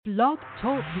Blog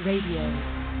Talk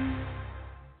Radio.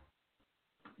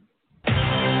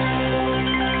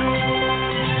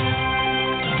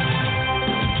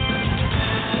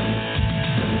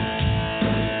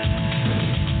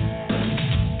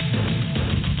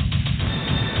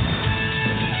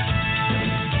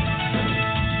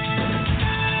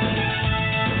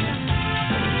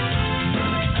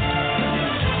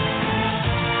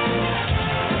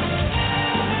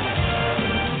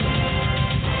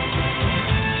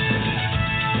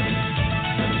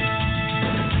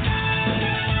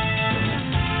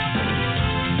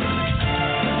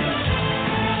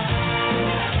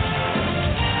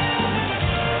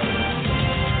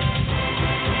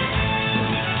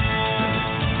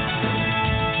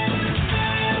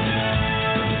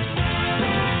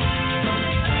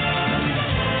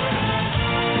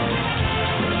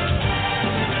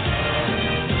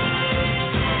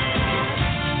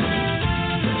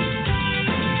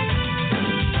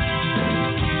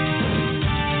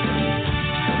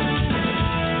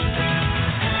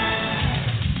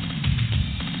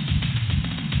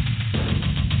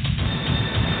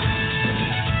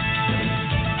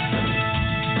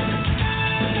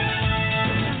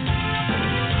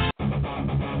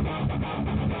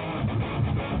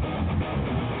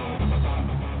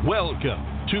 Welcome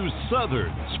to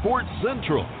Southern Sports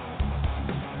Central,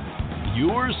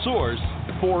 your source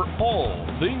for all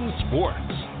things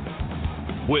sports,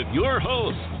 with your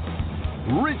host,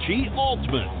 Richie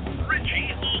Altman.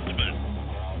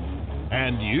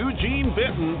 And Eugene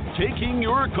Benton taking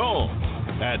your call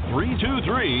at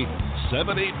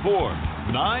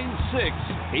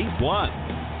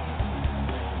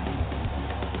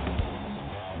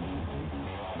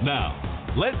 323-784-9681. Now,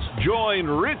 let's join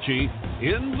Richie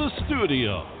in the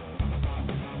studio.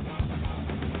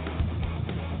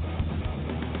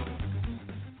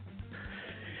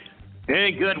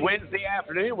 Hey, good Wednesday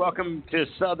afternoon. Welcome to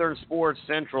Southern Sports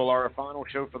Central, our final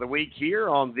show for the week here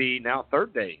on the now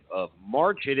third day of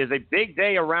March. It is a big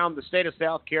day around the state of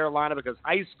South Carolina because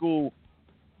high school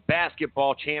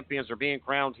basketball champions are being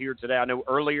crowned here today. I know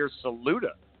earlier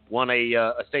Saluda won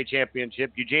a state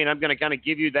championship. Eugene, I'm going to kind of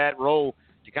give you that role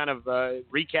to kind of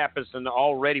recap us on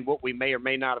already what we may or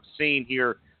may not have seen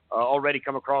here already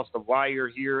come across the wire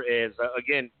here as,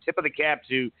 again, tip of the cap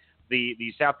to the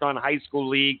South Carolina High School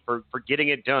League for getting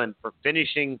it done, for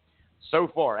finishing so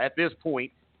far at this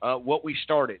point what we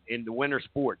started in the winter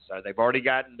sports. They've already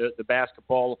gotten the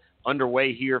basketball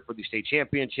underway here for the state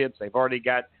championships. They've already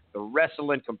got the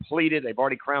wrestling completed. They've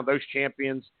already crowned those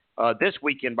champions. This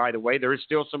weekend, by the way, there is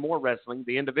still some more wrestling.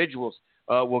 The individuals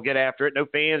will get after it. No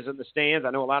fans in the stands.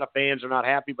 I know a lot of fans are not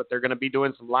happy, but they're going to be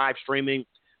doing some live streaming.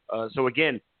 So,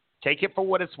 again, take it for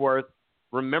what it's worth.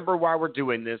 Remember why we're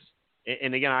doing this.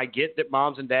 And, again, I get that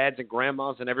moms and dads and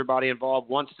grandmas and everybody involved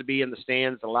wants to be in the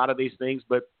stands, a lot of these things,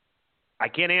 but I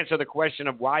can't answer the question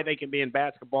of why they can be in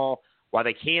basketball, why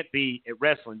they can't be at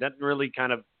wrestling. Doesn't really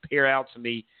kind of peer out to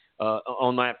me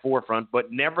on that forefront.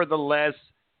 But nevertheless,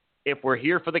 if we're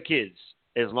here for the kids,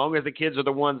 as long as the kids are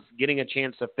the ones getting a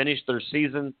chance to finish their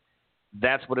season,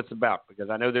 that's what it's about.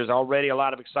 Because I know there's already a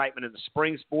lot of excitement in the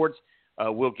spring sports.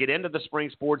 We'll get into the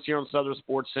spring sports here on Southern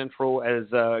Sports Central as,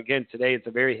 again, today it's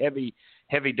a very heavy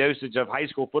dosage of high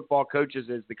school football coaches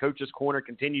as the Coaches Corner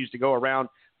continues to go around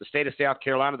the state of South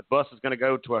Carolina. The bus is going to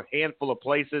go to a handful of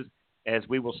places as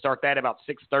we will start that about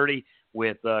 6:30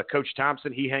 with Coach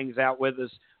Thompson. He hangs out with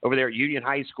us over there at Union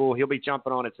High School. He'll be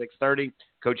jumping on at 6:30.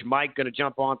 Coach Mike going to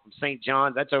jump on from St.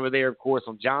 John's. That's over there, of course,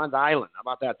 on Johns Island. How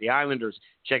about that? The Islanders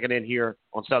checking in here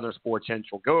on Southern Sports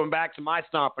Central. Going back to my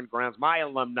stomping grounds, my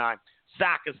alumni,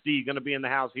 Socastee going to be in the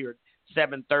house here at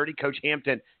 7:30. Coach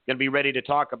Hampton going to be ready to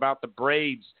talk about the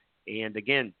Braves and,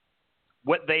 again,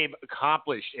 what they've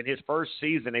accomplished in his first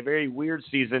season, a very weird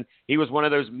season. He was one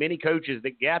of those many coaches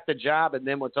that got the job and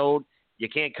then were told, you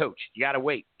can't coach. You got to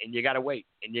wait, and you got to wait,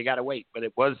 and you got to wait. But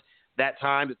it was that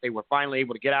time that they were finally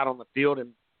able to get out on the field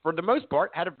and, for the most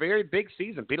part, had a very big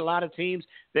season. Beat a lot of teams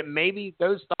that maybe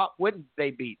those thought wouldn't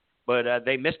they beat. But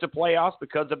they missed the playoffs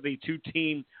because of the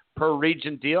two-team per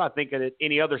region deal. I think that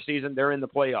any other season they're in the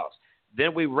playoffs.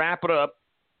 Then we wrap it up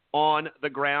on the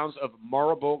grounds of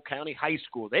Marlboro County High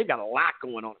School. They've got a lot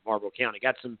going on at Marlboro County.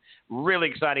 Got some really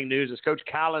exciting news as Coach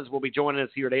Collins will be joining us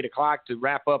here at 8 o'clock to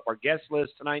wrap up our guest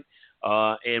list tonight.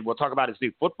 And we'll talk about his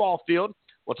new football field.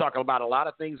 We'll talk about a lot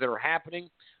of things that are happening.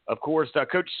 Of course,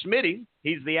 Coach Smitty,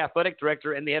 he's the athletic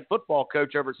director and the head football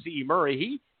coach over at C.E. Murray.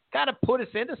 He kind of put us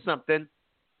into something.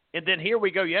 And then here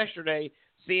we go yesterday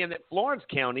seeing that Florence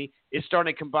County is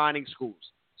starting combining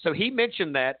schools. So he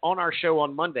mentioned that on our show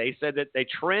on Monday, said that a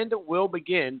trend will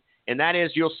begin and that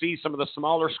is you'll see some of the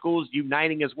smaller schools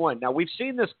uniting as one. Now, we've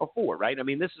seen this before, right? I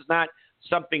mean, this is not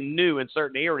something new in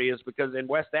certain areas because in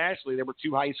West Ashley there were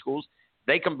two high schools.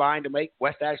 They combined to make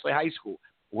West Ashley High School,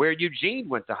 where Eugene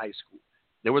went to high school.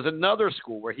 There was another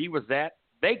school where he was at.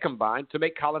 They combined to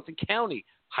make Colleton County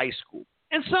High School.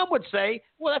 And some would say,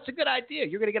 well, that's a good idea.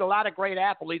 You're going to get a lot of great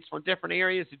athletes from different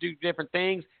areas to do different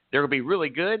things. They're going to be really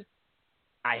good.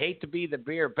 I hate to be the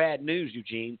bearer of bad news,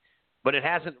 Eugene, but it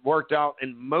hasn't worked out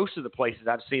in most of the places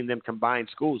I've seen them combine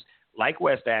schools, like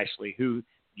West Ashley, who,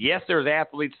 yes, there's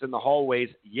athletes in the hallways.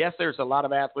 Yes, there's a lot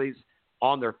of athletes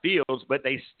on their fields, but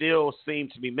they still seem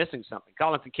to be missing something.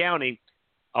 Colleton County,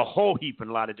 a whole heap and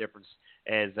a lot of difference,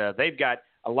 as they've got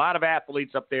a lot of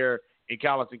athletes up there in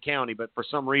Colleton County, but for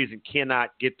some reason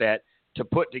cannot get that to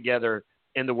put together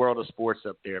in the world of sports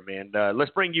up there, man.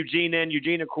 Let's bring Eugene in.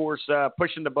 Eugene, of course,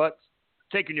 pushing the buttons,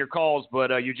 taking your calls.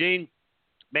 But, Eugene,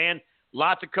 man,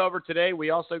 lot to cover today. We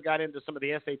also got into some of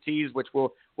the SATs, which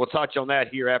we'll touch on that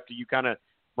here after you kind of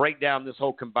break down this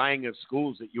whole combining of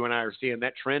schools that you and I are seeing,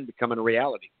 that trend becoming a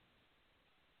reality.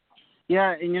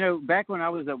 Yeah, and, back when I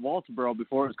was at Walterboro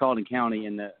before it was Colleton County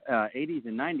in the 80s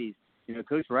and 90s,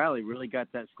 Coach Riley really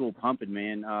got that school pumping,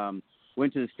 man.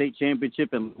 Went to the state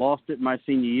championship and lost it my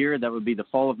senior year. That would be the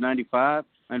fall of 95.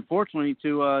 Unfortunately,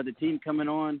 to the team coming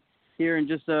on here in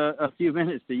just a few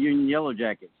minutes, the Union Yellow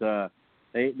Jackets.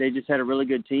 They just had a really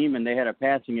good team, and they had a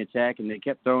passing attack, and they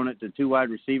kept throwing it to two wide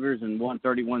receivers and won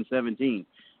 31-17.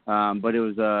 But it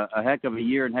was a heck of a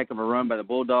year and heck of a run by the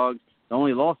Bulldogs. The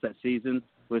only loss that season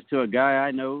was to a guy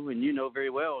I know and you know very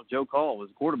well. Joe Call was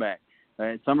the quarterback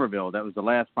at Somerville. That was the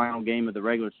last final game of the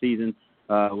regular season.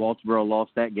 Walterboro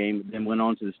lost that game, then went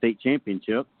on to the state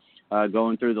championship,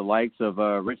 going through the likes of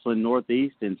Richland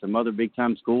Northeast and some other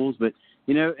big-time schools. But,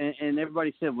 and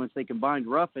everybody said once they combined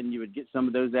Ruffin, you would get some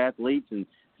of those athletes and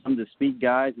some of the speed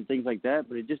guys and things like that,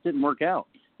 but it just didn't work out.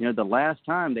 The last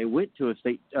time they went to a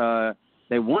state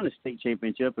they won a state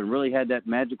championship and really had that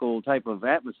magical type of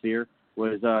atmosphere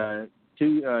was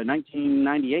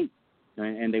 1998.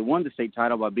 And they won the state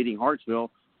title by beating Hartsville,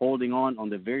 holding on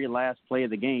the very last play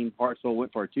of the game. Hartsville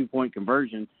went for a 2-point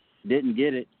conversion, didn't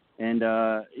get it, and,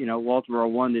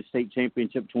 Walterboro won the state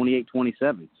championship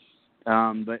 28-27.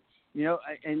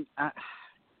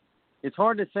 It's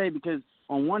hard to say because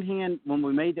on one hand, when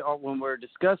we're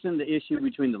discussing the issue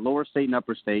between the lower state and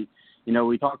upper state,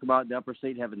 we talk about the upper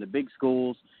state having the big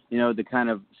schools, the kind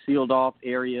of sealed off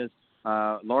areas,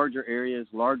 larger areas,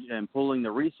 and pulling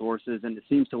the resources, and it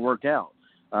seems to work out.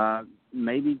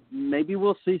 Maybe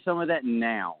we'll see some of that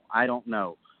now. I don't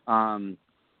know.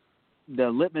 The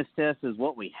litmus test is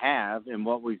what we have, and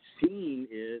what we've seen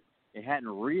is it hadn't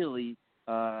really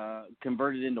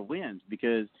converted into wins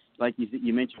because, like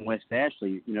you mentioned, West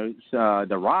Ashley.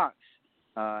 The Rocks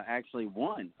actually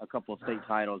won a couple of state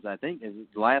titles. I think is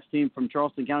the last team from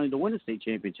Charleston County to win a state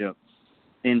championship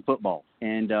in football,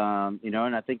 and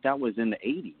and I think that was in the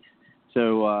 80s.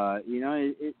 So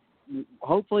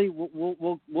hopefully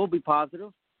we'll be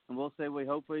positive, and we'll say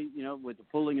hopefully with the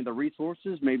pulling of the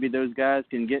resources, maybe those guys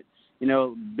can get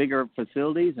bigger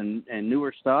facilities and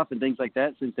newer stuff and things like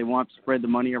that, since they want to spread the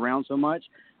money around so much.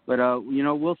 But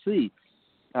we'll see.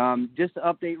 Just to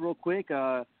update real quick.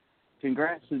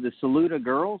 Congrats to the Saluda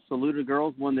girls. Saluda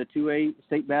girls won the 2A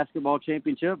state basketball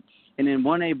championship. And in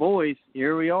 1A boys,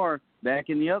 here we are back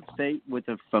in the upstate with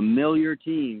a familiar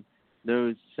team,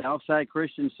 those Southside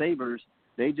Christian Sabres.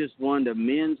 They just won the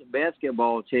men's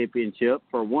basketball championship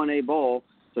for 1A ball.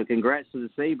 So congrats to the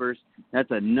Sabres.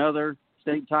 That's another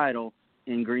state title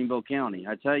in Greenville County.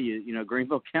 I tell you,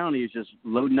 Greenville County is just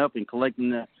loading up and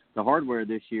collecting the hardware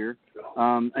this year.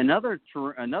 Another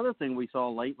thing we saw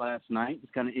late last night is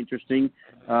kind of interesting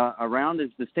around is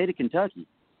the state of Kentucky.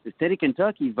 The state of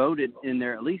Kentucky voted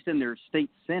at least in their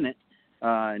state senate,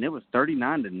 and it was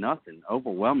 39-0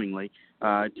 overwhelmingly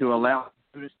to allow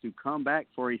students to come back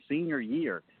for a senior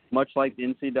year, much like the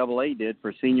NCAA did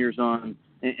for seniors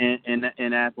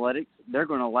in athletics. They're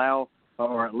going to allow,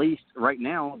 or at least right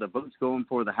now, the vote's going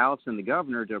for the House and the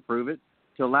governor to approve it,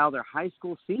 to allow their high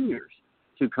school seniors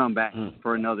to come back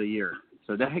for another year.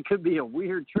 So that could be a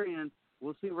weird trend.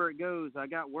 We'll see where it goes. I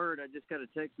got word. I just got a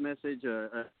text message,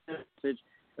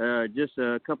 just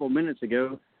a couple minutes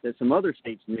ago that some other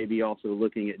states may be also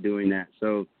looking at doing that.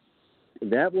 So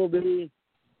that will be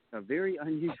a very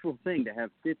unusual thing to have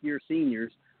fifth-year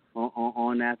seniors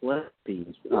on athletic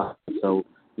teams. So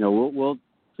we'll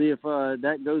see if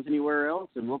that goes anywhere else,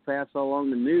 and we'll pass along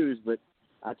the news. But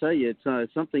I tell you,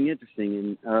 it's something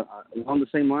interesting, and along the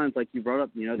same lines like you brought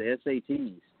up, the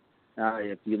SATs.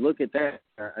 If you look at that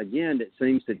again, it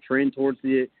seems to trend towards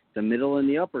the middle and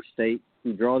the upper state.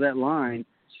 You draw that line.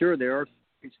 Sure, there are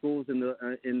schools in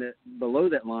the below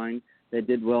that line that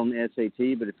did well in the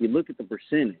SAT, but if you look at the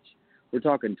percentage, we're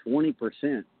talking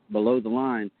 20% below the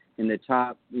line in the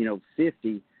top,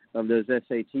 50 of those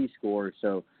SAT scores.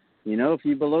 So, if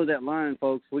you're below that line,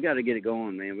 folks, we got to get it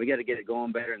going, man. We got to get it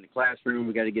going better in the classroom.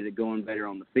 We got to get it going better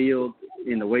on the field,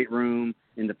 in the weight room,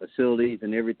 in the facilities,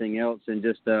 and everything else. And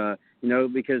just,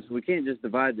 because we can't just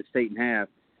divide the state in half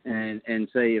and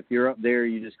say if you're up there,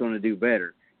 you're just going to do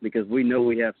better. Because we know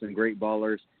we have some great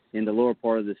ballers in the lower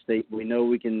part of the state. We know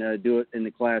we can do it in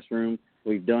the classroom.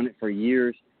 We've done it for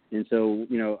years. And so,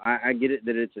 I get it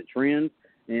that it's a trend.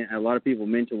 And a lot of people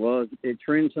mention, well, it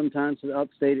trends sometimes to the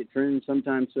upstate, it trends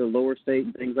sometimes to the lower state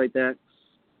and things like that.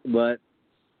 But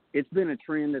it's been a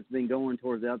trend that's been going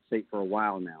towards the upstate for a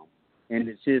while now. And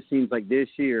it just seems like this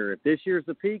year, if this year's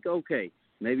the peak, okay,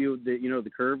 maybe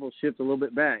the curve will shift a little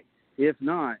bit back. If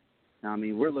not, I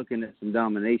mean, we're looking at some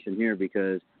domination here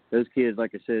because those kids,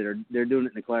 like I said, they're doing it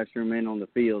in the classroom and on the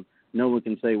field. No one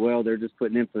can say, well, they're just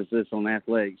putting emphasis on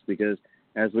athletics because,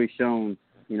 as we've shown,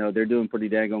 they're doing pretty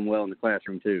daggone well in the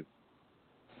classroom too.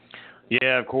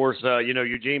 Yeah, of course.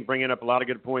 Eugene bringing up a lot of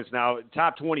good points. Now,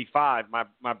 top 25,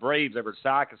 my Braves over at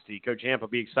Socastee. Coach Hamp will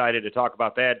be excited to talk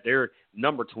about that. They're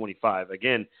number 25.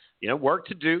 Again, work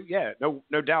to do. Yeah,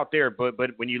 no doubt there. But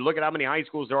when you look at how many high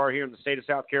schools there are here in the state of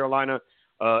South Carolina,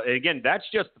 and again, that's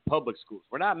just the public schools.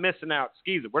 We're not missing out.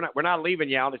 Excuse me. We're not leaving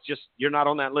you out. It's just you're not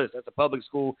on that list. That's a public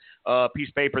school piece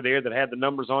of paper there that had the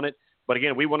numbers on it. But,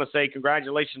 again, we want to say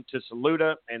congratulations to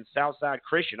Saluda and Southside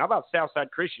Christian. How about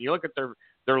Southside Christian? You look at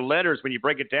their letters when you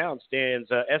break it down, stands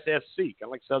SSC, kind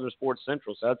of like Southern Sports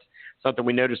Central. So that's something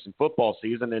we noticed in football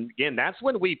season. And, again, that's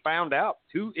when we found out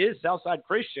who is Southside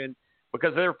Christian because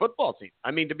of their football team.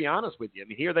 I mean, to be honest with you,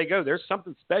 here they go. There's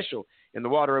something special in the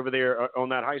water over there on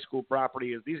that high school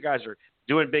property as these guys are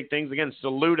doing big things. Again,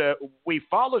 Saluda, we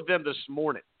followed them this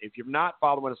morning. If you're not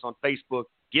following us on Facebook,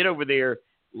 get over there.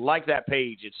 Like that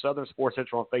page. It's Southern Sports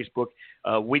Central on Facebook.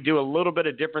 We do a little bit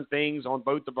of different things on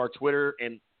both of our Twitter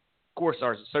and, of course,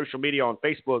 our social media on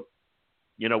Facebook.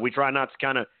 We try not to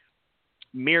kind of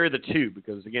mirror the two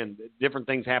because, again, different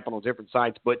things happen on different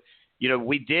sites. But,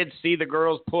 we did see the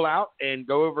girls pull out and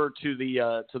go over to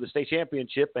the state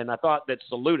championship, and I thought that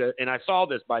Saluda, and I saw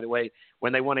this, by the way,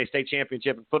 when they won a state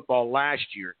championship in football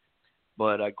last year.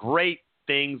 But great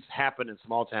things happen in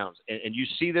small towns. And you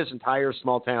see this entire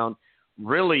small town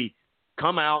really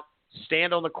come out,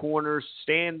 stand on the corners,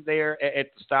 stand there at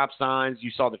the stop signs.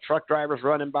 You saw the truck drivers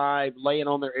running by, laying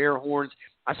on their air horns.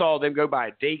 I saw them go by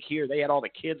a daycare. They had all the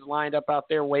kids lined up out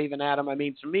there waving at them. I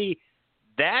mean, to me,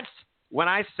 that's when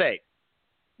I say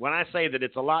that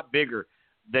it's a lot bigger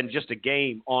than just a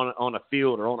game on a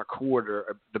field or on a court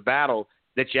or the battle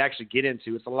that you actually get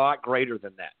into. It's a lot greater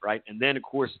than that, right? And then, of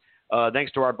course,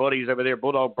 thanks to our buddies over there,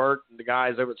 Bulldog Burt and the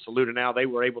guys over at Saluda now, they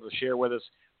were able to share with us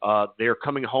they're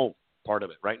coming home part of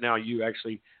it. Right now, you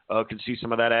actually can see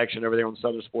some of that action over there on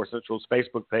Southern Sports Central's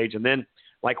Facebook page. And then,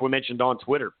 like we mentioned on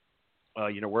Twitter,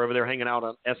 we're over there hanging out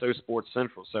on SO Sports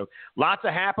Central. So lots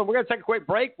to happen. We're going to take a quick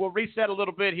break. We'll reset a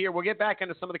little bit here. We'll get back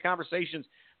into some of the conversations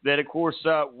that, of course,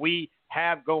 we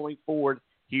have going forward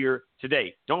here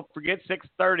today. Don't forget,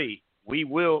 6:30. We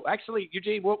will actually,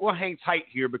 Eugene, we'll hang tight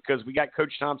here because we got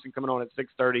Coach Thompson coming on at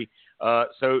 6:30.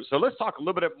 So let's talk a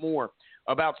little bit more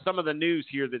about some of the news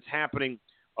here that's happening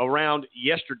around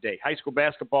yesterday. High school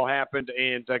basketball happened,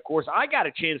 and, of course, I got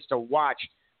a chance to watch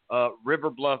River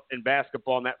Bluff in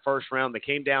basketball in that first round. They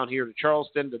came down here to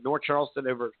Charleston, to North Charleston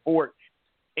over at Fort,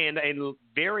 and a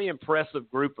very impressive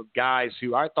group of guys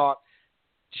who I thought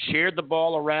shared the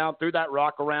ball around, threw that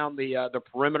rock around the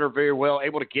perimeter very well,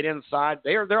 able to get inside.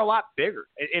 They're a lot bigger,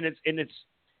 and it's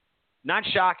not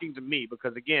shocking to me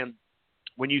because, again,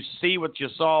 when you see what you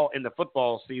saw in the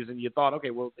football season, you thought,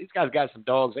 okay, well, these guys got some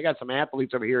dogs. They got some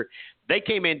athletes over here. They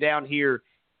came in down here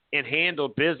and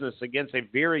handled business against a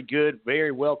very good,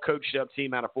 very well-coached up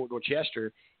team out of Fort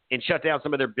Dorchester and shut down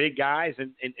some of their big guys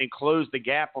and closed the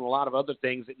gap on a lot of other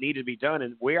things that needed to be done.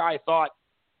 And where I thought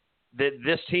that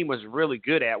this team was really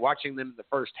good at, watching them in the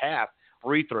first half,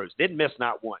 free throws. Didn't miss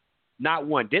not one. Not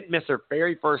one. Didn't miss their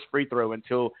very first free throw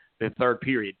until the third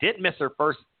period. Didn't miss their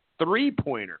first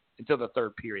three-pointer until the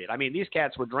third period. I mean, these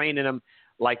cats were draining them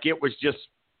like it was just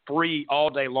free all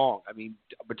day long. I mean,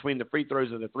 between the free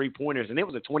throws and the three-pointers, and it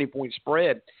was a 20-point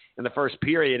spread in the first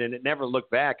period, and it never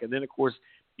looked back. And then, of course,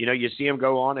 you see them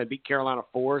go on and beat Carolina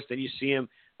Forest, and you see them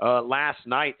last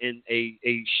night in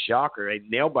a shocker, a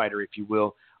nail-biter, if you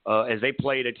will, as they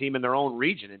played a team in their own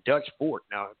region in Dutch Fork.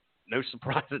 Now, no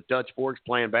surprise that Dutch Fork's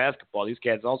playing basketball. These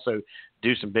cats also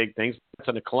do some big things. That's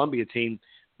on a Columbia team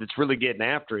that's really getting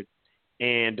after it.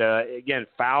 And, again,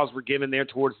 fouls were given there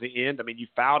towards the end. I mean, you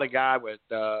fouled a guy with,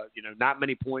 not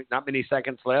many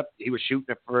seconds left. He was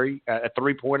shooting a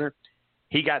three-pointer.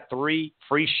 He got 3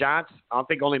 free shots. I don't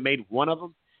think only made one of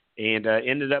them, and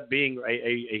ended up being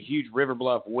a huge River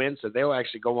Bluff win. So they'll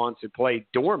actually go on to play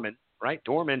Dorman, right?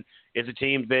 Dorman is a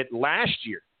team that last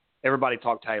year everybody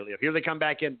talked highly of. Here they come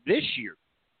back in this year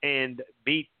and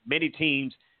beat many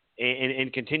teams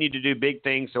and continue to do big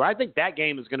things. So I think that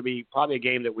game is going to be probably a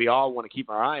game that we all want to keep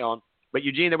our eye on. But,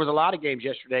 Eugene, there was a lot of games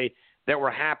yesterday that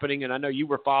were happening, and I know you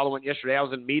were following yesterday. I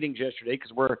was in meetings yesterday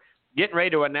because we're getting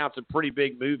ready to announce a pretty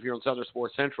big move here on Southern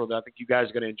Sports Central that I think you guys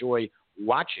are going to enjoy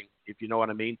watching, if you know what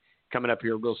I mean, coming up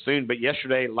here real soon. But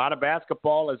yesterday, a lot of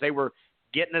basketball as they were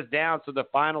getting us down to the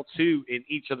final 2 in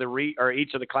each of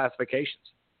the classifications.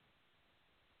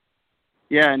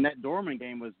 Yeah, and that Dorman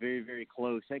game was very, very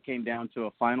close. That came down to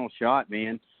a final shot,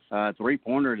 man.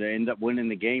 3-pointer to end up winning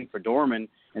the game for Dorman.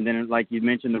 And then, like you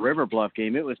mentioned, the River Bluff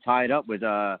game, it was tied up with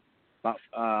about,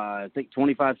 I think,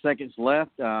 25 seconds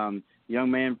left.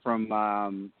 Young man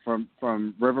from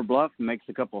River Bluff makes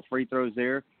a couple of free throws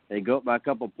there. They go up by a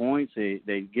couple of points.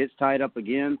 They gets tied up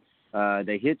again.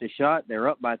 They hit the shot. They're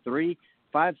up by 3.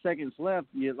 5 seconds left.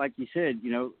 Like you said,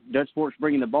 Dutch Sports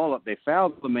bringing the ball up. They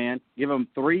fouled the man, give him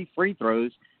 3 free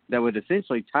throws that would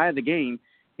essentially tie the game.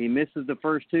 He misses the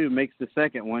first 2, makes the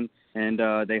second one, and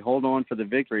they hold on for the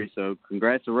victory. So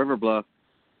congrats to River Bluff.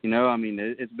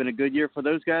 It's been a good year for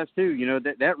those guys too.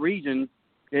 That region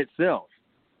itself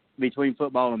between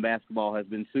football and basketball has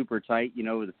been super tight.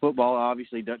 The football,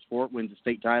 obviously, Dutch Fort wins the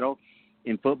state title.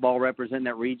 In football, representing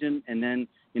that region, and then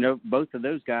both of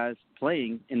those guys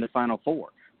playing in the Final 4,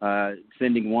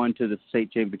 sending one to the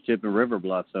state championship in River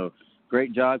Bluff. So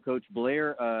great job, Coach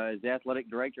Blair, as the athletic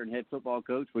director and head football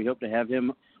coach. We hope to have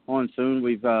him on soon.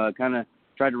 We've kind of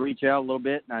tried to reach out a little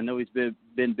bit. I know he's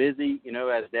been busy.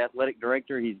 As the athletic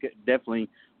director, he's definitely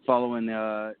following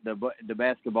the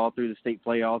basketball through the state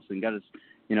playoffs and got his.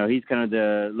 He's kind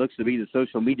of looks to be the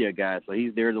social media guy. So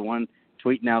he's there, the one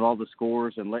tweeting out all the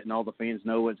scores and letting all the fans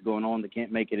know what's going on that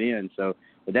can't make it in. So,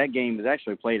 but that game was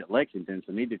actually played at Lexington,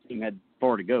 so neither team had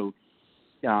far to go.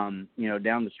 Down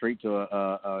the street to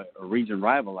a region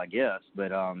rival, I guess. But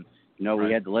right.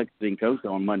 We had the Lexington coach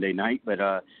on Monday night. But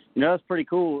that's pretty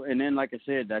cool. And then, like I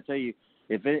said, I tell you,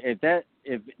 if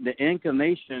the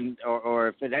inclination or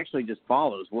if it actually just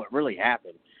follows what really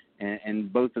happened,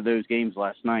 and both of those games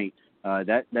last night,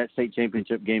 that state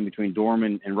championship game between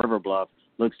Dorman and River Bluff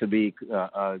looks to be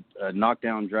a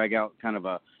knockdown, drag-out kind of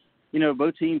a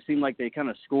both teams seem like they kind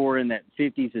of score in that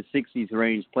 50s to 60s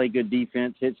range, play good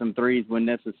defense, hit some threes when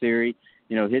necessary,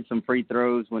 hit some free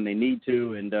throws when they need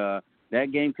to, and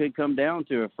that game could come down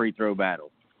to a free throw battle.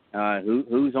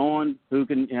 Who's on, who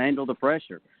can handle the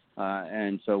pressure.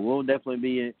 And so we'll definitely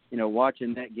be,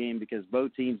 watching that game because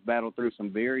both teams battle through some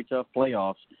very tough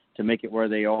playoffs to make it where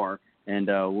they are, and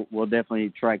we'll definitely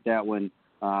track that when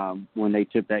they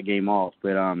tip that game off.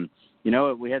 But,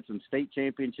 we had some state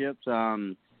championships,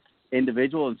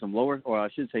 individual and some lower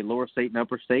state and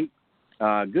upper state.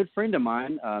 Good friend of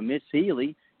mine, Miss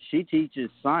Healy, she teaches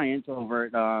science over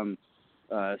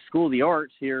at School of the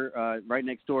Arts here right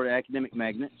next door to Academic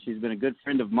Magnet. She's been a good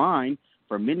friend of mine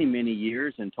for many, many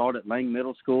years and taught at Lang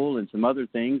Middle School and some other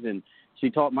things. And she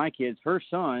taught my kids. Her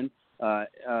son, I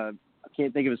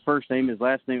can't think of his first name, his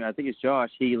last name, I think it's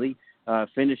Josh Healy,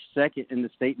 finished second in the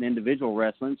state in individual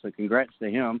wrestling, so congrats to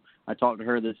him. I talked to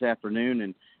her this afternoon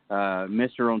and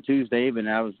missed her on Tuesday, but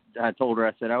I told her,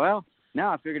 I said, oh, well,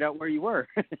 now I figured out where you were.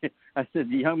 I said,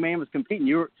 the young man was competing.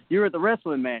 You were at the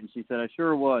wrestling match. And she said, I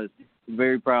sure was.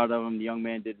 Very proud of him. The young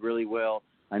man did really well.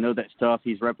 I know that's tough.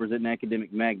 He's representing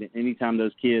Academic Magnet. Anytime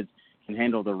those kids can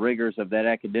handle the rigors of that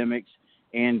academics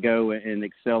and go and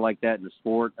excel like that in the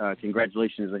sport,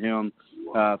 congratulations to him.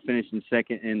 Finishing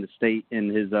second in the state in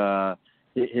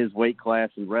his weight class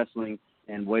in wrestling,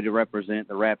 and way to represent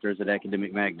the Raptors at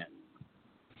Academic Magnet.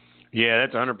 Yeah,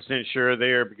 that's 100% sure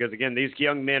there because, again, these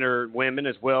young men or women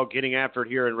as well getting after it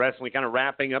here in wrestling, kind of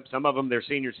wrapping up some of them their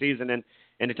senior season. And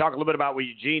to talk a little bit about what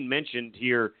Eugene mentioned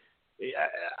here,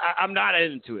 I'm not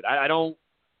into it.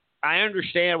 I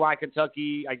understand why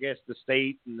Kentucky, I guess the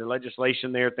state and the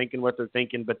legislation there thinking what they're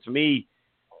thinking, but to me,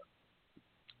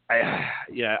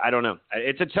 I don't know.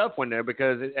 It's a tough one there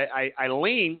because I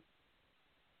lean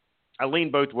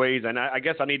both ways, and I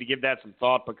guess I need to give that some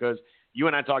thought because you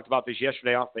and I talked about this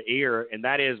yesterday off the air, and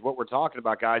that is what we're talking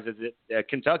about, guys, is that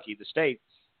Kentucky, the state,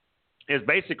 is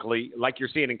basically, like you're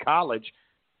seeing in college,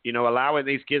 allowing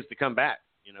these kids to come back,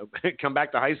 come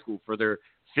back to high school for their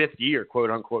fifth year, quote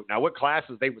unquote. Now, what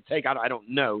classes they would take, I don't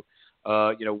know.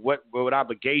 What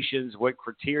obligations, what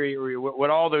criteria, what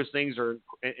all those things are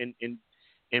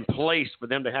in place for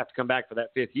them to have to come back for that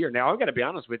fifth year. Now, I've got to be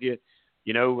honest with you.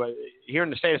 Here in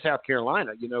the state of South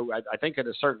Carolina, I think at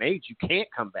a certain age you can't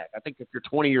come back. I think if you're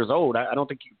 20 years old, I don't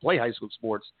think you can play high school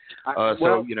sports. I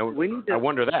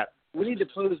wonder that. We need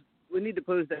to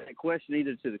pose that question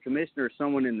either to the commissioner or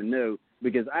someone in the know,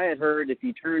 because I had heard if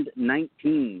you turned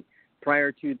 19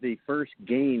 prior to the first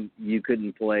game you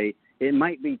couldn't play. It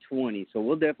might be 20, so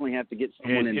we'll definitely have to get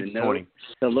someone in the know 20.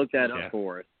 to look that up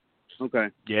for us. Okay.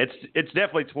 Yeah, it's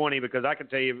definitely 20, because I can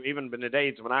tell you, even in the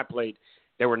days when I played,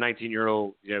 there were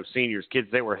 19-year-old seniors, kids.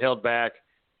 They were held back,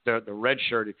 the red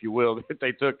shirt, if you will, that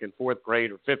they took in fourth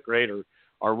grade or fifth grade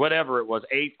or whatever it was,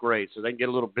 eighth grade, so they can get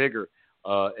a little bigger.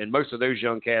 And most of those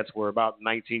young cats were about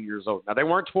 19 years old. Now, they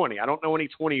weren't 20. I don't know any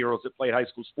 20-year-olds that played high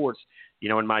school sports,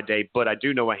 in my day, but I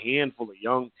do know a handful of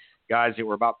young guys that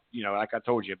were about, like I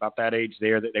told you, about that age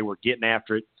there, that they were getting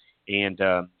after it. And,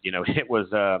 it was,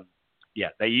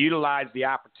 they utilized the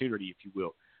opportunity, if you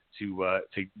will,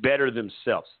 to better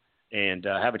themselves and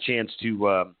have a chance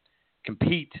to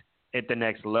compete at the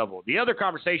next level. The other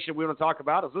conversation we want to talk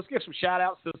about is let's give some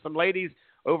shout-outs to some ladies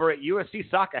over at USC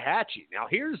Socastee. Now,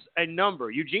 here's a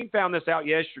number. Eugene found this out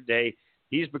yesterday.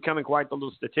 He's becoming quite the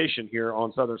little statistician here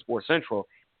on Southern Sports Central.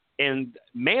 And,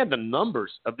 man, the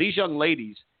numbers of these young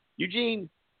ladies, Eugene,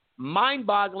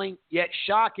 mind-boggling yet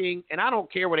shocking. And I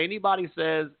don't care what anybody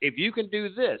says. If you can do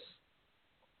this,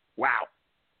 wow,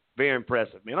 very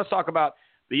impressive, man. Let's talk about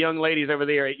the young ladies over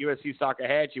there at USC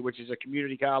Socastee, which is a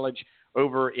community college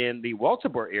over in the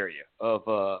Walterboro area of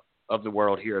the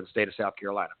world here in the state of South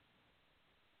Carolina.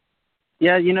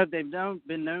 Yeah, they've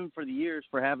been known for the years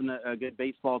for having a good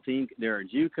baseball team. They're a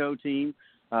JUCO team.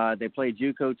 They play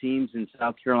JUCO teams in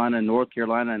South Carolina, North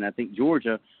Carolina, and I think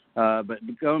Georgia. But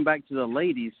going back to the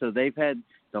ladies, so they've had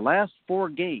the last 4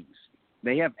 games,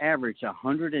 they have averaged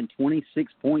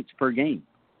 126 points per game.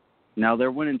 Now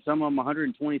they're winning some of them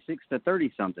 126 to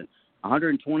 30 something,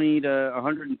 120 to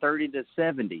 130 to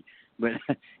 70. But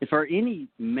for any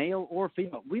male or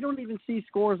female, we don't even see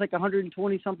scores like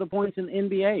 120 something points in the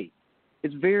NBA.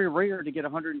 It's very rare to get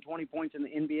 120 points in the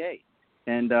NBA.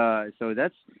 And so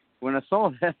that's when I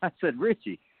saw that, I said,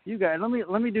 Richie, you guys,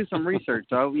 let me do some research.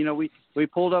 So we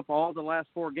pulled up all the last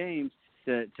 4 games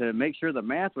to make sure the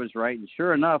math was right, and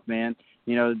sure enough, man,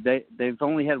 they've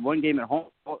only had 1 game at home.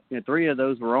 3 of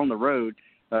those were on the road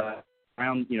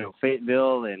around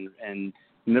Fayetteville and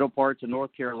middle parts of North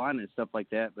Carolina and stuff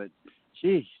like that. But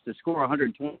geez, to score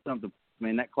 120 something,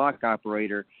 man, that clock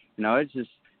operator, it's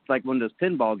like one of those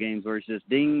pinball games where it's just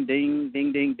ding, ding,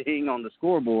 ding, ding, ding on the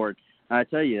scoreboard. I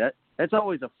tell you, that's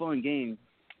always a fun game.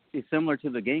 It's similar to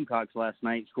the Gamecocks last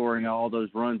night scoring all those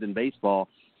runs in baseball.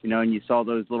 And you saw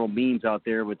those little memes out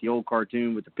there with the old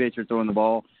cartoon with the pitcher throwing the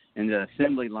ball and the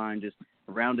assembly line just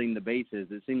rounding the bases.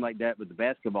 It seemed like that with the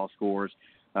basketball scores.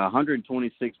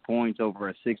 126 points over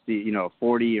a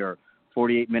 40 or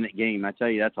 48-minute game. I tell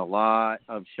you, that's a lot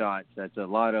of shots. That's a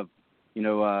lot of,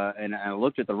 and I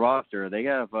looked at the roster. They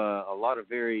have a lot of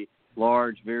very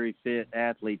large, very fit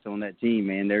athletes on that team,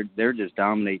 man. They're just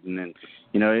dominating. And,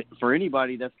 for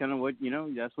anybody, that's kind of what,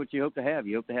 that's what you hope to have.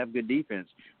 You hope to have good defense.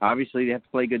 Obviously, they have to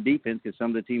play good defense because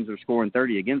some of the teams are scoring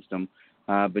 30 against them.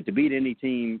 But to beat any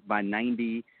team by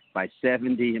 90, by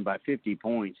 70, and by 50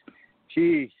 points,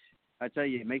 geez, I tell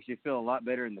you, it makes you feel a lot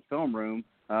better in the film room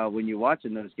when you're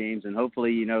watching those games. And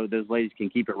hopefully, those ladies can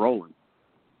keep it rolling.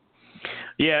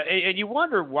 Yeah, and you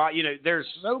wonder why, there's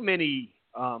so many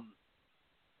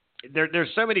there's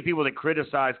so many people that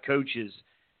criticize coaches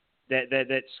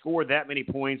that score that many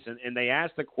points, and they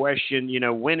ask the question,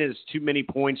 when is too many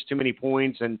points,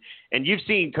 and you've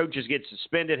seen coaches get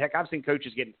suspended. Heck, I've seen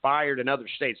coaches getting fired in other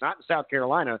states, not in South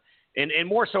Carolina, and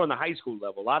more so in the high school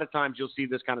level. A lot of times you'll see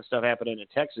this kind of stuff happening in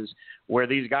Texas where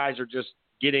these guys are just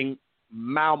getting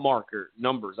mile marker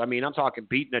numbers. I mean, I'm talking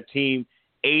beating a team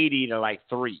 80 to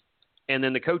 3. And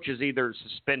then the coach is either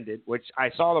suspended, which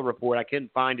I saw the report. I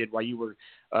couldn't find it while you were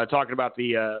talking about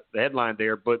the headline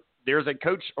there. But there's a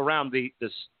coach around the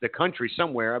country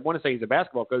somewhere. I want to say he's a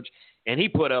basketball coach, and he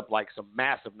put up some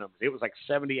massive numbers. It was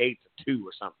 78 to 2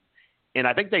 or something. And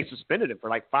I think they suspended him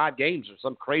for 5 games or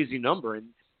some crazy number. And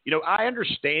I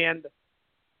understand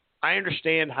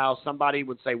how somebody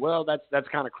would say, well, that's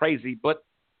kind of crazy. But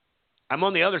I'm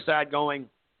on the other side going,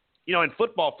 in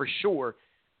football for sure.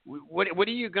 What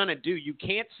are you going to do? You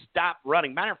can't stop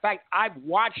running. Matter of fact, I've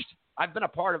been a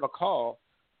part of a call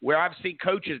where I've seen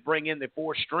coaches bring in the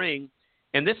 4th string,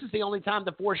 and this is the only time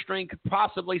the 4th string could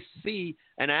possibly see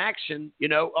an action,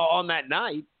 on that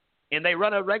night, and they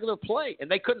run a regular play, and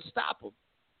they couldn't stop them.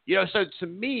 So to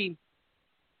me,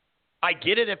 I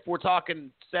get it if we're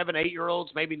talking 7,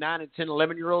 8-year-olds, maybe 9 and 10,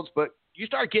 11-year-olds, but you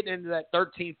start getting into that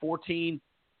 13, 14,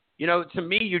 to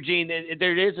me, Eugene,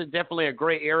 there is definitely a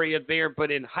gray area there.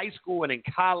 But in high school and in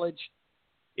college,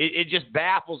 it just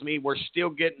baffles me. We're still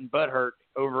getting butthurt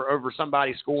over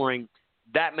somebody scoring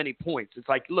that many points. It's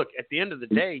like, look, at the end of the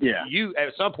day, you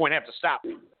at some point have to stop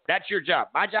me. That's your job.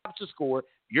 My job is to score.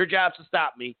 Your job is to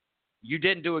stop me. You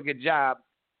didn't do a good job.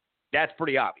 That's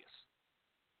pretty obvious.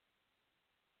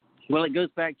 Well, it goes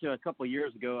back to a couple of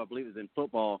years ago. I believe it was in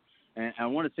football. And I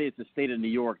want to say it's the state of New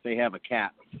York. They have a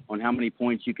cap on how many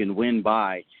points you can win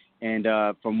by. And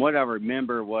from what I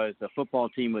remember was the football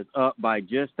team was up by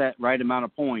just that right amount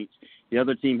of points. The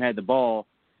other team had the ball,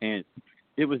 and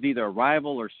it was either a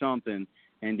rival or something,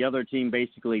 and the other team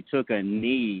basically took a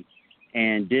knee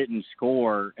and didn't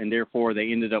score, and therefore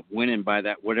they ended up winning by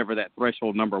that whatever that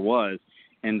threshold number was,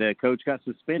 and the coach got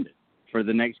suspended for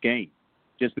the next game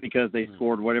just because they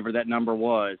scored whatever that number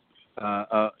was.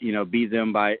 Beat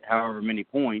them by however many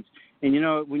points. And,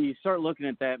 when you start looking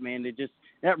at that, man,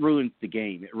 that ruins the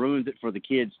game. It ruins it for the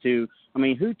kids, too. I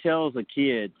mean, who tells a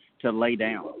kid to lay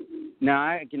down? Now,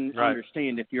 I can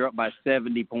understand if you're up by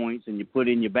 70 points and you put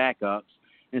in your backups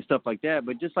and stuff like that.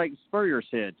 But just like Spurrier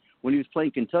said, when he was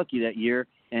playing Kentucky that year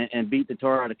and beat the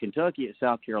tar out of Kentucky at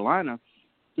South Carolina,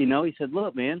 he said,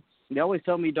 look, man, they always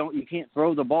tell me you can't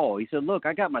throw the ball. He said, look,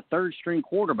 I got my third-string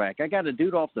quarterback. I got a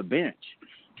dude off the bench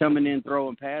coming in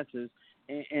throwing passes.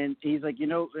 And he's like,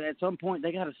 at some point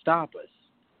they got to stop us.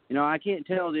 I can't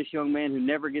tell this young man who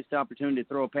never gets the opportunity to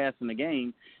throw a pass in the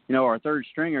game, our third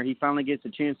stringer, he finally gets a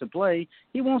chance to play.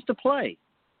 He wants to play.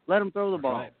 Let him throw the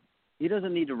ball. Right. He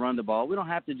doesn't need to run the ball. We don't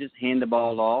have to just hand the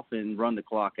ball off and run the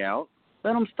clock out.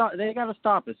 Let them stop. They got to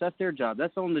stop us. That's their job.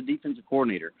 That's on the defensive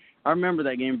coordinator. I remember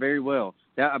that game very well.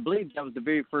 I believe that was the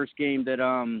very first game that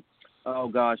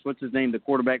what's his name? The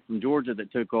quarterback from Georgia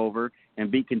that took over and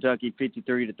beat Kentucky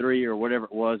 53-3 or whatever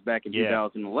it was back in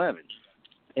 2011.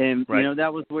 And,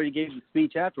 that was where he gave the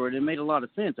speech afterward. It made a lot of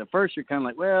sense. At first, you're kind of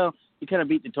like, well, you kind of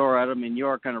beat the tar out of him, and you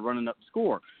are kind of running up the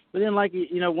score. But then,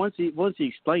 once he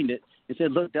explained it, he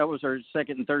said, look, that was our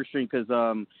second and third string because,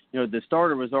 the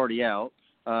starter was already out.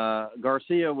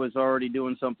 Garcia was already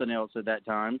doing something else at that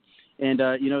time. And,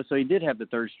 so he did have the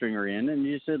third stringer in. And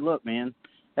you said, look, man,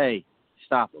 hey,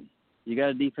 stop them. You got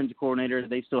a defensive coordinator.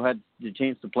 They still had the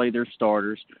chance to play their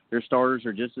starters. Their starters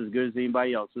are just as good as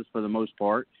anybody else's for the most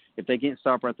part. If they can't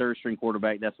stop our third-string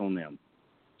quarterback, that's on them.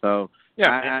 So,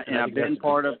 I've been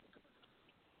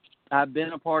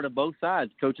a part of both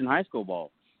sides, coaching high school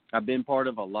ball. I've been part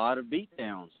of a lot of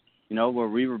beatdowns, where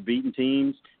we were beating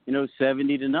teams,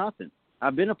 70-0.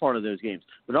 I've been a part of those games,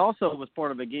 but also was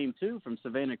part of a game too from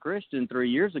Savannah Christian 3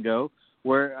 years ago,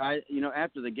 where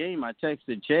after the game I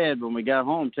texted Chad when we got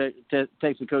home,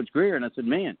 texted Coach Greer, and I said,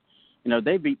 man,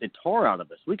 they beat the tar out of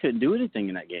us. We couldn't do anything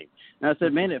in that game. And I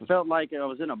said, man, it felt like I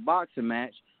was in a boxing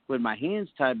match with my hands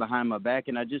tied behind my back,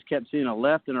 and I just kept seeing a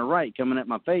left and a right coming at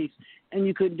my face, and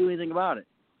you couldn't do anything about it.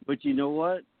 But you know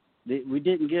what? We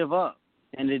didn't give up.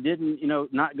 And they didn't,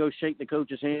 not go shake the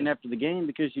coach's hand after the game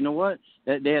because, you know what?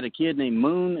 They had a kid named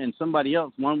Moon and somebody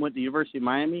else. One went to the University of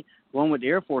Miami, one went to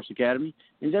Air Force Academy,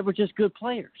 and they were just good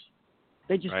players.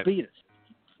 They just beat us.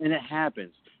 And it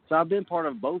happens. So I've been part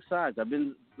of both sides. I've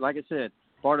been, like I said,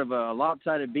 part of a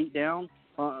lopsided beatdown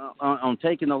on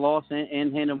taking the loss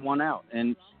and handing one out.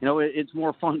 And, it's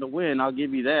more fun to win, I'll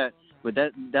give you that. But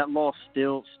that loss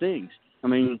still stings. I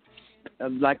mean,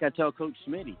 like I tell Coach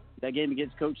Smitty, that game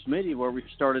against Coach Smitty where we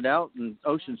started out and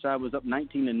Oceanside was up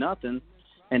 19-0.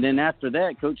 And then after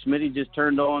that, Coach Smitty just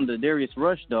turned on the Darius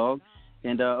Rush dog,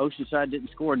 and Oceanside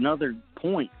didn't score another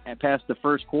point past the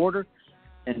first quarter.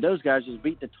 And those guys just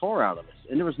beat the tar out of us.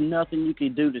 And there was nothing you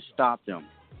could do to stop them.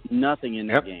 Nothing in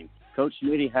that game. Coach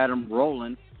Smitty had them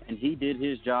rolling, and he did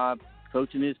his job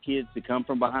coaching his kids to come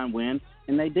from behind win,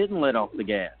 and they didn't let off the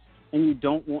gas. And you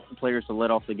don't want the players to let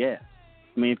off the gas.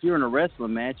 I mean, if you're in a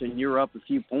wrestling match and you're up a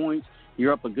few points,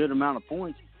 you're up a good amount of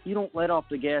points, you don't let off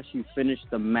the gas, you finish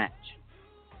the match.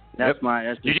 That's my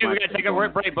we're going to take a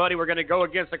word break, buddy. We're going to go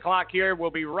against the clock here.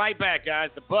 We'll be right back, guys.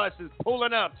 The bus is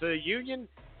pulling up to Union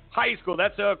High School.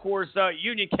 That's, of course,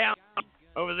 Union County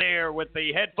over there with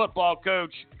the head football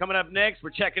coach. Coming up next, we're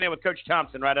checking in with Coach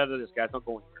Thompson right after this, guys. Don't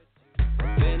go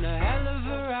anywhere. Been a hell of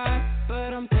a ride,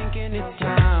 but I'm thinking it's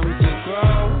time to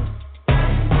grow.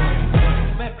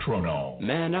 Metronome.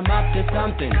 Man, I'm up to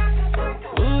something.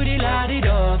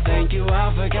 Woody-la-di-do, thank you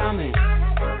all for coming.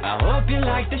 I hope you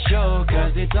like the show,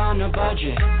 cause it's on a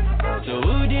budget. So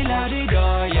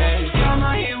woody-la-di-do, yeah. Come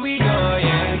on, here we go,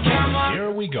 yeah. Come on.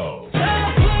 Here we go.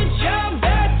 Let's put your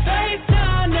best face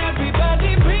on,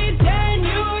 everybody pretend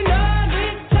you know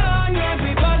this song.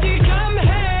 Everybody come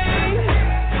hang.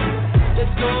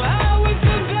 Let's go out with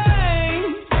the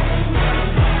bang.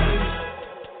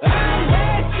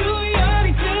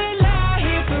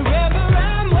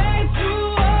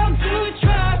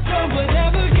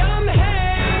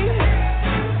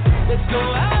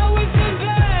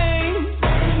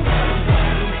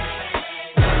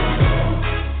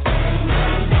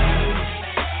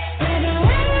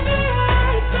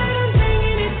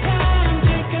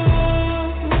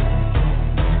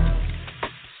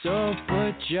 So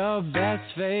put your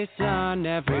best face on,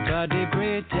 everybody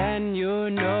pretend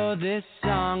you know this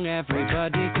song.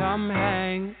 Everybody come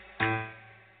hang,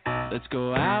 let's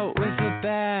go out with a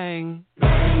bang.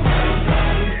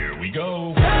 Here we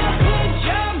go. So put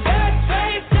your best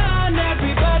face on,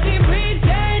 everybody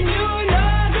pretend you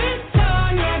know this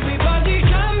song. Everybody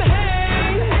come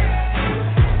hang,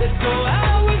 let's go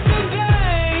out with a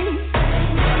bang.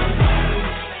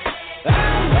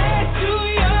 I'm way too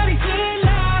young to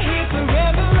lie here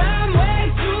forever. I'm way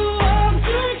too old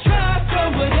to try, so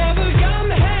whatever, come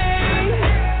hang,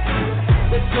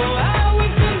 let's go out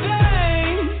with a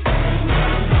bang.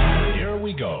 Here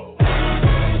we go.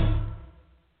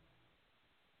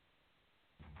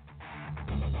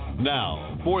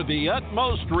 Now, for the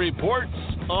utmost reports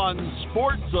on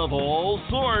sports of all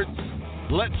sorts,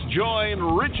 let's join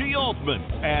Richie Altman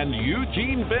and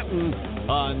Eugene Benton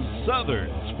on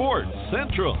Southern Sports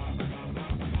Central.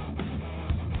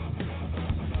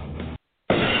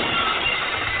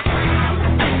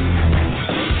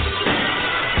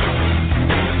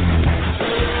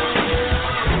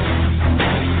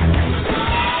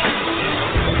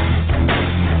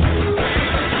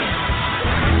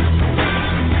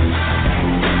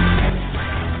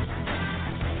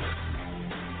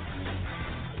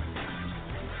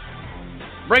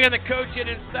 Bringing the coach in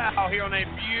style here on a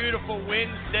beautiful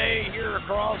Wednesday here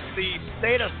across the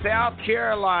state of South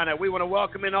Carolina. We want to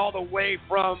welcome in all the way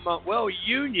from,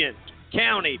 Union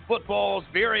County football's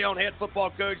very own head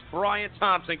football coach, Brian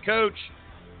Thompson. Coach,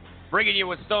 bringing you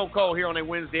with Stone Cold here on a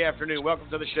Wednesday afternoon. Welcome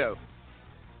to the show.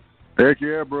 Heck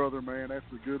yeah, brother, man. That's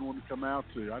a good one to come out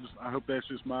to. I hope that's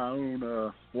just my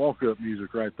own walk-up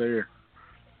music right there.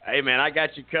 Hey, man, I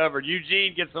got you covered.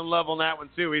 Eugene gets some love on that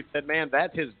one, too. He said, man,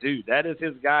 that's his dude. That is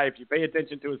his guy. If you pay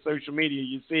attention to his social media,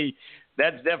 you see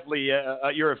that's definitely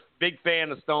you're a big fan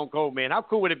of Stone Cold, man. How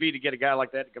cool would it be to get a guy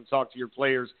like that to come talk to your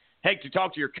players, heck, to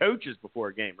talk to your coaches before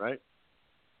a game, right?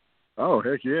 Oh,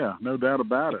 heck yeah, no doubt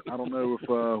about it. I don't know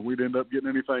if we'd end up getting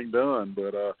anything done,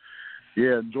 but,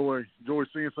 yeah, enjoy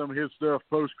seeing some of his stuff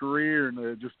post-career,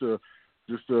 and just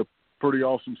a pretty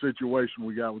awesome situation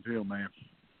we got with him, man.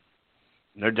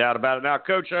 No doubt about it. Now,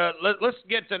 Coach, let's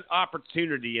get to an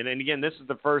opportunity. And again, this is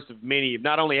the first of many,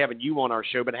 not only having you on our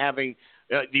show, but having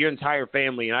your entire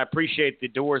family. And I appreciate the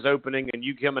doors opening and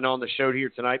you coming on the show here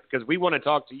tonight, because we want to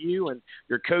talk to you and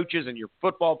your coaches and your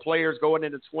football players going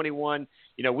into 21.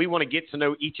 You know, we want to get to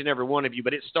know each and every one of you,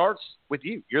 but it starts with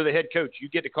you. You're the head coach. You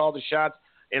get to call the shots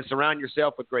and surround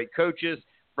yourself with great coaches,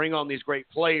 bring on these great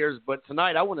players. But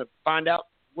tonight I want to find out,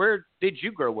 where did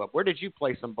you grow up? Where did you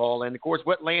play some ball? And, of course,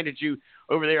 what landed you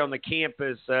over there on the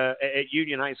campus at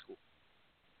Union High School?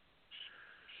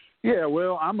 Yeah,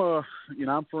 well, I'm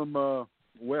from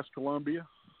West Columbia,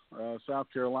 South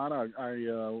Carolina.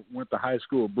 I went to high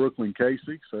school at Brooklyn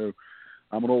Casey, so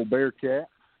I'm an old Bearcat,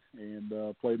 and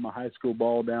played my high school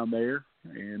ball down there,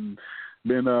 and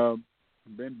been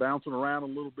bouncing around a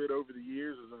little bit over the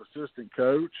years as an assistant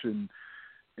coach, and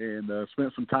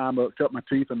spent some time cut my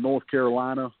teeth in North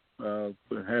Carolina,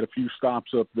 had a few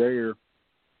stops up there,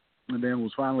 and then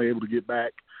was finally able to get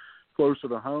back closer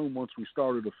to home once we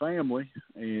started a family.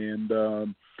 And I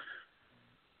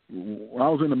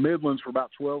was in the Midlands for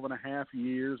about 12 and a half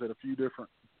years at a few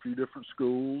different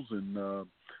schools, and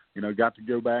got to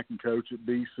go back and coach at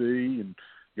BC, and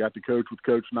got to coach with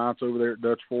Coach Knotts over there at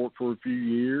Dutch Fork for a few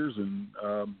years, and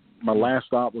my last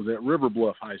stop was at River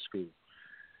Bluff High School.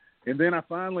 And then I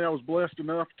was blessed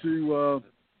enough to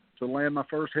land my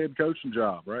first head coaching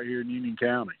job right here in Union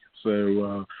County.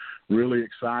 So really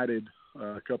excited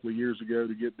a couple of years ago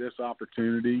to get this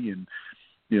opportunity. And,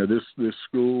 this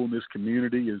school and this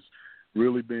community has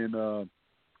really been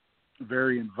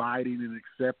very inviting and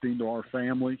accepting to our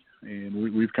family.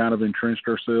 And we've kind of entrenched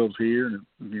ourselves here and,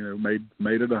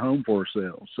 made it a home for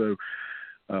ourselves. So,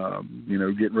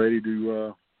 getting ready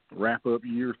to wrap up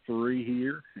year 3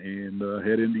 here and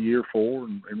head into year 4,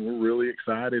 and we're really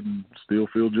excited and still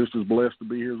feel just as blessed to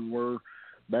be here as we were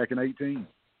back in 18.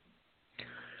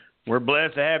 We're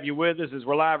blessed to have you with us as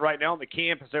we're live right now on the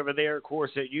campus over there, of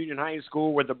course, at Union High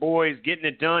School, with the boys getting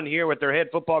it done here with their head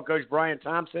football coach, Brian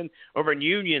Thompson, over in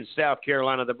Union, South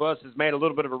Carolina. The bus has made a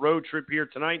little bit of a road trip here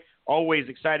tonight. Always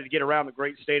excited to get around the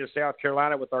great state of South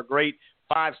Carolina with our great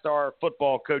 5-star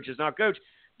football coaches. Now, Coach,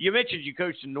 you mentioned you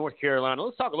coached in North Carolina.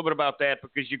 Let's talk a little bit about that,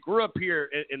 because you grew up here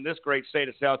in this great state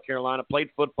of South Carolina, played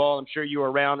football. I'm sure you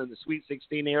were around in the Sweet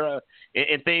 16 era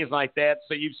and things like that.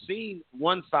 So you've seen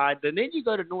one side. And then you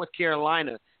go to North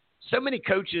Carolina. So many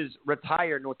coaches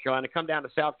retire in North Carolina, come down to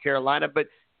South Carolina. But,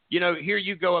 here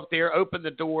you go up there, open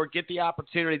the door, get the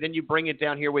opportunity, then you bring it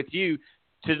down here with you.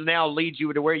 to now lead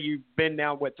you to where you've been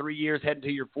now, 3 years, heading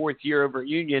to your 4th year over at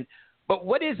Union. But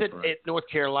what is it at North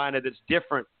Carolina that's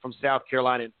different from South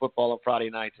Carolina in football on Friday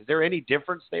nights? Is there any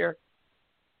difference there?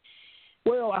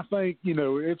 Well, I think,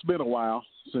 it's been a while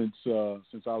since I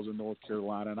was in North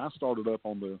Carolina, and I started up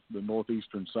on the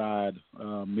northeastern side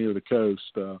near the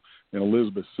coast in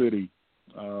Elizabeth City.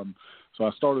 So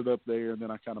I started up there, and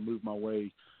then I kind of moved my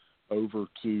way over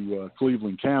to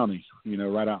Cleveland County,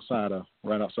 right outside of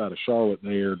Charlotte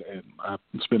there, and I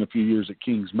spent a few years at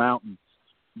Kings Mountain.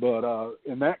 But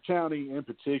in that county in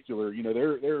particular,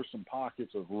 there are some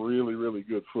pockets of really, really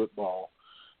good football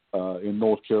in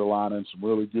North Carolina, and some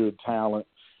really good talent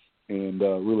and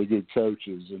really good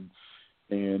coaches.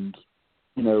 And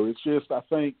it's just, I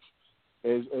think,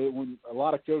 as when a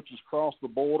lot of coaches cross the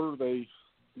border, they,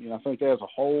 I think as a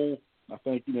whole, I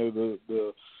think,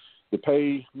 the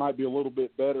pay might be a little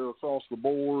bit better across the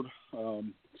board.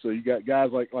 So you got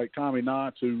guys like Tommy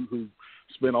Knotts who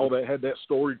had that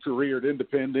storied career at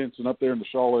Independence and up there in the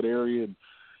Charlotte area, and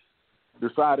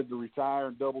decided to retire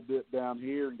and double dip down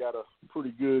here and got a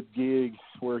pretty good gig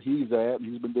where he's at. And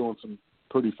he's been doing some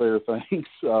pretty fair things.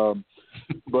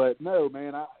 But no,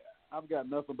 man, I've got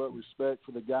nothing but respect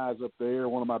for the guys up there.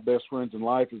 One of my best friends in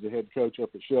life is the head coach up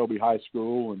at Shelby High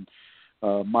School, and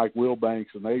Mike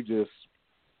Wilbanks, and they just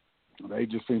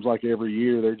seems like every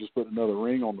year they're just putting another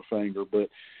ring on the finger. But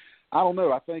I don't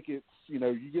know. I think it's,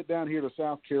 you get down here to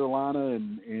South Carolina,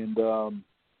 and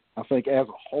I think as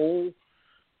a whole,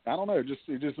 I don't know,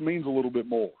 it just means a little bit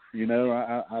more.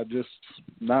 I just,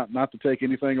 not to take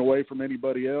anything away from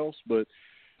anybody else, but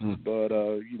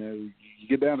you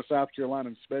get down to South Carolina,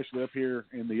 and especially up here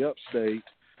in the upstate,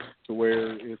 to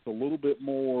where it's a little bit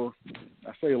more,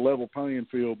 I say a level playing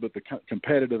field, but the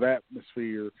competitive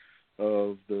atmosphere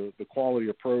of the quality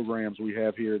of programs we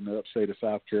have here in the upstate of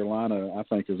South Carolina, I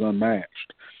think, is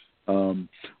unmatched.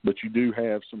 But you do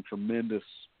have some tremendous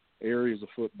areas of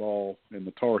football in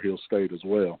the Tar Heel State as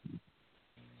well.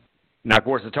 Now, of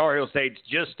course, the Tar Heel State's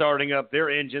just starting up their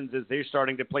engines as they're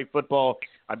starting to play football.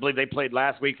 I believe they played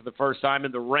last week for the first time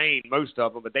in the rain, most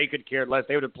of them, but they could care less.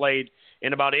 They would have played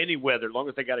in about any weather as long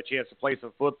as they got a chance to play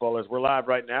some football. As we're live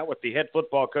right now with the head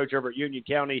football coach over at Union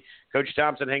County, Coach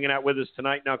Thompson, hanging out with us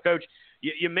tonight. Now, Coach,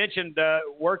 you mentioned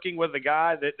working with a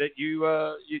guy that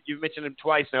you mentioned him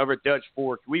twice now over at Dutch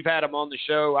Fork. We've had him on the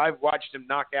show. I've watched him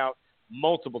knock out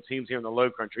multiple teams here in the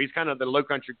Low Country. He's kind of the Low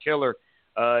Country killer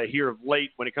here of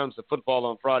late when it comes to football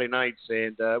on Friday nights.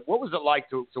 And what was it like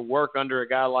to work under a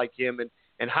guy like him?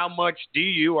 And how much do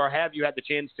you, or have you had the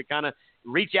chance to kind of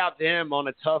reach out to him on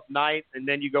a tough night, and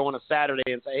then you go on a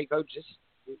Saturday and say, hey, Coach,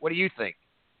 what do you think?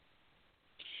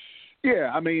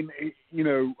 Yeah, I mean,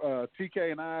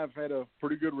 TK and I have had a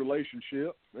pretty good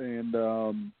relationship, and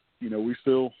we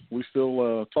still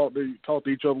talk to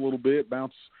each other a little bit,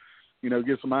 bounce,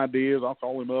 get some ideas. I'll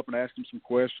call him up and ask him some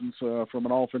questions from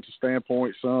an offensive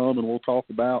standpoint, and we'll talk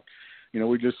about,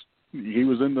 he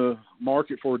was in the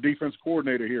market for a defense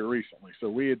coordinator here recently,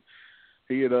 so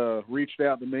he had reached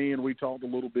out to me, and we talked a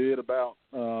little bit about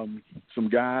some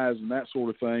guys and that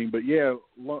sort of thing. But yeah,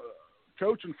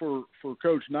 coaching for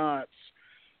Coach Knotts,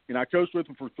 I coached with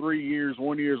him for 3 years,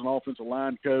 1 year as an offensive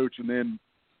line coach, and then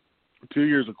 2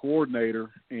 years a coordinator.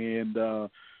 And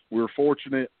we were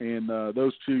fortunate in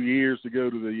those 2 years to go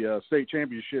to the state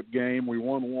championship game. We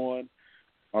won one,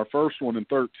 our first one in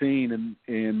 2013,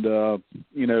 and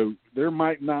there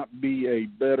might not be a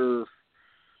better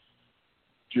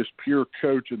just pure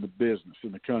coach in the business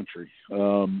in the country.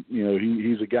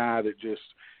 He's a guy that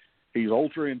he's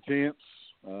ultra intense.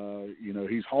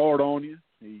 He's hard on you.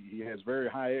 He has very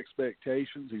high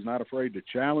expectations. He's not afraid to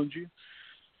challenge you.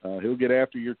 He'll get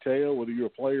after your tail, whether you're a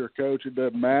player or coach. It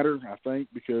doesn't matter, I think,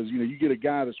 because, you get a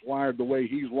guy that's wired the way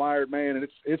he's wired, man, and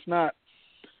it's not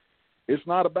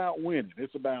about winning.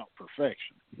 It's about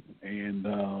perfection. And,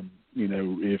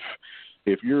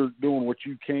 if you're doing what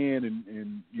you can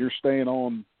and you're staying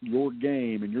on your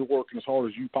game and you're working as hard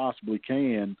as you possibly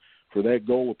can for that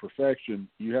goal of perfection,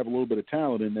 you have a little bit of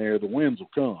talent in there, the wins will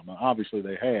come. Obviously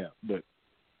they have, but,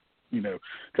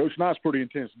 Coach Knott's a pretty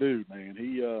intense dude, man.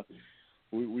 He,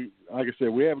 we like I said,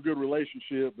 we have a good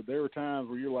relationship, but there are times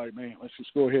where you're like, man, let's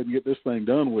just go ahead and get this thing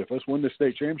done with. Let's win this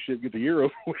state championship, get the year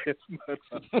over with.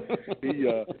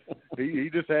 He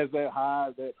just has that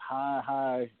high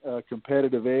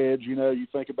competitive edge. You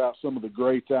think about some of the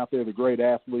greats out there, the great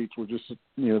athletes were just,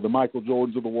 the Michael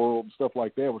Jordans of the world and stuff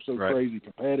like that were so crazy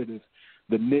competitive.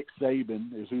 The Nick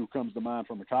Saban is who comes to mind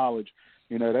from the college.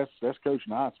 That's Coach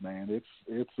Knotts, man.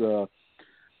 It's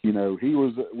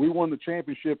we won the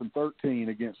championship in 2013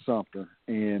 against Sumter,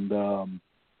 and I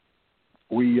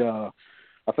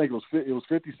I think it was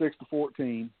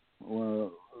 56-14.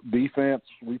 Defense,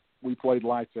 we played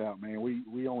lights out, man.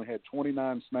 We only had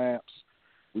 29 snaps.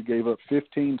 We gave up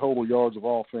 15 total yards of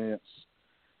offense.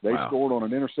 They scored on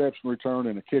an interception return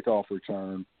and a kickoff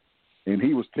return, and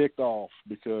he was ticked off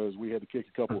because we had to kick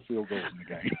a couple of field goals in the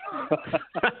game.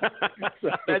 So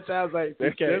that sounds like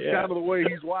that's kind of the way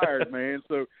he's wired, man.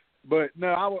 So, but no,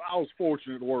 I was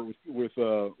fortunate to work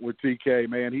with TK,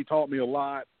 man. He taught me a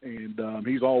lot, and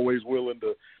he's always willing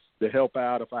to help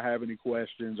out if I have any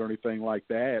questions or anything like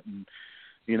that. And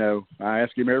you know, I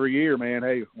ask him every year, man,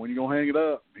 hey, when you gonna hang it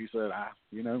up? He said, I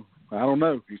don't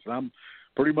know. He said, I'm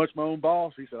pretty much my own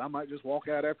boss. He said, I might just walk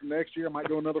out after next year. I might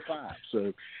go another 5.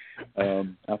 So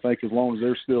I think as long as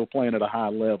they're still playing at a high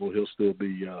level, he'll still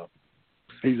be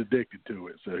he's addicted to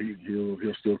it. So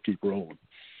he'll still keep rolling.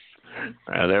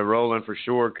 They're rolling for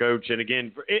sure, Coach. And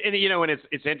again, and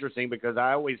it's interesting because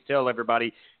I always tell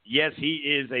everybody, yes, he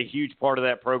is a huge part of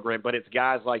that program, but it's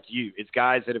guys like you. It's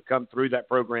guys that have come through that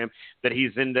program that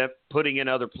he's ended up putting in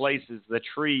other places. The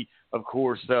tree, of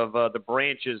course, of the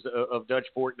branches of Dutch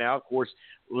Fork now, of course,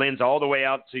 lends all the way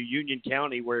out to Union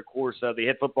County, where, of course, the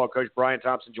head football coach, Brian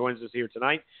Thompson, joins us here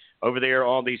tonight over there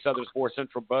on the Southern Sports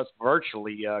Central bus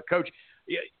virtually. Coach,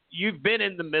 you've been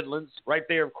in the Midlands, right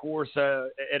there, of course,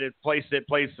 at a place that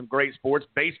plays some great sports.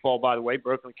 Baseball, by the way.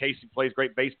 Brooklyn Casey plays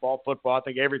great baseball, football. I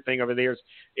think everything over there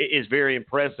is very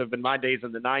impressive in my days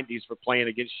in the 90s for playing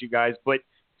against you guys. But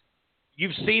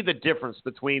you've seen the difference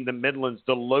between the Midlands,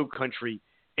 the Low Country,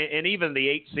 and even the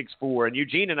 864. And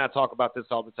Eugene and I talk about this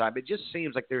all the time. It just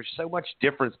seems like there's so much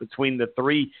difference between the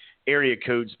 3 area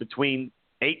codes, between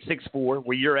 864,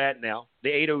 where you're at now, the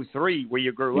 803, where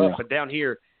you grew up, and down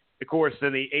here, of course,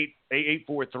 in the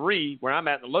 843, where I'm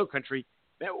at in the Low Country.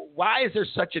 Why is there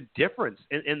such a difference?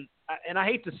 And I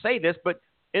hate to say this, but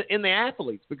in the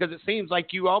athletes, because it seems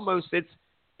like you almost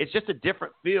it's just a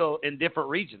different feel in different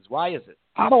regions. Why is it?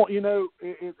 I don't,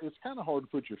 it's kind of hard to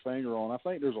put your finger on. I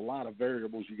think there's a lot of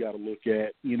variables you got to look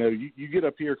at. You get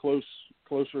up here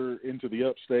closer into the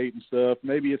upstate and stuff.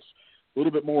 Maybe it's a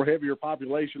little bit more heavier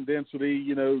population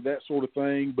density, that sort of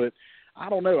thing. But I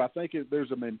don't know. I think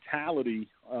there's a mentality.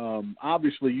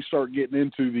 Obviously, you start getting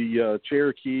into the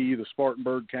Cherokee, the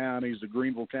Spartanburg counties, the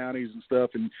Greenville counties and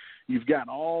stuff, and you've got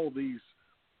all these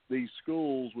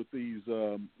schools with these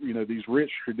these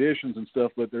rich traditions and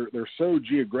stuff, but they're so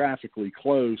geographically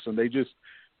close, and they just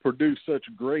produce such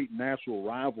great natural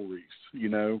rivalries,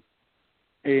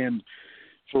 And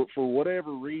for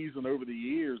whatever reason, over the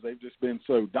years, they've just been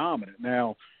so dominant.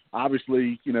 Now,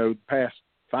 obviously, past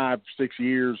 5, 6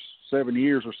 years, 7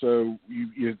 years or so,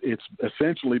 it's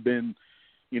essentially been,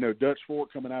 Dutch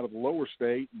Fork coming out of the lower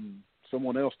state and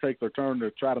someone else take their turn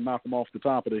to try to knock them off the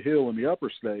top of the hill in the upper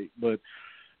state. But,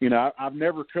 I've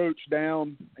never coached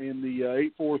down in the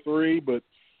 843, but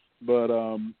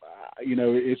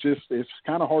it's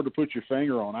kind of hard to put your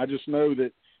finger on. I just know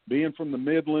that being from the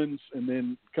Midlands and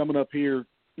then coming up here,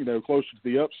 closer to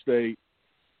the upstate,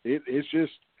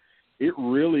 it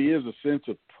really is a sense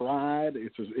of pride.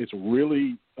 It's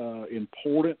really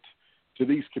important to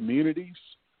these communities.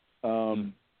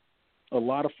 A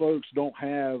lot of folks don't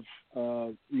have,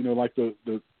 like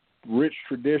the rich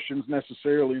traditions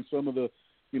necessarily in some of the,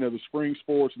 the spring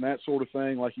sports and that sort of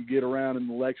thing, like you get around in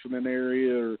the Lexington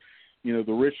area or,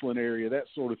 the Richland area, that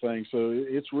sort of thing. So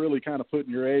it's really kind of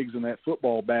putting your eggs in that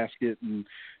football basket, and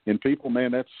people,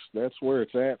 man, that's where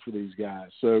it's at for these guys.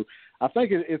 So I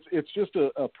think it's just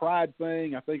a pride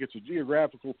thing. I think it's a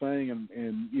geographical thing,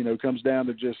 and comes down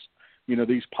to just,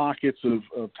 these pockets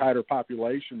of tighter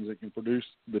populations that can produce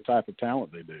the type of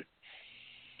talent they do.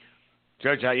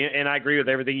 Coach, and I agree with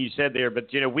everything you said there, but,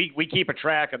 we keep a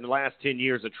track of the last 10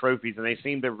 years of trophies, and they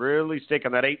seem to really stick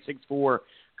on that 864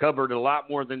 cupboard a lot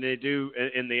more than they do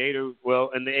in the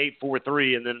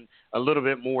 843, and then a little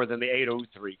bit more than the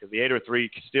 803, because the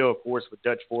 803 still, of course, with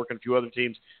Dutch Fork and a few other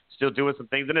teams still doing some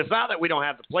things. And it's not that we don't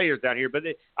have the players down here, but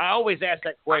I always ask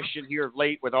that question here of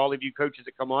late with all of you coaches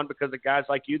that come on, because of guys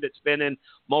like you that's been in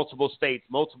multiple states,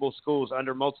 multiple schools,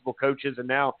 under multiple coaches, and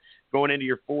now going into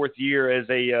your 4th year as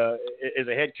a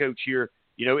head coach here.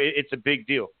 It's a big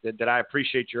deal that I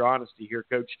appreciate your honesty here,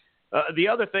 Coach. The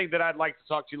other thing that I'd like to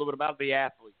talk to you a little bit about, the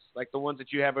athletes, like the ones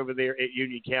that you have over there at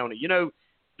Union County.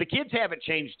 The kids haven't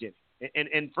changed any.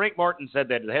 And Frank Martin said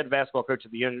that, the head basketball coach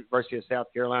at the University of South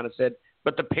Carolina, said,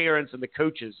 but the parents and the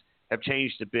coaches have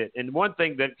changed a bit. And one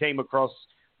thing that came across,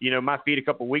 my feed a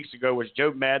couple of weeks ago was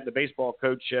Joe Madden, the baseball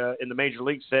coach in the major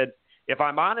league, said, if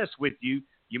I'm honest with you,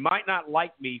 you might not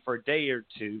like me for a day or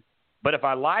two, but if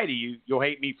I lie to you, you'll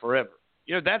hate me forever.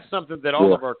 That's something that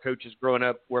all of our coaches growing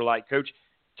up were like. Coach,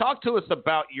 Talk to us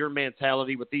about your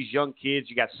mentality with these young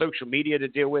kids. You got social media to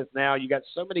deal with now. You got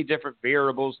so many different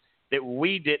variables that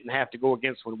we didn't have to go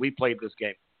against when we played this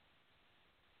game.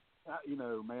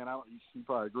 Man, you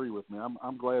probably agree with me.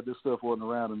 I'm glad this stuff wasn't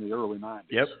around in the early 90s.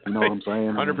 Yep. You know what I'm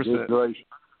saying?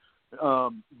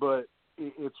 100%. But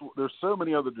there's so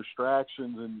many other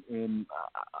distractions, and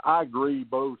I agree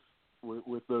both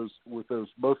with both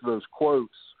of those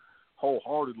quotes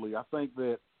wholeheartedly. I think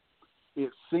that it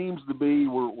seems to be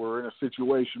we're in a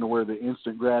situation where the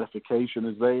instant gratification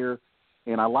is there,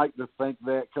 and I like to think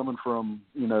that coming from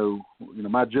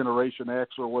my Generation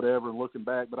X or whatever, and looking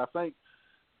back. But I think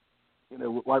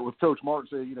like with Coach Martin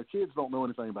said, kids don't know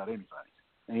anything about anything,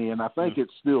 and I think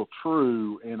it's still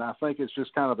true. And I think it's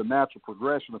just kind of the natural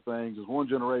progression of things. As one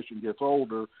generation gets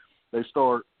older, they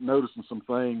start noticing some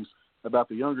things about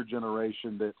the younger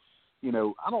generation that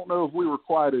I don't know if we were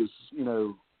quite as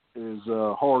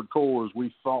hardcore as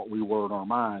we thought we were in our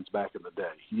minds back in the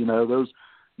day.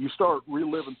 You start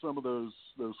reliving some of those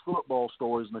football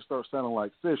stories, and they start sounding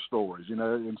like fish stories.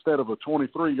 Instead of a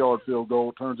 23-yard field goal,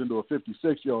 it turns into a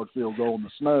 56-yard field goal in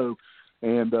the snow.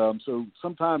 And so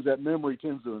sometimes that memory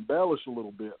tends to embellish a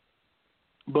little bit.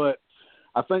 But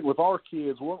I think with our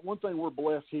kids, one thing we're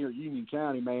blessed here at Union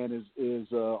County, man, is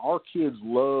our kids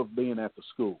love being at the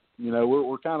school.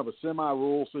 We're kind of a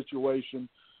semi-rural situation.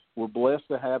 We're blessed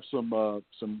to have some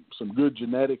good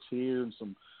genetics here and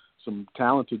some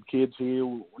talented kids here.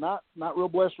 We're not real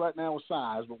blessed right now with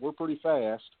size, but we're pretty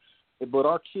fast. But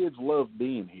our kids love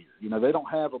being here. They don't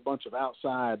have a bunch of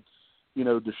outside,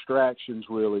 distractions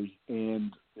really,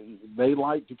 and they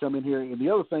like to come in here. And the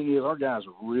other thing is our guys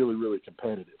are really, really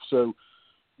competitive. So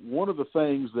one of the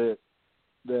things that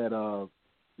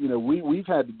we've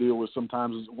had to deal with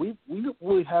sometimes is we don't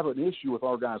really have an issue with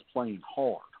our guys playing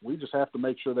hard. We just have to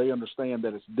make sure they understand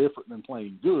that it's different than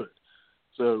playing good.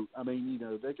 So,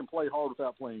 they can play hard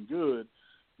without playing good,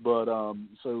 but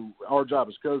so our job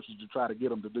as coaches is to try to get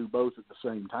them to do both at the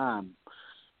same time.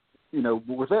 But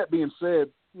with that being said,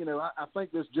 I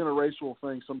think this generational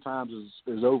thing sometimes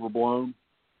is overblown.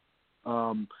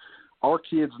 Our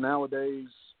kids nowadays,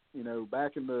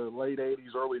 back in the late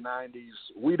 80s, early 90s,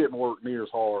 we didn't work near as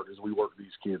hard as we work these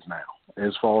kids now,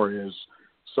 as far as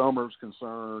summer's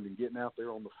concerned and getting out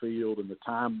there on the field and the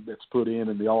time that's put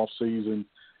in the off season.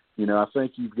 I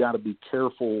think you've got to be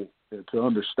careful to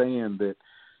understand that,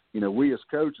 we as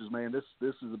coaches, man, this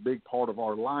is a big part of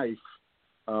our life.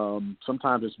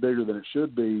 Sometimes it's bigger than it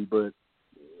should be, but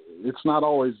it's not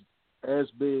always as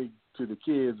big to the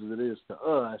kids as it is to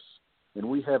us. And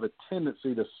we have a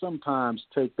tendency to sometimes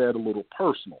take that a little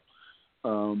personal.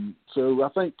 So I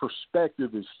think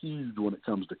perspective is huge when it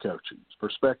comes to coaching.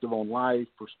 Perspective on life,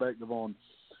 perspective on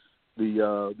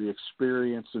the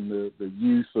experience and the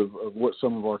youth of what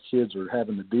some of our kids are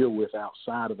having to deal with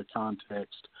outside of the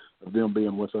context of them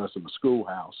being with us in the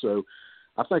schoolhouse. So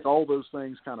I think all those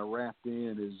things kind of wrapped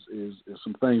in is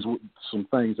some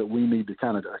things that we need to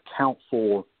kind of account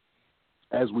for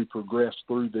as we progress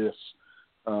through this,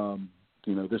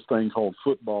 this thing called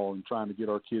football and trying to get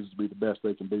our kids to be the best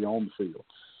they can be on the field.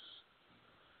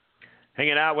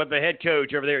 Hanging out with the head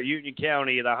coach over there at Union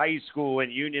County, the high school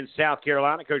in Union, South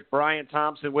Carolina, Coach Brian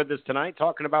Thompson with us tonight,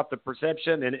 talking about the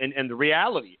perception and the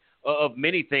reality of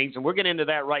many things. And we're getting into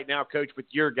that right now, Coach, with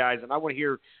your guys. And I want to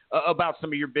hear about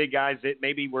some of your big guys that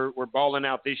maybe were balling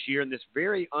out this year in this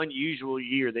very unusual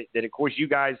year that, of course, you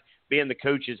guys, being the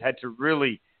coaches, had to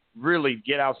really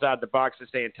get outside the box to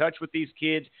stay in touch with these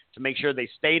kids, to make sure they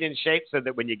stayed in shape so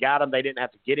that when you got them, they didn't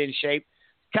have to get in shape.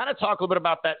 Kind of talk a little bit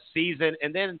about that season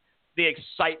and then the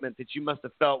excitement that you must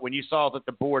have felt when you saw that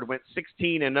the board went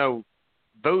 16-0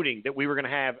 voting that we were going to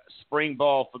have spring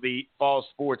ball for the fall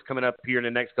sports coming up here in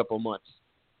the next couple of months.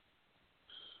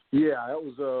 Yeah,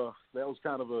 that was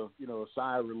kind of a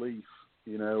sigh of relief.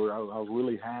 I was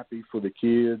really happy for the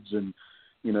kids, and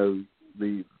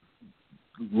the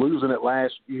losing it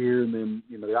last year, and then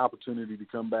the opportunity to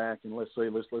come back and let's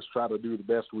try to do the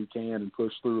best we can and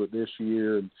push through it this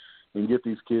year and get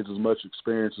these kids as much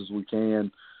experience as we can,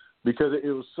 because it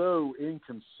was so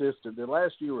inconsistent. The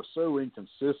last year was so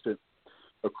inconsistent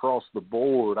across the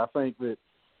board. I think that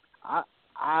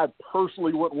I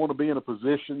personally wouldn't want to be in a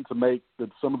position to make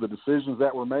some of the decisions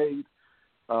that were made.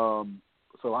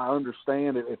 So I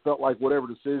understand it. It felt like whatever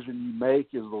decision you make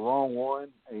is the wrong one,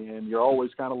 and you're always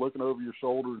kind of looking over your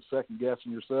shoulder and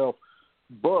second-guessing yourself.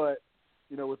 But,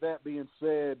 with that being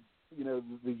said,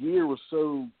 the year was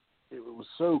so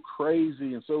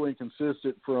crazy and so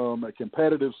inconsistent from a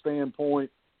competitive standpoint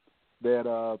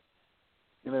that,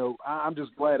 I'm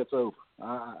just glad it's over.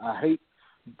 I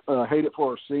hate it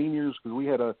for our seniors because we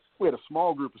had a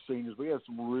small group of seniors. We had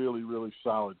some really, really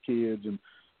solid kids and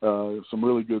some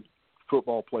really good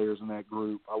football players in that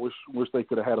group. I wish they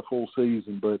could have had a full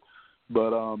season, but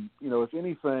if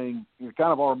anything,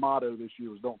 kind of our motto this year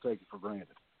was don't take it for granted.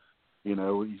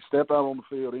 You step out on the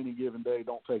field any given day,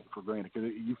 don't take it for granted, because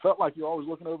you felt like you're always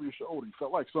looking over your shoulder. You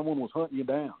felt like someone was hunting you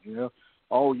down,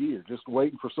 all year, just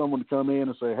waiting for someone to come in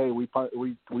and say, hey, we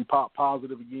pop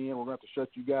positive again. We're going to have to shut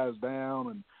you guys down.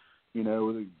 And, you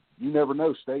never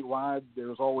know. Statewide,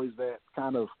 there's always that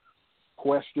kind of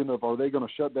question of, are they going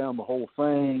to shut down the whole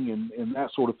thing and that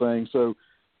sort of thing. So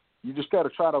you just got to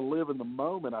try to live in the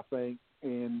moment, I think,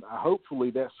 and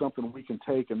hopefully that's something we can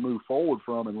take and move forward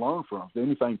from and learn from. If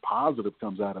anything positive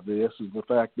comes out of this is the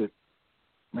fact that,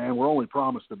 man, we're only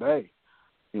promised today.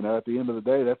 At the end of the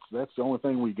day, that's the only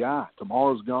thing we got.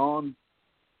 Tomorrow's gone.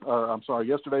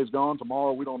 Yesterday's gone.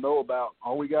 Tomorrow we don't know about.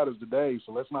 All we got is today,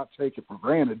 so let's not take it for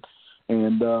granted.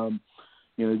 And,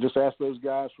 just ask those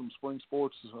guys from spring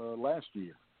sports last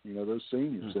year, those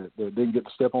seniors that didn't get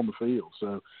to step on the field.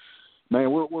 So,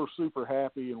 man, we're super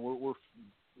happy, and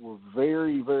we're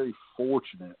very, very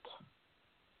fortunate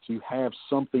to have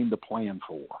something to plan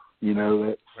for,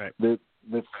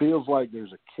 that feels like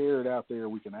there's a carrot out there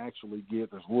we can actually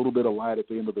get. There's a little bit of light at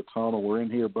the end of the tunnel. We're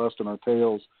in here busting our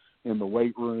tails in the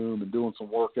weight room and doing some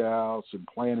workouts and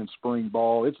planning spring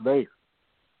ball. It's there.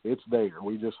 It's there.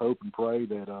 We just hope and pray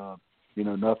that,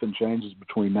 nothing changes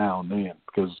between now and then,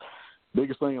 because the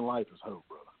biggest thing in life is hope,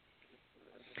 brother.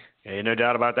 Yeah, no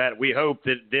doubt about that. We hope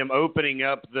that them opening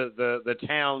up the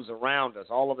towns around us,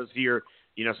 all of us here,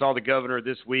 saw the governor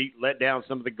this week let down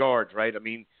some of the guards, right? I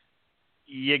mean,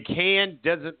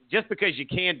 just because you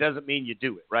can doesn't mean you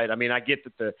do it, right? I mean, I get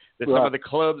that some of the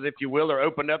clubs, if you will, are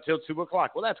opened up till 2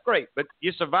 o'clock. Well, that's great, but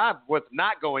you survive with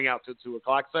not going out till 2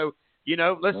 o'clock. So,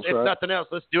 if nothing else,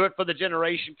 let's do it for the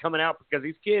generation coming out, because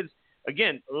these kids,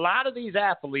 again, a lot of these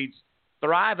athletes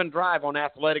thrive and drive on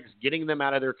athletics, getting them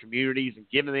out of their communities and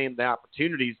giving them the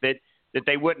opportunities that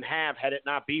they wouldn't have had it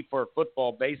not be for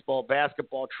football, baseball,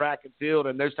 basketball, track and field,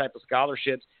 and those type of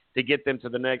scholarships to get them to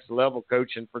the next level,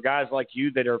 Coach. And for guys like you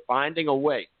that are finding a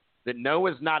way, that no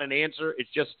is not an answer,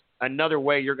 it's just another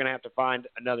way you're going to have to find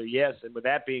another yes. And with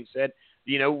that being said,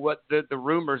 what the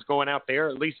rumors going out there,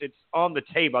 at least it's on the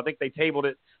table. I think they tabled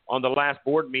it on the last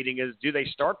board meeting, is do they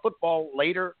start football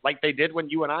later like they did when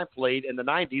you and I played in the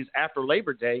 90s after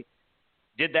Labor Day?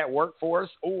 Did that work for us,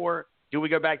 or do we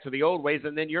go back to the old ways?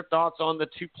 And then your thoughts on the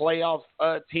 2 playoff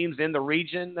teams in the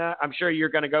region. I'm sure you're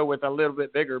going to go with a little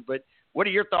bit bigger, but what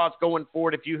are your thoughts going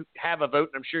forward if you have a vote,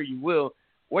 and I'm sure you will?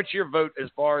 What's your vote as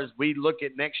far as we look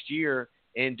at next year,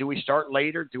 and do we start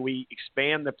later? Do we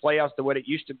expand the playoffs to what it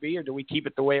used to be, or do we keep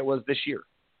it the way it was this year?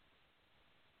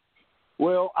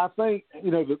 Well, I think,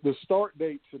 the start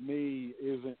date to me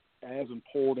isn't as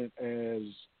important as,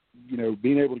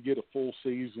 being able to get a full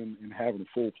season and having a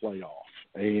full playoff.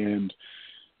 And,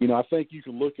 I think you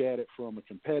can look at it from a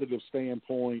competitive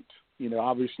standpoint.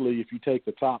 Obviously, if you take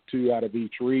the top 2 out of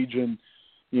each region,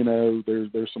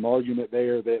 there's some argument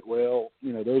there that,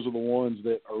 those are the ones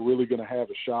that are really going to have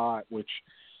a shot, which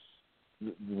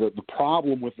the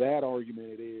problem with that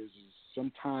argument is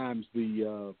sometimes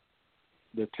the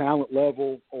talent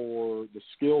level or the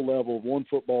skill level of one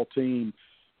football team,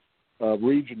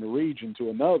 region to region to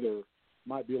another,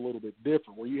 might be a little bit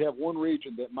different, where you have one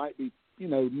region that might be,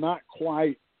 not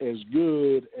quite as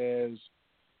good as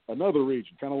another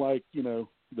region, kind of like,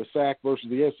 the SAC versus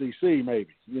the SEC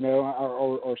maybe,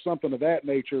 or something of that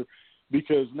nature,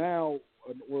 because now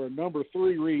we're a number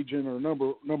 3 region or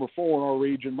number 4 in our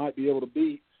region might be able to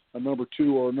beat a number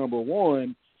 2 or a number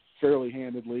 1 fairly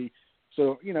handedly.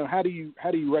 So, how do you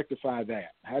rectify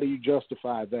that? How do you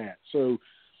justify that? So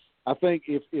I think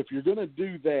if you're going to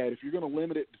do that, if you're going to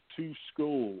limit it to 2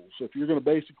 schools, if you're going to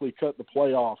basically cut the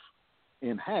playoff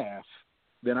in half,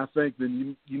 then I think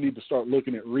then you need to start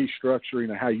looking at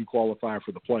restructuring how you qualify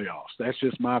for the playoffs. That's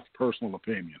just my personal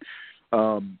opinion.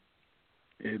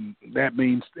 And that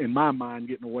means, in my mind,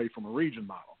 getting away from a region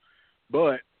model.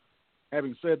 But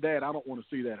having said that, I don't want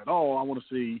to see that at all. I want to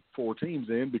see 4 teams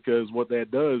in, because what that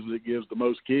does is it gives the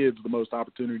most kids the most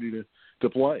opportunity to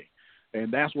play.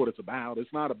 And that's what it's about.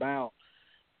 It's not about,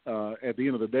 at the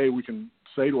end of the day, we can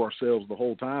say to ourselves the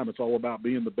whole time, it's all about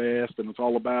being the best, and it's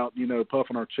all about,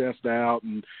 puffing our chest out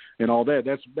and all that.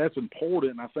 That's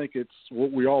important. And I think it's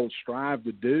what we all strive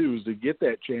to do, is to get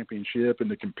that championship and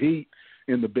to compete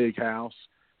in the big house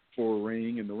for a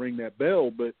ring and to ring that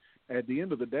bell. But at the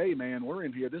end of the day, man, we're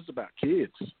in here. This is about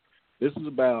kids. This is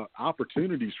about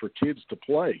opportunities for kids to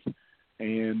play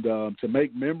and to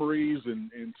make memories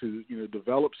and to,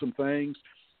 develop some things.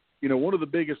 one of the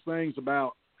biggest things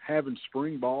about having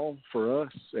spring ball for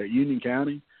us at Union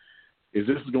County is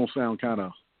this is going to sound kind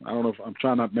of, I don't know if I'm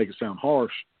trying not to make it sound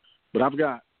harsh, but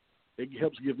it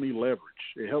helps give me leverage.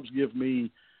 It helps give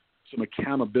me some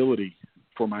accountability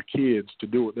for my kids to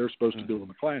do what they're supposed to do in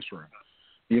the classroom.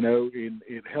 And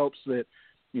it helps that,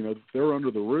 if they're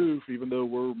under the roof, even though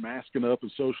we're masking up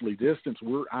and socially distanced,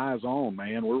 we're eyes on,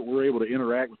 man. We're able to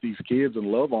interact with these kids and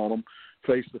love on them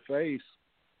face to face.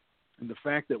 And the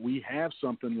fact that we have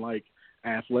something like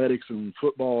athletics and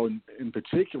football in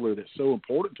particular that's so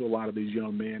important to a lot of these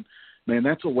young men, man,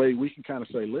 that's a way we can kind of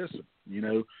say, listen,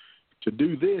 to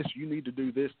do this, you need to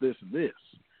do this, this, and this.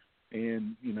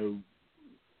 And,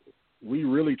 we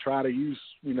really try to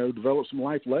develop some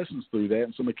life lessons through that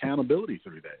and some accountability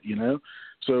through that,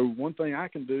 So one thing I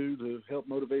can do to help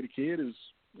motivate a kid is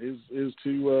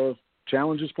to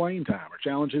challenge his playing time or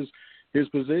challenge his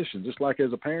position. Just like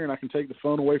as a parent, I can take the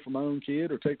phone away from my own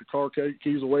kid or take the car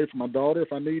keys away from my daughter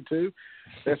if I need to.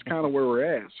 That's kind of where we're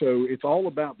at. So it's all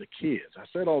about the kids. I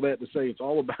said all that to say it's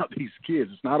all about these kids.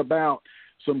 It's not about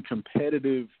some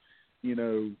competitive,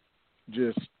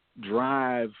 just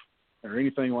drive or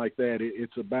anything like that.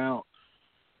 It's about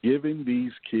giving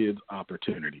these kids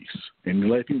opportunities and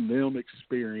letting them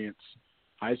experience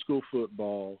high school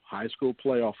football, high school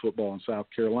playoff football in South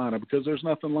Carolina, because there's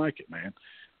nothing like it, man.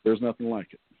 There's nothing like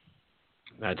it.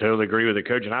 I totally agree with it,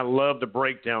 Coach, and I love the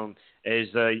breakdown as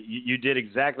you did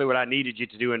exactly what I needed you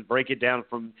to do and break it down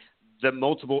from the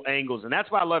multiple angles. And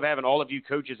that's why I love having all of you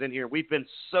coaches in here. We've been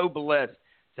so blessed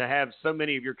to have so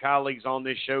many of your colleagues on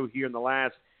this show here in the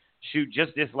last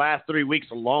just this last 3 weeks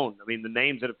alone. I mean, the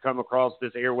names that have come across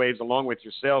this airwaves along with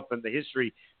yourself and the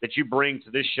history that you bring to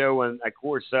this show, and, of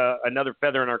course, another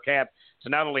feather in our cap. So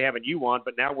not only having you on,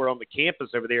 but now we're on the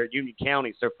campus over there at Union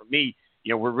County. So for me,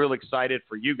 we're real excited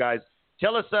for you guys.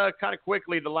 Tell us kind of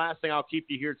quickly, the last thing I'll keep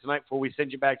you here tonight before we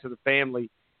send you back to the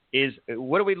family is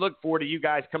what do we look for to you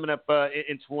guys coming up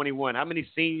in 21? How many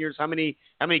seniors, how many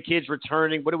kids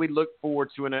returning? What do we look forward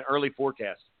to in an early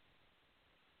forecast?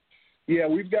 Yeah,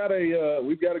 we've got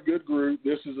a good group.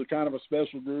 This is a kind of a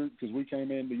special group because we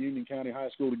came into Union County High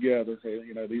School together.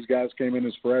 These guys came in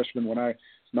as freshmen when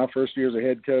my first year as a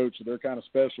head coach. So they're kind of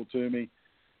special to me.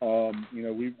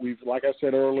 We've like I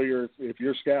said earlier, if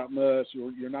you're scouting us,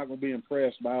 you're not going to be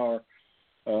impressed by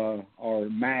our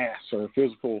mass or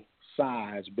physical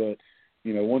size. But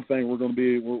one thing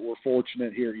we're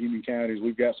fortunate here at Union County is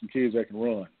we've got some kids that can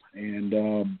run,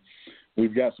 and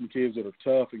we've got some kids that are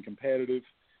tough and competitive.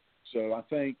 So I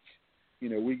think,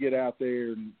 we get out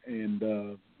there and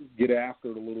get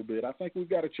after it a little bit. I think we've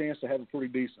got a chance to have a pretty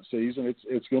decent season.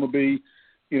 It's going to be,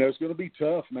 it's going to be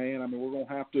tough, man. I mean, we're going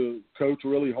to have to coach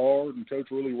really hard and coach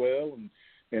really well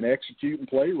and execute and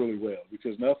play really well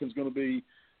because nothing's going to be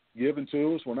given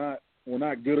to us. We're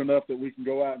not good enough that we can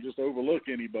go out and just overlook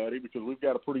anybody because we've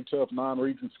got a pretty tough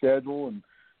non-region schedule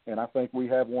and I think we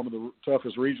have one of the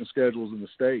toughest region schedules in the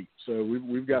state. So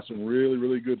we've got some really,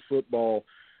 really good football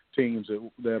teams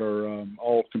that are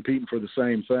all competing for the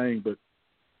same thing. But,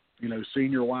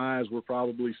 senior-wise, we're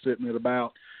probably sitting at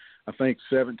about, I think,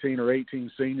 17 or 18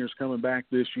 seniors coming back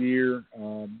this year.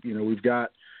 We've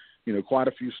got, quite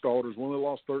a few starters. We only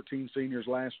lost 13 seniors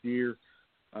last year.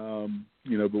 But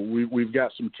we've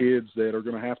got some kids that are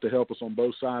going to have to help us on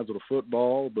both sides of the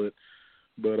football. But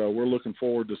we're looking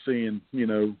forward to seeing,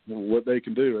 what they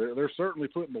can do. They're certainly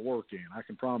putting the work in. I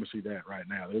can promise you that right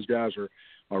now. Those guys are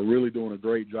really doing a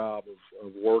great job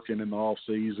of working in the off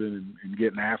season and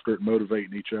getting after it,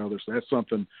 motivating each other. So that's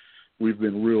something we've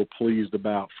been real pleased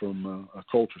about from a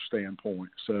culture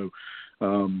standpoint. So,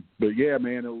 but yeah,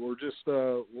 man, we're just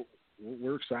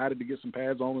we're excited to get some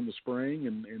pads on in the spring,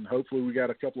 and hopefully we got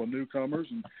a couple of newcomers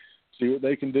and see what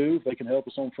they can do. If they can help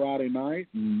us on Friday night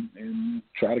and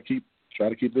try to keep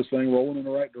this thing rolling in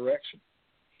the right direction.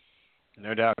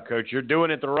 No doubt, Coach. You're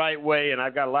doing it the right way, and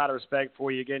I've got a lot of respect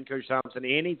for you again, Coach Thompson.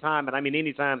 Anytime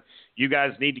you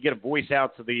guys need to get a voice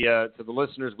out to the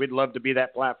listeners, we'd love to be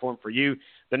that platform for you.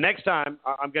 The next time,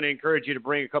 I'm going to encourage you to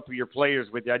bring a couple of your players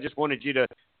with you. I just wanted you to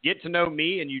get to know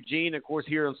me and Eugene. Of course,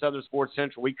 here on Southern Sports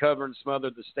Central, we cover and smother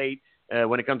the state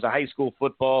when it comes to high school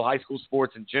football, high school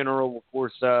sports in general. Of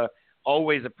course,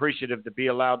 always appreciative to be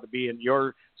allowed to be in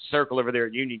your circle over there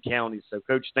at Union County. So,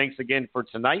 Coach, thanks again for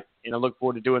tonight, and I look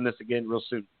forward to doing this again real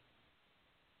soon.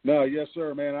 No, yes,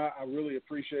 sir, man. I really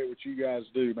appreciate what you guys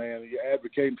do, man. You're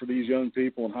advocating for these young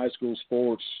people in high school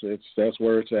sports. That's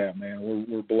where it's at, man.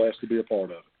 We're blessed to be a part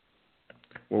of it.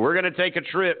 Well, we're going to take a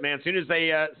trip, man. As soon as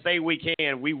they say we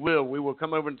can, we will. We will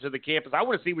come over to the campus. I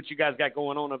want to see what you guys got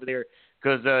going on over there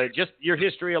because just your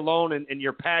history alone and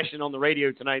your passion on the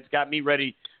radio tonight's got me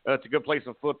ready it's a good place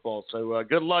in football. So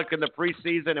good luck in the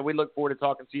preseason, and we look forward to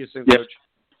talking to you soon, Yes. Coach.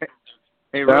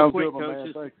 Hey, real Sounds quick, good, my man.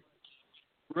 coaches. Thank you.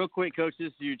 Real quick, Coach, this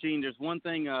is Eugene. There's one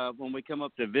thing when we come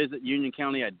up to visit Union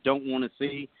County I don't want to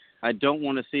see. I don't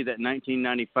want to see that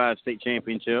 1995 state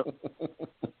championship.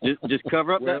 just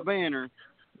cover up that banner.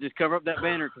 Just cover up that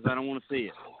banner because I don't want to see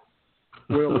it.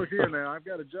 Well, look here now. I've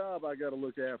got a job I got to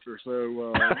look after, so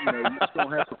you're just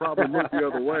gonna have to probably look the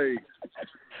other way.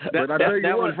 But I tell you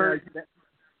that what, one hurt.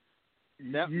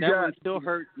 man, That one still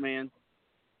hurts, man.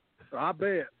 I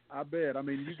bet. I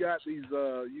mean, you got these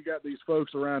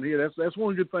folks around here. That's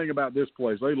one good thing about this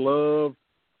place. They love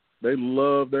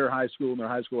their high school and their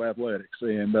high school athletics.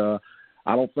 And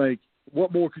I don't think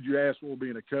what more could you ask for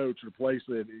being a coach at a place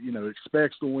that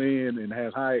expects to win and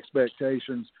has high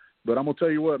expectations. But I'm gonna tell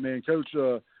you what, man, Coach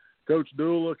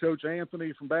Dula, Coach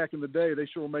Anthony from back in the day, they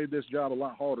sure made this job a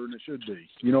lot harder than it should be.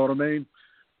 You know what I mean?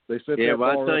 They set that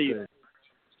bar I tell up you.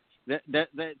 there. That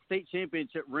state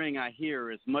championship ring I hear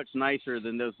is much nicer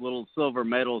than those little silver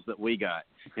medals that we got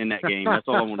in that game. That's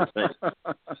all I want to say.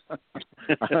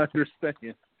 I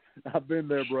understand. I've been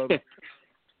there, brother.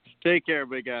 Take care,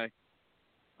 big guy.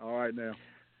 All right now.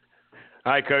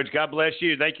 All right, Coach. God bless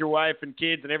you. Thank your wife and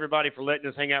kids and everybody for letting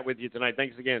us hang out with you tonight.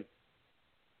 Thanks again.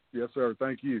 Yes, sir.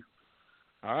 Thank you.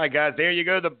 All right, guys, there you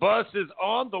go. The bus is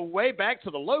on the way back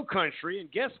to the Low Country,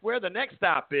 and guess where the next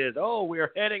stop is? Oh, we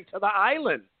are heading to the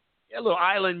island. Yeah, a little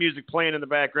island music playing in the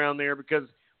background there because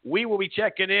we will be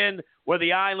checking in with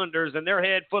the Islanders and their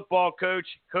head football coach,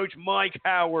 Coach Mike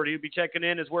Howard. He'll be checking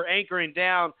in as we're anchoring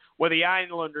down with the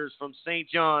Islanders from St.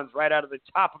 John's right out of the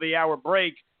top of the hour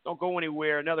break. Don't go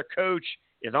anywhere. Another coach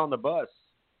is on the bus.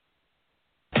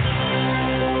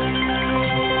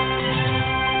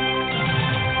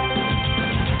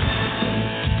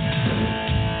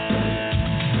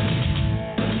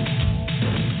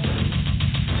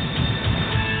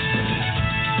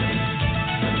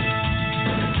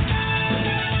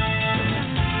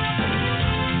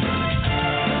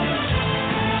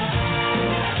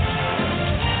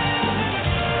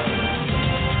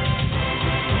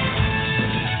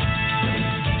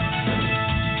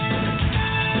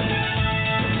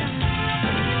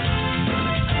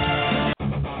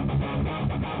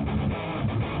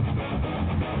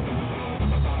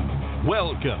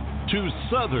 Welcome to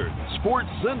Southern Sports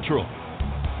Central,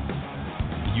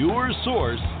 your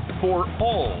source for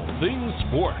all things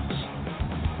sports,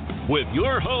 with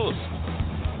your host,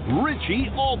 Richie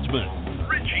Altman.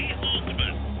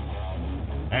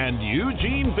 And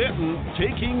Eugene Benton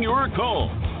taking your call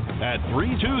at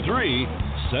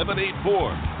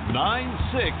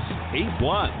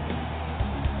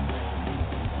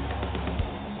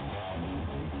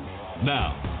 323-784-9681.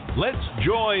 Now, let's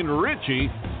join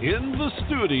Richie in the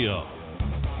studio.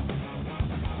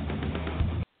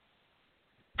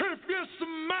 If you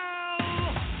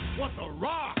smell what the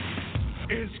Rock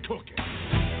is cooking.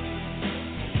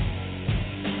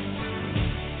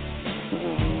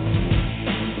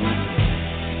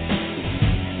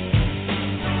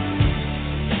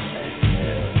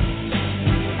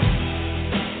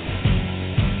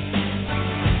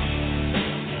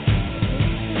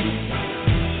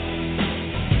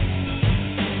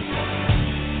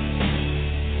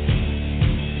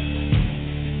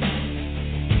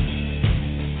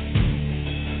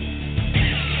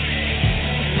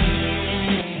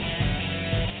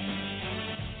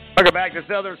 Welcome back to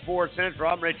Southern Sports Central.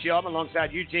 I'm Richie Altman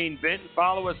alongside Eugene Benton.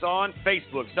 Follow us on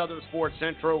Facebook, Southern Sports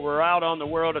Central. We're out on the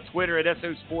world of Twitter at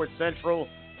SO Sports Central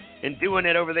and doing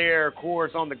it over there, of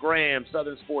course, on the gram,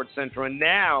 Southern Sports Central. And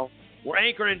now we're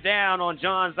anchoring down on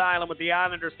Johns Island with the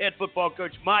Islanders head football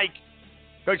coach, Mike.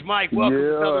 Coach Mike, welcome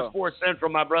to Southern Sports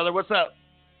Central, my brother. What's up?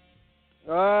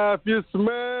 If you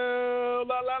smell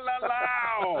la la la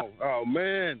la. Oh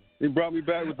man, he brought me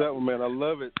back with that one, man. I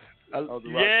love it.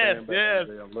 Yes.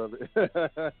 I love it.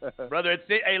 Brother,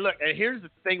 hey, look, and here's the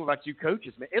thing about you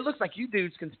coaches, man. It looks like you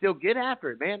dudes can still get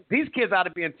after it, man. These kids ought to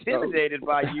be intimidated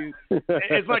by you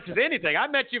as much as anything. I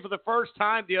met you for the first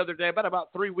time the other day,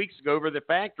 about 3 weeks ago over at the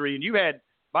factory, and you had,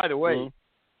 by the way,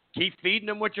 keep feeding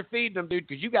them what you're feeding them, dude,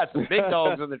 because you got some big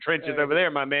dogs in the trenches over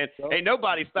there, my man. Ain't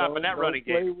nobody stopping that running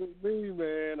game. Play with me,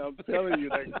 man. I'm telling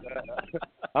you,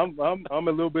 I'm a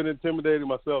little bit intimidated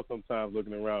myself sometimes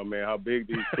looking around, man. How big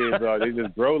these kids are. They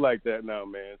just grow like that now,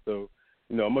 man. So,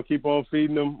 I'm gonna keep on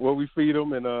feeding them what we feed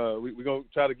them, and we're gonna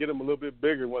try to get them a little bit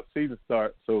bigger once season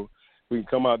starts, so we can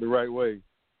come out the right way.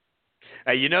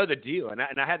 Hey, you know the deal, and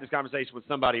I had this conversation with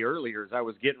somebody earlier as I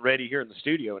was getting ready here in the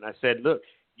studio, and I said, look,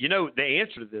 you know the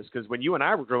answer to this, because when you and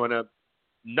I were growing up,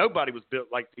 nobody was built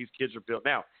like these kids are built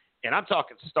now. and I'm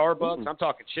talking Starbucks, I'm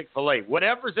talking Chick-fil-A,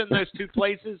 whatever's in those two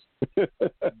places,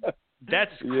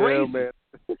 that's crazy. Yeah, man.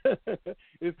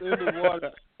 It's in the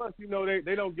water. Plus,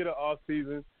 they don't get an off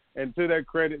season, and to their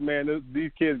credit, man,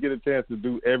 these kids get a chance to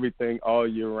do everything all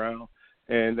year round.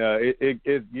 And it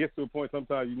gets to a point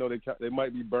sometimes, they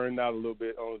might be burned out a little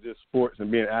bit on just sports and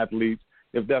being athletes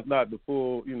if that's not the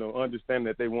full, understanding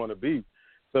that they want to be.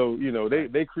 So,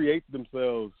 they create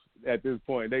themselves at this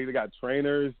point. They got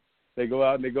trainers. They go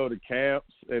out and they go to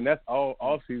camps, and that's all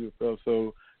off-season stuff.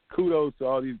 So kudos to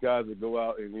all these guys that go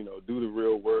out and, do the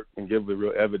real work and give the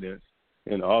real evidence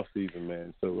in the off-season,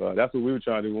 man. So that's what we were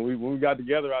trying to do. When we got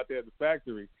together out there at the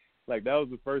factory, like that was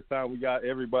the first time we got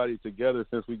everybody together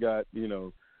since we got,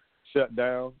 shut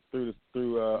down through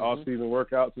off-season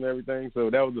workouts and everything. So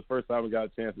that was the first time we got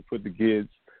a chance to put the kids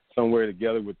somewhere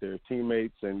together with their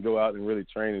teammates and go out and really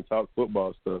train and talk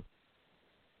football stuff.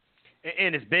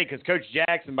 And it's big because Coach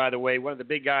Jackson, by the way, one of the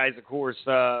big guys, of course,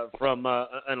 from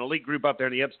an elite group up there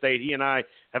in the upstate, he and I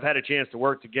have had a chance to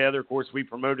work together. Of course, we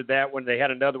promoted that when they had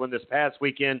another one this past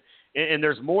weekend, and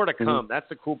there's more to come. That's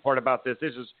the cool part about this.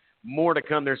 This is more to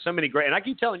come. There's so many great – and I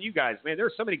keep telling you guys, man,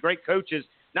 there's so many great coaches.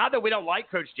 Not that we don't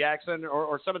like Coach Jackson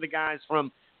or some of the guys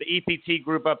from the EPT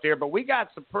group up there, but we got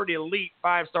some pretty elite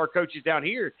five-star coaches down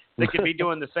here that could be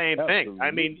doing the same thing.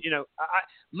 I mean,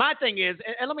 my thing is,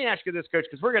 and let me ask you this, Coach,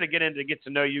 because we're going to get into get to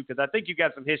know you, because I think you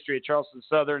got some history at Charleston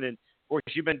Southern, and of course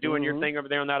you've been doing your thing over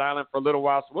there on that island for a little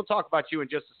while, so we'll talk about you in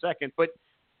just a second. But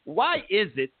why is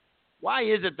it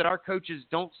that our coaches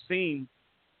don't seem –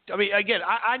 I mean, again,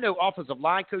 I know offensive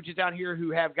line coaches down here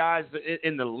who have guys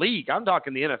in the league. I'm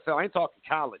talking the NFL. I ain't talking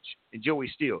college. And Joey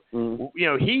Steele,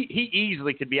 he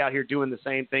easily could be out here doing the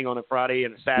same thing on a Friday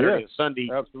and a Saturday and a Sunday.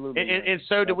 Absolutely. And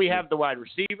so do we have the wide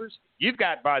receivers. You've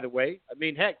got, by the way, I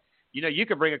mean, heck, you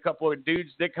could bring a couple of dudes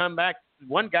that come back.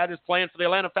 One guy that's playing for the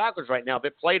Atlanta Falcons right now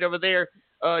that played over there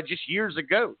just years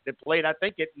ago, that played, I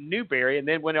think, at Newberry and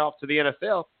then went off to the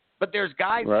NFL. But there's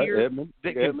guys here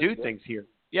that can do things here.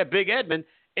 Yeah, Big Edmond.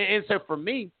 And so for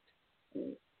me,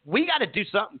 we got to do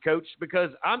something, Coach,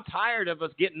 because I'm tired of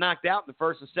us getting knocked out in the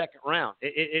first and second round.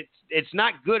 It's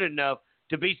not good enough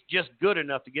to be just good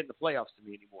enough to get in the playoffs to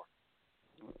me anymore.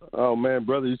 Oh, man,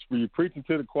 brother, you're preaching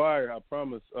to the choir, I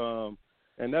promise.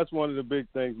 And that's one of the big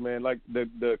things, man. Like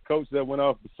the coach that went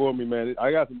off before me, man,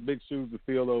 I got some big shoes to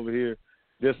fill over here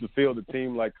just to fill the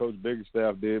team like Coach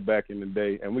Biggerstaff did back in the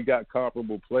day. And we got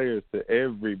comparable players to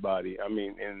everybody, I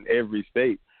mean, in every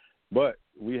state. But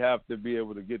we have to be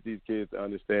able to get these kids to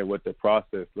understand what the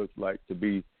process looks like to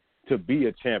be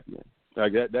a champion.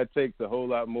 Like that takes a whole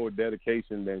lot more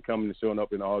dedication than coming and showing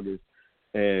up in August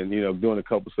and, doing a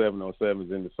couple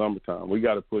 7-on-7s in the summertime. We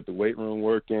got to put the weight room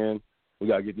work in. We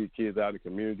got to get these kids out of the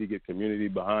community, get community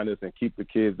behind us, and keep the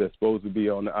kids that's supposed to be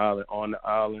on the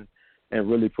island, and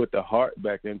really put the heart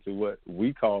back into what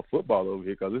we call football over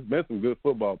here, because there's been some good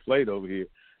football played over here.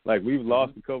 Like we've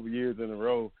lost a couple years in a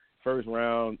row, first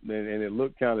round, and it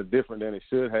looked kind of different than it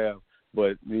should have.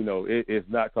 But, it's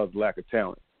not because of lack of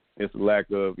talent. It's a lack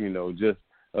of, just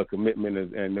a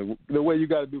commitment. And the way you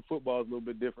got to do football is a little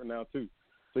bit different now, too.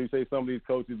 So you say some of these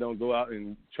coaches don't go out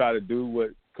and try to do what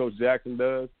Coach Jackson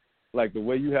does. Like the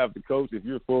way you have to coach, if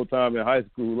you're full-time in high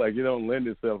school, like it don't lend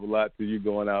itself a lot to you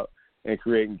going out and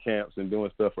creating camps and doing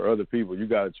stuff for other people. You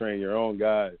got to train your own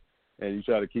guys, and you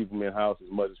try to keep them in-house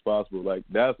as much as possible. Like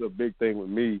that's a big thing with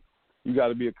me. You got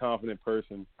to be a confident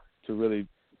person to really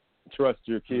trust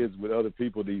your kids with other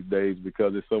people these days,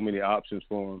 because there's so many options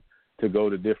for them to go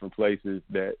to different places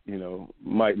that,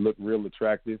 might look real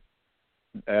attractive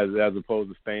as opposed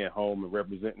to staying home and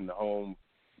representing the home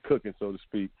cooking, so to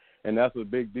speak. And that's a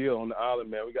big deal on the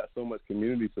island, man. We got so much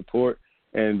community support,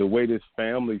 and the way this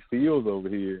family feels over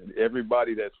here,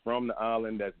 everybody that's from the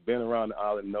island, that's been around the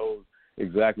island, knows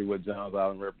exactly what Johns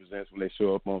Island represents when they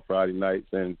show up on Friday nights.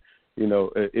 And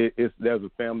there's a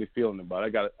family feeling about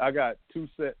it. I got two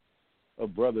sets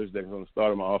of brothers that are going to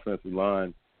start on my offensive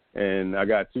line, and I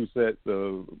got two sets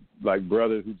of like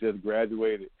brothers who just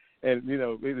graduated. And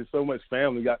there's so much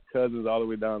family. We got cousins all the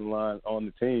way down the line on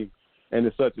the team, and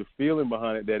there's such a feeling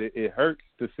behind it that it hurts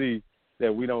to see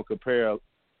that we don't compare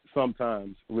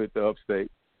sometimes with the upstate.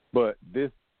 But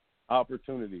this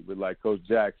opportunity with like Coach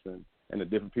Jackson and the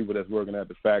different people that's working at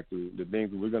the factory, the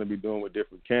things that we're going to be doing with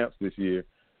different camps this year,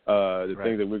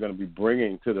 things that we're going to be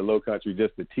bringing to the low country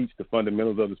just to teach the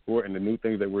fundamentals of the sport and the new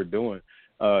things that we're doing,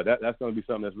 that's going to be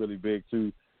something that's really big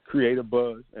to create a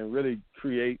buzz and really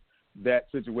create that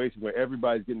situation where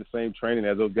everybody's getting the same training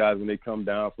as those guys when they come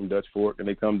down from Dutch Fork and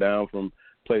they come down from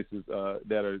places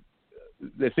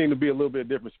that seem to be a little bit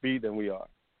different speed than we are.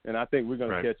 And I think we're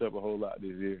going to catch up a whole lot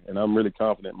this year. And I'm really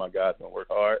confident my guys are going to work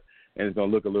hard. and it's going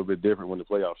to look a little bit different when the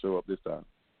playoffs show up this time.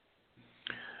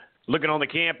 Looking on the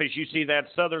campus, you see that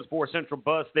Southern Sports Central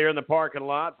bus there in the parking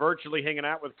lot, virtually hanging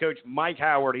out with Coach Mike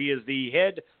Howard. He is the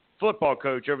head football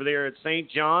coach over there at St.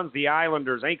 John's. The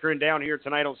Islanders anchoring down here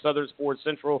tonight on Southern Sports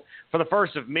Central for the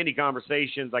first of many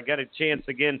conversations. I got a chance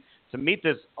again to meet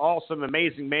this awesome,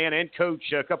 amazing man and coach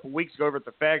a couple weeks ago over at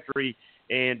the factory.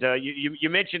 And you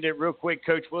mentioned it real quick,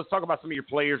 Coach. Well, let's talk about some of your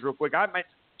players real quick. I met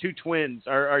two twins,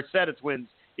 or a set of twins,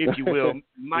 if you will.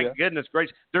 My goodness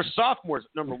gracious. They're sophomores,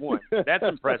 number one. That's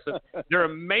impressive. They're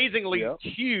amazingly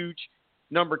huge,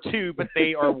 number two, but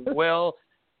they are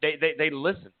they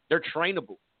listen. They're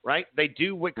trainable, right? They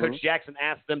do what Coach Jackson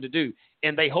asked them to do,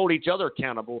 and they hold each other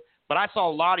accountable. But I saw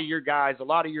a lot of your guys, a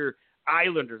lot of your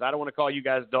Islanders. I don't want to call you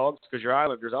guys dogs because you're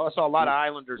Islanders. I saw a lot of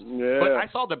Islanders. Yeah. But I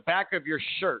saw the back of your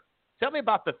shirt. Tell me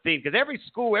about the theme, because every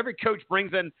school, every coach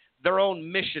brings in their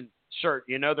own mission shirt,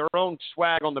 their own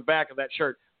swag on the back of that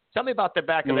shirt. Tell me about the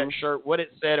back of that shirt, what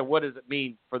it said, and what does it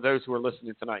mean for those who are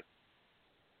listening tonight?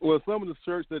 Well, some of the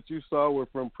shirts that you saw were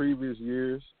from previous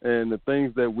years, and the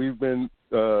things that we've been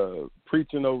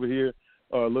preaching over here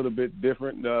are a little bit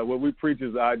different. What we preach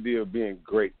is the idea of being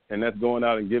great, and that's going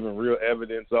out and giving real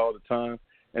evidence all the time.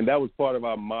 And that was part of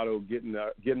our motto, getting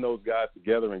those guys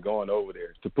together and going over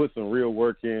there, to put some real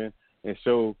work in and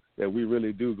show that we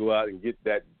really do go out and get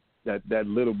that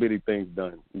little bitty things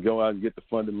done. You go out and get the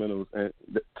fundamentals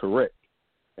correct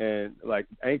and like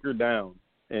anchor down.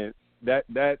 And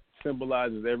that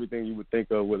symbolizes everything you would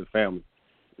think of with a family.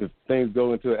 If things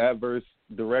go into an adverse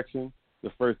direction,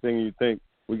 the first thing you think,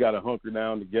 we got to hunker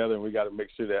down together and we got to make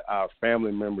sure that our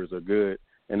family members are good.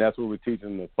 And that's what we're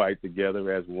teaching them, to fight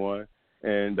together as one.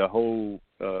 And the whole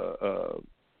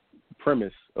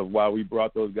premise of why we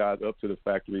brought those guys up to the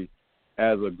factory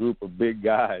as a group of big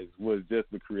guys was just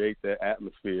to create that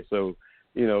atmosphere. So,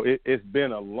 it's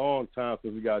been a long time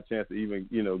since we got a chance to even,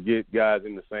 get guys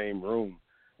in the same room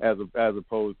as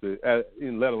opposed to,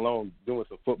 let alone doing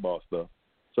some football stuff.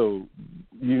 So,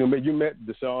 you met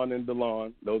Deshaun and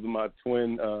DeLon. Those are my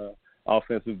twin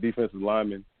offensive, defensive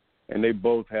linemen, and they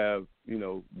both have,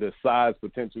 the size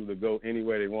potential to go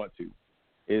anywhere they want to.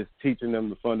 It's teaching them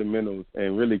the fundamentals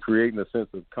and really creating a sense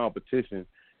of competition,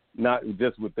 not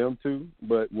just with them two,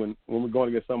 but when we're going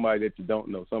against somebody that you don't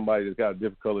know, somebody that's got a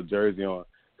different color jersey on,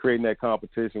 creating that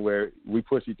competition where we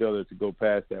push each other to go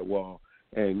past that wall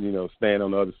and, stand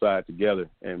on the other side together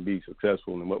and be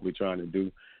successful in what we're trying to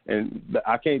do. And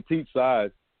I can't teach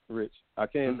size, Rich. I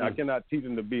cannot teach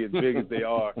them to be as big as they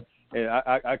are. And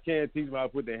I can't teach them how to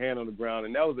put their hand on the ground.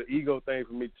 And that was an ego thing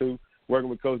for me, too, working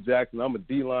with Coach Jackson. I'm a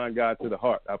D-line guy to the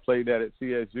heart. I played that at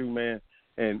CSU, man.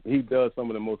 And he does some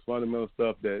of the most fundamental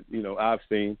stuff that, I've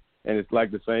seen. And it's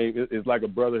like the same. It's like a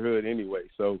brotherhood anyway.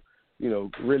 So,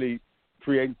 really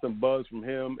creating some buzz from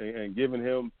him and giving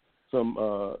him some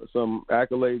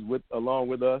accolades along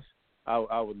with us.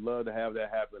 I would love to have that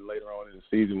happen later on in the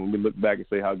season when we look back and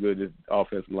say how good this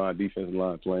offensive line, defensive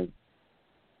line playing.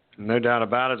 No doubt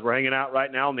about it. We're hanging out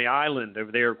right now on the island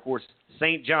over there, of course,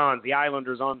 St. John's. The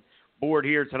Islanders on board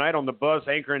here tonight on the bus,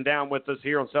 anchoring down with us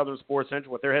here on Southern Sports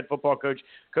Central with their head football coach,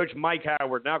 Coach Mike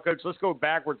Howard. Now, Coach, let's go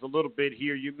backwards a little bit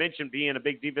here. You mentioned being a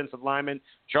big defensive lineman,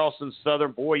 Charleston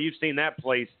Southern. Boy, you've seen that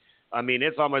place. I mean,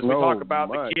 it's almost, we talk about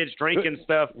the kids drinking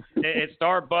stuff at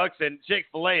Starbucks and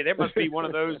Chick-fil-A. There must be one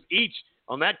of those each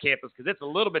on that campus because it's a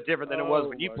little bit different than it was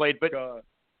when you played. But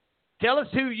tell us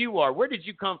who you are. Where did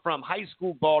you come from, high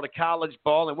school ball to college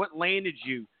ball, and what landed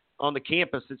you on the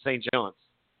campus at St. John's?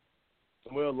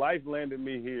 Well, life landed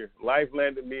me here. Life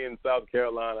landed me in South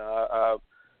Carolina. I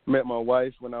met my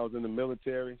wife when I was in the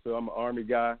military, so I'm an Army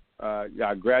guy.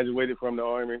 I graduated from the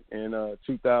Army in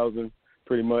 2000,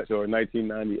 pretty much, or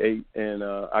 1998, and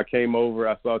I came over.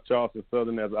 I saw Charleston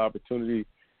Southern as an opportunity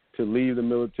to leave the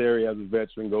military as a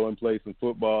veteran, go and play some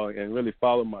football, and really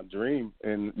follow my dream.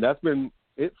 And that's been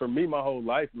it for me my whole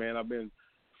life, man. I've been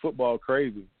football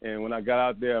crazy. And when I got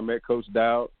out there, I met Coach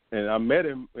Dowd, and I met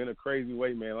him in a crazy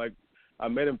way, man. Like, I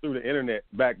met him through the internet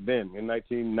back then in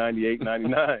 1998,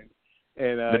 99.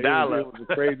 And it was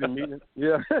a crazy meeting.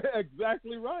 Yeah,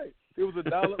 exactly right. It was a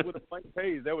dial-up with a blank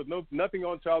page. There was nothing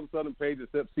on Charleston Southern page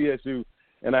except CSU,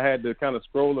 and I had to kind of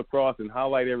scroll across and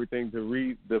highlight everything to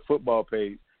read the football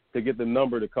page to get the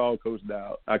number to call Coach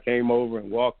Dowd. I came over and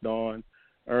walked on,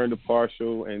 earned a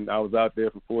partial, and I was out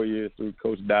there for 4 years through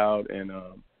Coach Dowd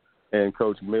and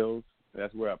Coach Mills.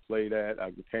 That's where I played at.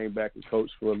 I came back and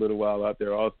coached for a little while out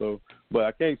there also. But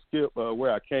I can't skip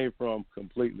where I came from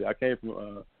completely. I came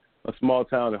from a small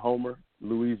town in Homer,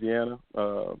 Louisiana,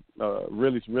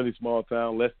 really, really small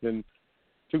town, less than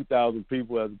 2,000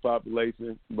 people as a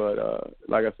population. But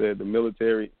like I said, the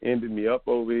military ended me up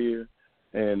over here.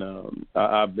 And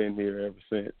I've been here ever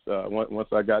since. Once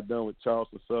I got done with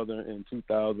Charleston Southern in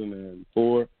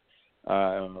 2004,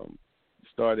 I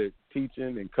started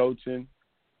teaching and coaching,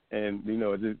 and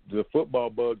the football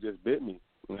bug just bit me.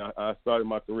 I started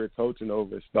my career coaching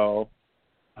over at Stahl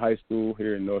High School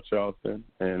here in North Charleston,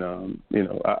 and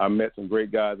I met some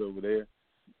great guys over there,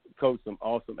 coached some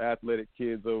awesome athletic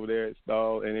kids over there at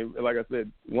Stahl, and like I said,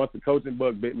 once the coaching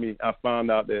bug bit me, I found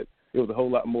out that it was a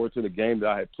whole lot more to the game that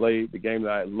I had played, the game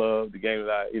that I had loved, the game that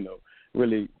I,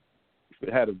 really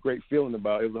had a great feeling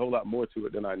about. It was a whole lot more to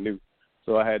it than I knew.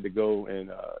 So I had to go and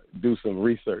do some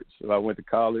research. So I went to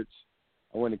college.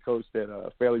 I went and coached at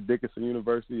Fairleigh Dickinson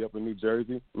University up in New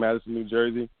Jersey, Madison, New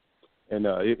Jersey. And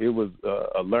it was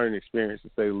a learning experience, to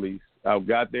say the least. I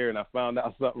got there and I found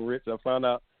out something, Rich. I found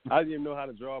out I didn't even know how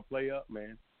to draw a play up,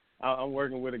 man. I'm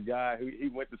working with a guy who he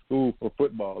went to school for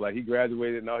football. Like, he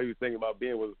graduated and all he was thinking about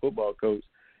being was a football coach.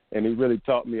 And he really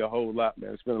taught me a whole lot,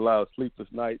 man. I spent a lot of sleepless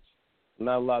nights,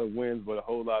 not a lot of wins, but a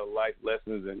whole lot of life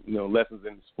lessons and, lessons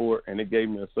in the sport. And it gave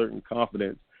me a certain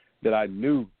confidence that I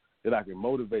knew that I could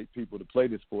motivate people to play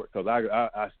this sport, because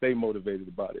I stay motivated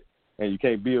about it. And you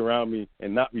can't be around me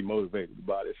and not be motivated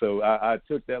about it. So I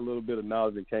took that little bit of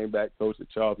knowledge and came back, coached at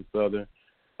Charleston Southern.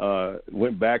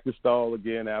 Went back to Stahl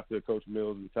again after Coach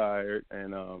Mills retired,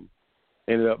 and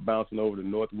ended up bouncing over to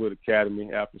Northwood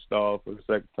Academy after Stahl for the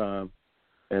second time.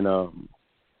 And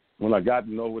when I got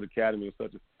to Northwood Academy, it was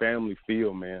such a family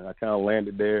feel, man. I kind of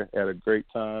landed there at a great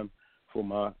time for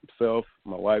myself,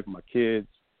 my wife, my kids,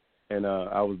 and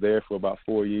I was there for about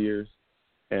 4 years.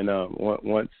 And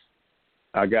once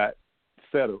I got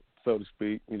settled, so to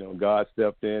speak, God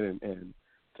stepped in and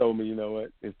told me,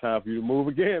 what, it's time for you to move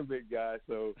again, big guy.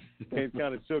 So things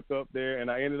kind of shook up there,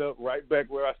 and I ended up right back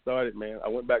where I started, man. I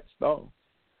went back to Stahl.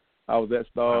 I was at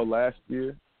Stahl last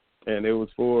year, and it was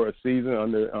for a season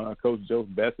under Coach Joe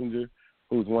Bessinger,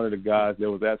 who's one of the guys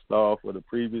that was at Stahl for the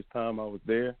previous time I was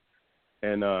there.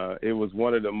 And it was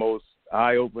one of the most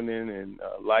eye-opening and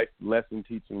life lesson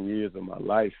teaching years of my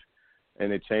life.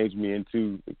 And it changed me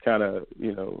into kind of,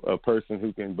 a person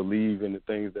who can believe in the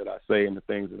things that I say and the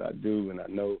things that I do. And I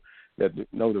know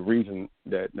the reason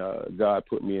that God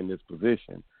put me in this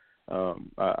position.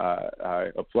 I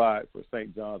applied for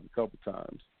St. John's a couple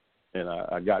times, and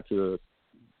I got to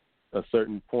a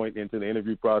certain point into the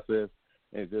interview process,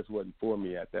 and it just wasn't for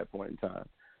me at that point in time.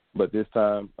 But this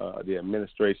time, the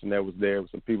administration that was there was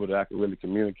some people that I could really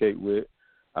communicate with.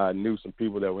 I knew some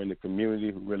people that were in the community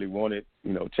who really wanted,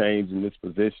 change in this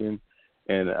position.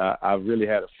 And I really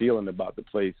had a feeling about the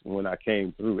place when I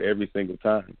came through every single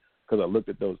time, because I looked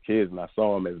at those kids and I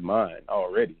saw them as mine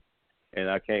already. And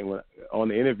I came on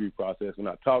the interview process, when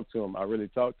I talked to them, I really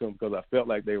talked to them because I felt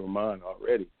like they were mine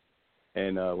already.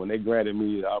 And when they granted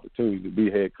me the opportunity to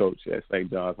be head coach at St.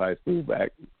 John's High School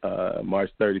back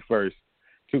March 31st,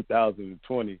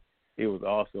 2020, it was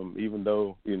awesome, even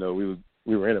though, we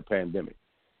were in a pandemic.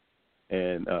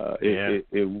 And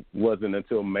it wasn't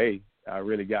until May I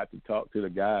really got to talk to the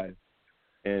guys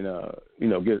and,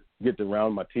 get to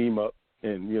round my team up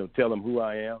and, tell them who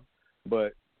I am.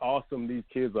 But awesome these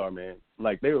kids are, man.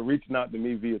 Like, they were reaching out to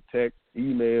me via text,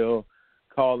 email,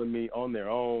 calling me on their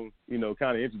own,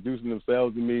 kind of introducing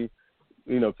themselves to me,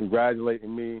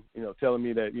 congratulating me, telling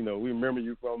me that, we remember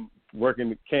you from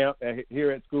working at camp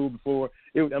here at school before.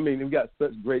 We've got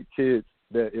such great kids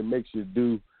that it makes you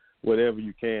do whatever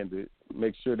you can to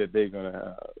make sure that they're going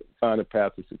to find a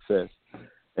path to success.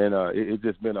 And it's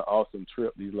just been an awesome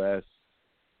trip these last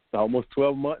almost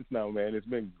 12 months now, man. It's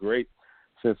been great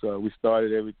since we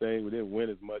started everything. We didn't win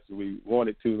as much as we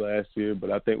wanted to last year,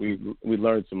 but I think we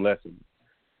learned some lessons.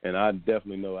 And I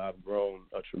definitely know I've grown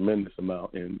a tremendous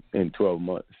amount in 12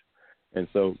 months. And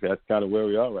so that's kind of where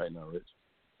we are right now, Rich.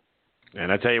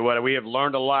 And I tell you what, we have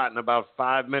learned a lot in about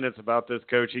 5 minutes about this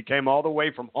coach. He came all the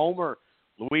way from Homer,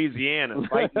 Louisiana,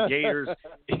 fighting gators,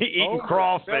 eating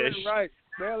crawfish.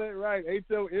 Spell it right.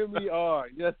 Homer.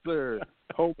 Yes, sir.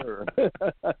 Homer.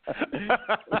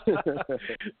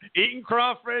 Eating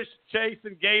crawfish,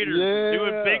 chasing gators,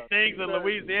 doing big things in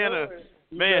Louisiana.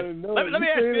 Man, let me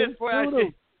ask you this before I ask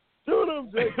you. Shoot him,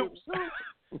 Jacob.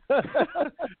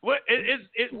 What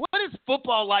is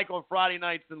football like on Friday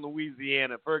nights in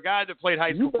Louisiana? For a guy that played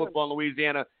high school football in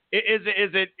Louisiana, is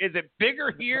it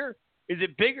bigger here? Is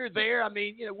it bigger there? I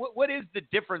mean, what is the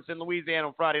difference in Louisiana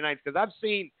on Friday nights? Because I've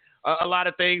seen a lot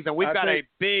of things, and we've got a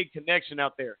big connection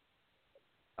out there.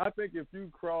 I think if you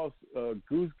cross a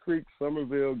Goose Creek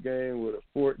Somerville game with a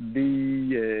Fort D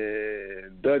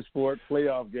and Dutch Fork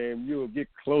playoff game, you will get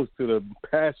close to the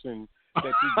passion that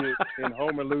you get in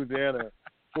Homer, Louisiana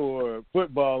for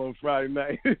football on Friday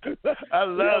night. I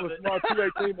love it. A small 2A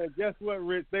team, and guess what,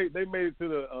 Rich? They made it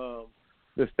to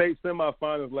the state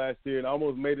semifinals last year and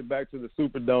almost made it back to the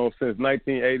Superdome since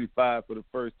 1985 for the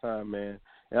first time, man.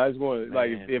 And I just want to,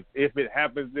 like, if it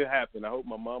happens, it happened. I hope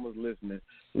my mama's listening.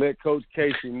 Let Coach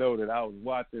Casey know that I was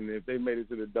watching. If they made it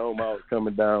to the Dome, I was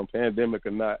coming down, pandemic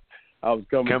or not. I was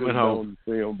coming to the Dome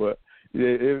to see them. But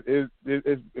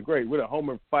it's great. We're the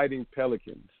Homer Fighting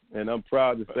Pelicans, and I'm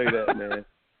proud to say that, man.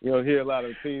 You don't hear a lot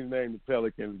of teams named the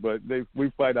Pelicans, but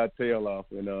we fight our tail off,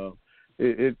 and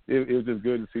it was just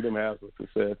good to see them have some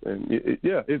success. And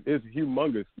it's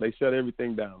humongous. They shut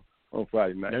everything down on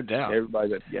Friday night. No doubt.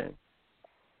 Everybody's at the game.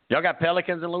 Y'all got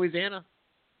Pelicans in Louisiana?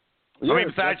 Yeah, I mean,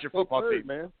 besides your football team,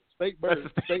 man. State birds.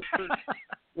 State birds.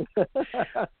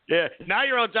 Yeah. Now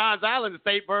you're on Johns Island. The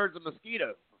state birds and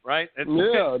mosquito, right? It's a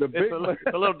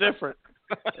little different.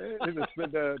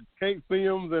 The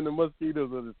can't-see-ums and the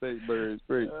mosquitoes are the state birds.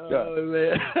 Great. Oh,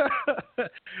 man.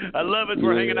 I love it.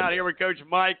 We're hanging out here with Coach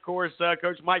Mike. Of course,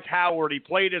 Coach Mike Howard. He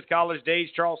played his college days,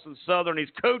 Charleston Southern. He's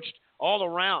coached all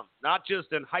around, not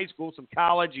just in high school, some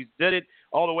college. He did it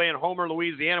all the way in Homer,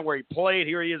 Louisiana, where he played.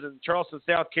 Here he is in Charleston,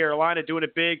 South Carolina, doing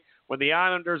it big with the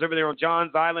Islanders over there on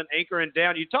Johns Island, anchoring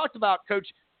down. You talked about Coach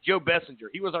Joe Bessinger.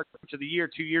 He was our Coach of the Year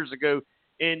 2 years ago,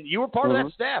 and you were part of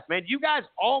that staff, man. You guys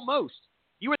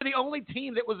you were the only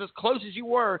team that was as close as you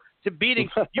were to beating,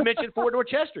 you mentioned Fort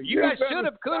Dorchester. You guys should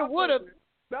have, could have, would have.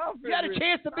 You had a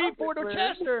chance to beat Fort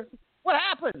Dorchester. What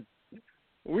happened?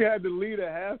 We had the lead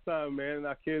at halftime, man, and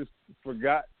our kids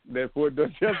forgot that Fort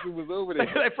Dorchester was over there.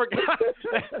 They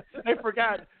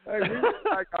forgot. Hey,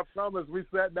 I promise, we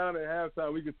sat down at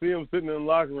halftime. We could see them sitting in the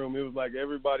locker room. It was like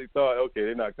everybody thought, okay,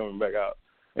 they're not coming back out.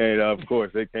 And, of course,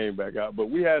 they came back out.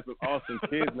 But we had some awesome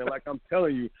kids, man. Like I'm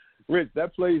telling you, Rich,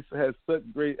 that place has such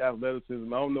great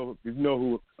athleticism. I don't know if you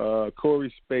know who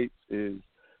Corey Spates is.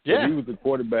 Yeah. He was the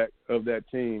quarterback of that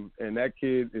team, and that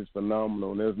kid is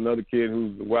phenomenal. And there's another kid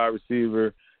who's the wide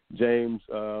receiver, James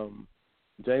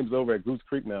over at Goose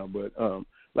Creek now. But,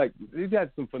 he's got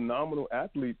some phenomenal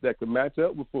athletes that could match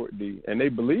up with Fort D. And they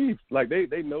believe,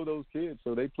 they know those kids,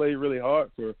 so they play really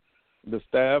hard for the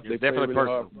staff. They play really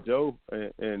hard for Joe.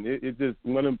 And it's just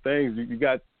one of them things.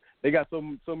 They got so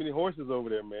many horses over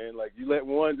there, man. Like, you let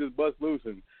one just bust loose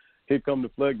and here come the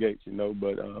floodgates, you know.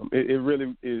 But it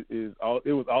really is. It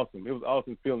was awesome. It was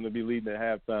awesome feeling to be leading at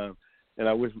halftime. And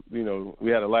I wish, we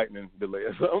had a lightning delay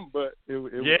or something, but it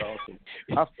was awesome.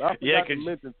 I forgot to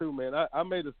mention, too, man, I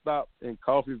made a stop in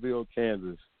Coffeyville,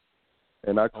 Kansas,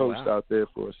 and I coached out there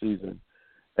for a season.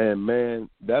 And, man,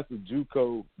 that's a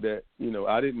JUCO that,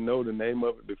 I didn't know the name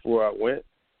of it before I went,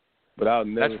 but I'll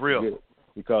never forget it.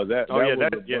 Because that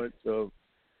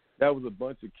was a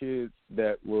bunch of kids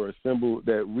that were assembled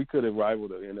that we could have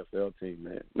rivaled an NFL team,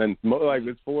 man. And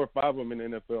there's 4 or 5 of them in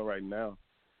the NFL right now.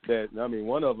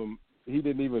 One of them, he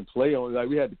didn't even play on.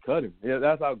 We had to cut him. Yeah,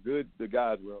 that's how good the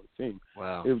guys were on the team.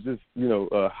 Wow. It was just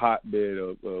a hotbed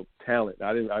of talent.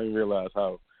 I didn't realize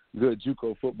how good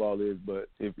JUCO football is. But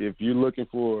if you're looking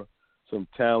for some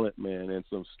talent, man, and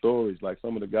some stories like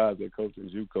some of the guys that coach in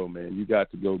JUCO, man, you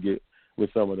got to go get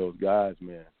with some of those guys,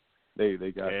 man. They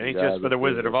got. It ain't just for the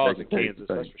Wizard of Oz in Kansas,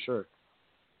 that's for sure.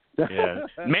 Yeah,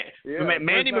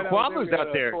 Mandy McQuamu's out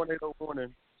there.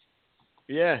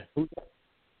 Yeah.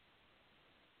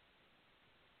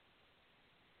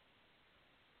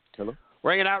 Hello.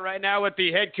 We're hanging out right now with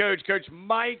the head coach, Coach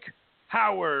Mike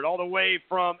Howard, all the way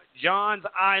from Johns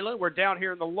Island. We're down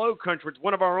here in the Low Country. It's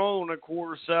one of our own, of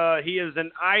course. He is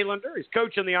an Islander. He's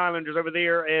coaching the Islanders over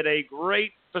there at a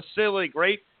great facility,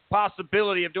 great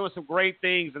possibility of doing some great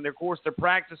things. And, of course, they're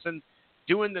practicing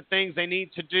doing the things they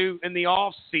need to do in the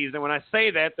off season. When I say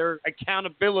that, their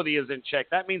accountability is in check.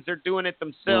 That means they're doing it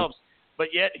themselves. But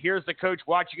yet here's the coach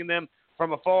watching them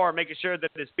from afar, making sure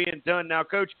that it's being done. Now,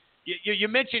 Coach, you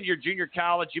mentioned your junior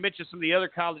college. You mentioned some of the other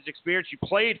college experience. You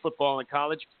played football in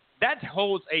college. That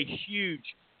holds a huge,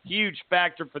 huge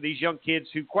factor for these young kids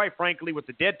who, quite frankly, with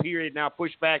the dead period now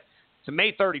pushed back to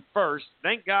May 31st,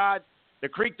 thank God the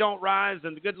creek don't rise,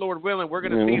 and the good Lord willing, we're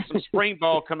going to see some spring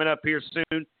ball coming up here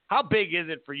soon. How big is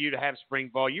it for you to have spring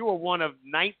ball? You were one of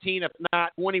 19, if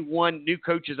not 21, new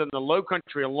coaches in the Low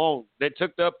Country alone that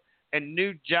took up a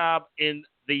new job in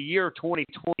the year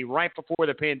 2020, right before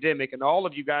the pandemic, and all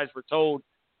of you guys were told,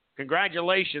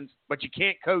 congratulations, but you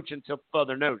can't coach until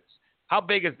further notice. How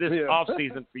big is this off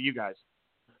season for you guys?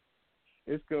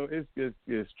 It's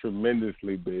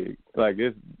tremendously big. Like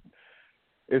it's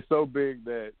so big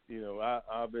that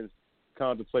I've been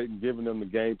contemplating giving them the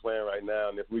game plan right now,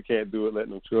 and if we can't do it,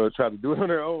 letting them try to do it on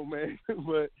their own, man.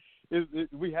 But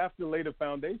we have to lay the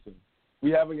foundation.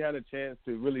 we haven't had a chance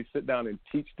to really sit down and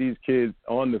teach these kids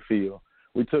on the field.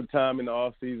 We took time in the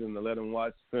off season to let them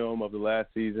watch film of the last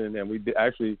season, and we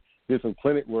actually did some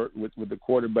clinic work with the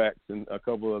quarterbacks and a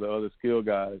couple of the other skill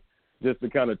guys, just to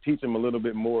kind of teach them a little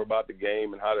bit more about the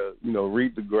game and how to,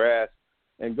 read the grass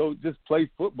and go just play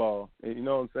football. And you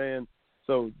know what I'm saying?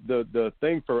 So the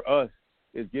thing for us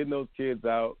is getting those kids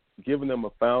out, giving them a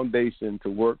foundation to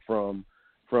work from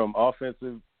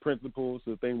offensive principles,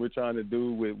 the thing we're trying to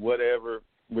do with whatever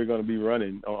we're going to be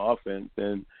running on offense,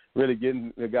 and really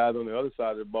getting the guys on the other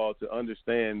side of the ball to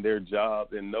understand their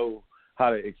job and know how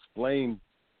to explain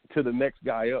to the next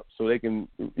guy up so they can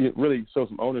really show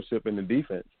some ownership in the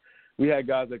defense. We had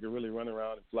guys that could really run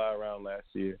around and fly around last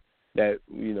year that,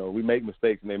 we make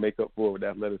mistakes and they make up for it with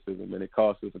athleticism, and it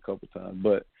cost us a couple times.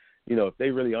 But, if they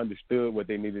really understood what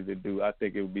they needed to do, I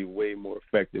think it would be way more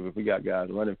effective if we got guys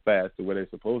running fast to where they're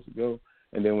supposed to go,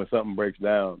 and then when something breaks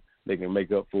down, they can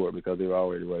make up for it because they're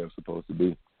already where they're supposed to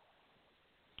be.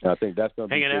 And I think that's going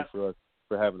to be good for us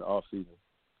for having the off season.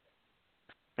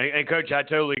 And, Coach, I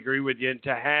totally agree with you. And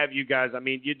to have you guys,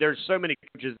 there's so many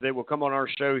coaches that will come on our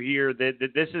show here that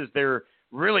this is their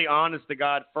really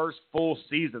honest-to-God first full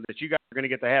season that you guys are going to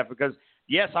get to have. Because,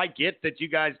 yes, I get that you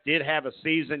guys did have a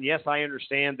season. Yes, I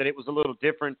understand that it was a little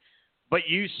different. But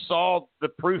you saw the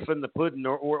proof in the pudding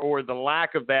or the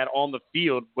lack of that on the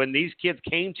field when these kids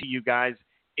came to you guys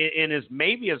and as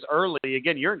maybe as early.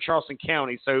 Again, you're in Charleston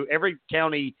County, so every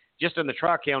county just in the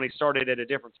Tri-County started at a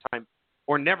different time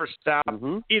or never stopped.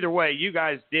 Mm-hmm. Either way, you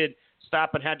guys did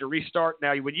stop and had to restart.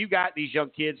 Now, when you got these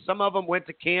young kids, some of them went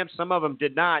to camp, some of them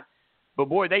did not. But,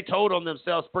 boy, they told on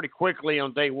themselves pretty quickly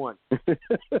on day one.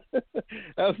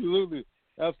 Absolutely.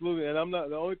 Absolutely. And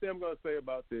the only thing I'm going to say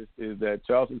about this is that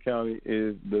Charleston County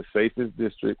is the safest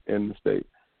district in the state.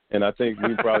 And I think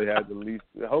we probably had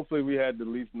hopefully we had the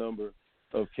least number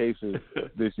of cases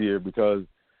this year because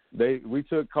we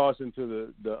took caution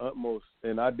to the utmost.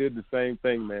 And I did the same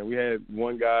thing, man. We had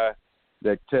one guy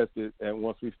that tested, and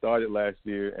once we started last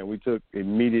year, and we took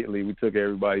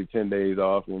everybody 10 days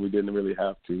off when we didn't really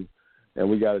have to. And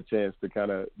we got a chance to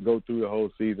kind of go through the whole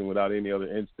season without any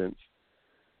other instance.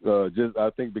 I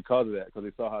think because of that, because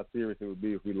they saw how serious it would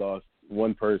be if we lost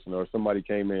one person or somebody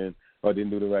came in or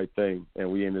didn't do the right thing,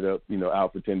 and we ended up,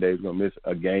 out for 10 days, going to miss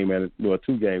a game and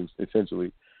 2 games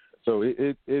essentially. So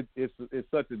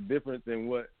it's such a difference in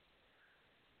what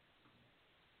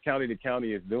county to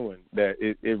county is doing that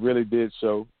it really did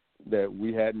show that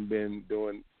we hadn't been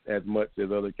doing as much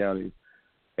as other counties.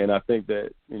 And I think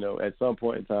that, at some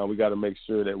point in time, we got to make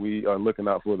sure that we are looking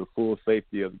out for the full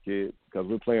safety of the kids because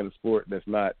we're playing a sport that's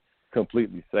not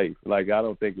completely safe. Like, I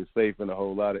don't think it's safe in a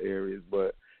whole lot of areas,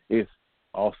 but it's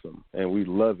awesome, and we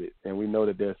love it. And we know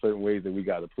that there are certain ways that we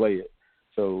got to play it.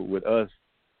 So with us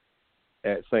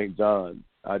at St. John's,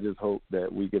 I just hope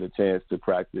that we get a chance to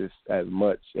practice as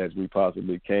much as we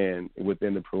possibly can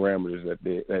within the parameters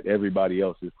that everybody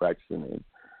else is practicing in.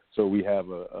 So we have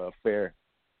a fair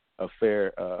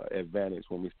advantage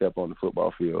when we step on the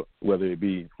football field, whether it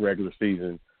be regular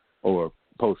season or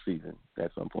postseason at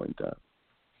some point in time.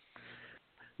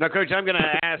 Now, Coach, I'm going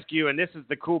to ask you, and this is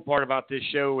the cool part about this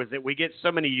show, is that we get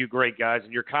so many of you great guys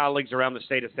and your colleagues around the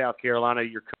state of South Carolina,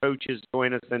 your coaches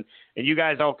join us, and you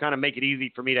guys all kind of make it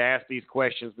easy for me to ask these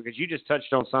questions because you just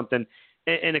touched on something.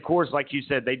 And, of course, like you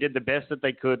said, they did the best that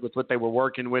they could with what they were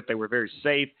working with. They were very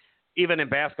safe. Even in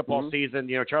basketball season,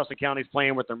 Charleston County's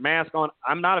playing with their mask on.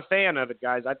 I'm not a fan of it,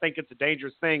 guys. I think it's a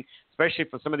dangerous thing, especially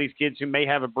for some of these kids who may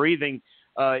have a breathing.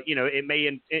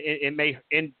 It may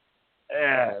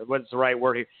what's the right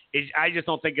word here? I just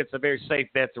don't think it's a very safe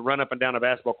bet to run up and down a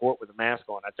basketball court with a mask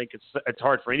on. I think it's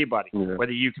hard for anybody,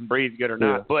 whether you can breathe good or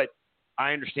not. But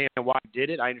I understand why they did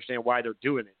it. I understand why they're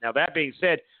doing it. Now, that being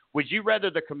said, would you rather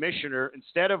the commissioner,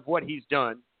 instead of what he's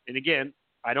done, and again,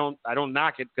 I don't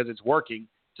knock it because it's working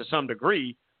to some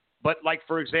degree, but like,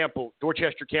 for example,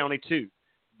 Dorchester County, too.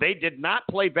 They did not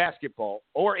play basketball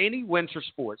or any winter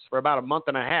sports for about a month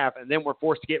and a half, and then were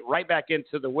forced to get right back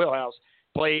into the wheelhouse,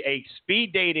 play a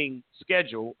speed dating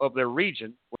schedule of their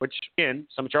region, which, again,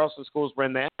 some Charleston schools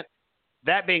ran that.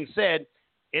 That being said,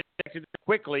 it affected them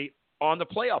quickly on the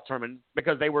playoff tournament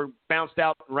because they were bounced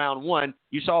out in round one.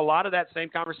 You saw a lot of that same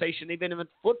conversation even in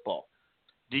football.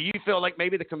 Do you feel like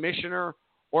maybe the commissioner,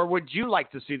 or would you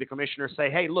like to see the commissioner say,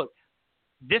 hey, look,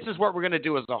 this is what we're going to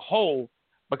do as a whole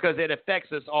because it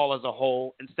affects us all as a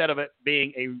whole instead of it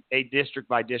being a district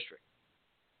by district?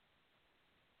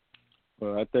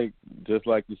 Well, I think just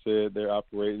like you said, they're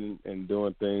operating and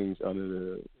doing things under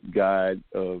the guide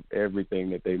of everything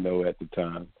that they know at the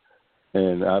time.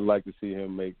 And I'd like to see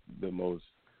him make the most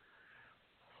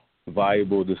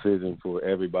viable decision for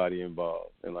everybody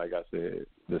involved. And like I said,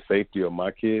 the safety of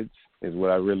my kids is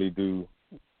what I really do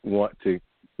want to,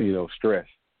 stress.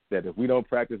 That if we don't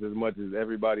practice as much as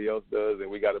everybody else does and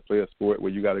we got to play a sport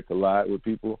where you got to collide with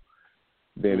people,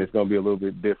 then it's going to be a little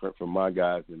bit different from my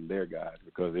guys and their guys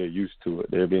because they're used to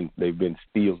it. They've been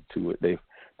steeled to it.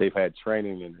 They've had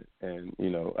training in it. And,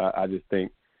 I just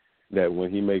think that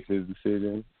when he makes his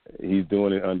decision, he's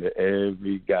doing it under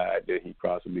every guide that he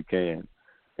possibly can.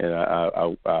 And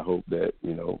I hope that,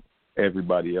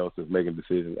 everybody else is making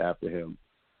decisions after him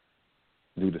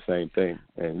do the same thing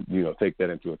and, take that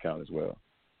into account as well.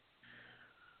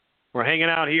 We're hanging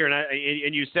out here,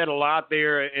 and you said a lot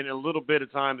there in a little bit of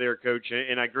time there, Coach,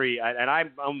 and I agree. And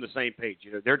I'm on the same page.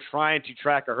 They're trying to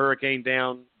track a hurricane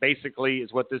down, basically,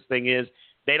 is what this thing is.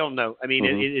 They don't know. I mean,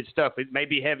 it's tough. It may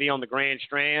be heavy on the Grand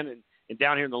Strand and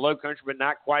down here in the Low Country, but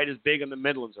not quite as big in the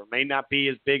Midlands, or may not be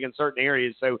as big in certain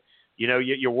areas. So,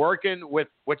 you're working with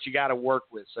what you got to work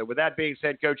with. So with that being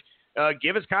said, Coach,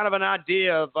 give us kind of an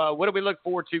idea of what do we look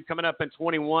forward to coming up in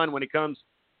 21 when it comes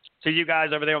to you guys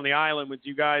over there on the island with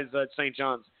you guys at St.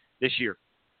 John's this year?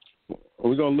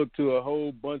 We're going to look to a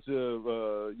whole bunch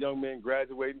of young men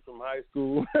graduating from high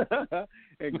school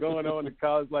and going on to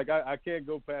college. Like, I can't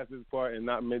go past this part and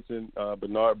not mention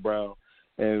Bernard Brown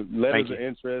and letters of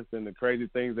interest and the crazy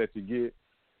things that you get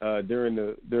during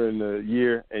the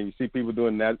year. And you see people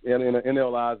doing that,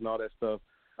 NLIs and all that stuff.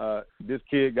 This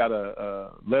kid got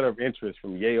a letter of interest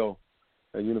from Yale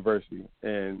University,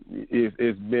 and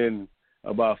it's been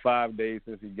about 5 days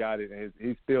since he got it, and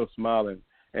he's still smiling.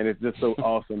 And it's just so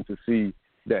awesome to see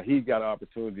that he got an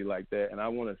opportunity like that. And I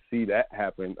want to see that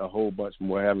happen a whole bunch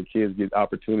more, having kids get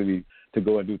opportunity to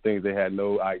go and do things they had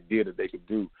no idea that they could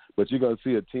do. But you're going to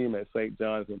see a team at St.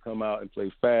 John's going to come out and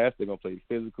play fast. They're going to play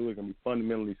physical. They're going to be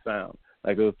fundamentally sound.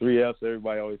 Like those 3 Fs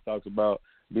everybody always talks about,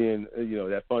 being,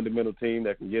 that fundamental team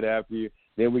that can get after you.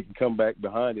 Then we can come back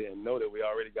behind it and know that we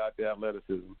already got the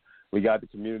athleticism. We got the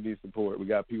community support. We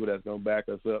got people that's going to back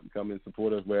us up and come and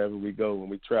support us wherever we go when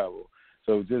we travel.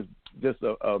 So just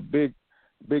a big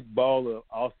ball of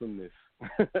awesomeness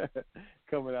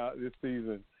coming out this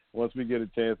season once we get a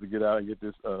chance to get out and get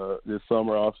this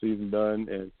summer off season done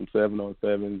and some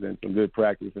 7-on-7s and some good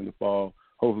practice in the fall.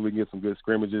 Hopefully we can get some good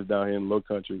scrimmages down here in the Low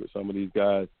Country with some of these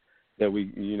guys that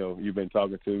you've been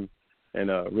talking to, and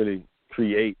really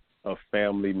create a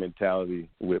family mentality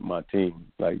with my team.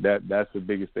 Like that's the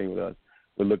biggest thing with us.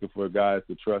 We're looking for guys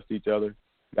to trust each other,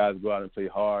 guys go out and play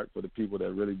hard for the people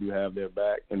that really do have their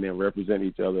back, and then represent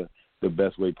each other the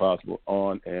best way possible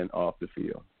on and off the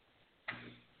field.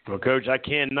 Well, Coach, I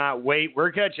cannot wait.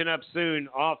 We're catching up soon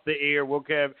off the air. We'll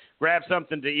grab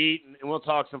something to eat, and we'll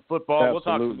talk some football.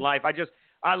 Absolutely. We'll talk some life.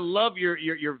 I love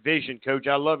your vision, Coach.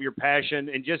 I love your passion,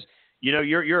 and just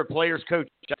you're a player's coach.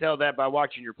 I tell that by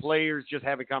watching your players, just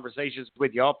having conversations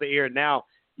with you off the air. And now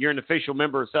you're an official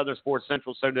member of Southern Sports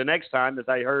Central. So the next time, as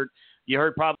you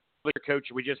heard probably your coach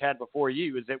we just had before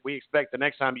you, is that we expect the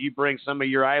next time you bring some of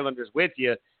your Islanders with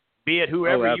you, be it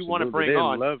whoever you want to bring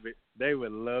on. They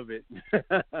would love it.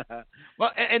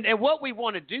 Well, and what we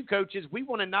want to do, Coach, is we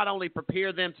want to not only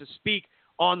prepare them to speak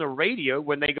on the radio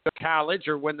when they go to college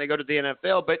or when they go to the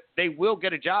NFL, but they will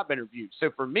get a job interview.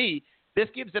 So for me, this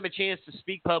gives them a chance to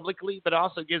speak publicly, but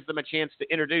also gives them a chance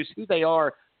to introduce who they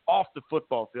are off the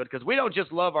football field, because we don't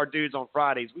just love our dudes on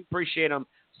Fridays. We appreciate them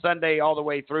Sunday all the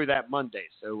way through that Monday.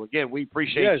 So, again, we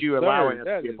appreciate you allowing us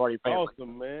to be a part of your family.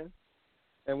 Awesome, man.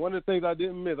 And one of the things I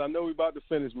didn't miss, I know we're about to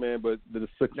finish, man, but the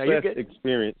success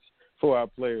experience for our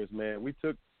players, man. We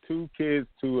took 2 kids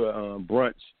to a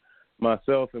brunch,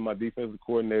 myself and my defensive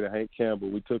coordinator, Hank Campbell.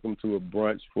 We took them to a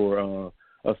brunch for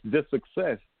just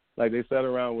success. Like, they sat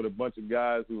around with a bunch of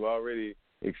guys who already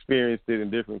experienced it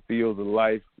in different fields of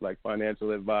life, like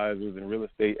financial advisors and real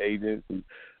estate agents, and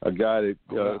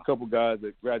a couple guys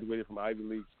that graduated from Ivy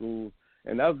League schools.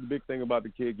 And that was the big thing about the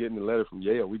kid getting the letter from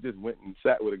Yale. We just went and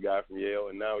sat with a guy from Yale,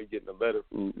 and now he's getting a letter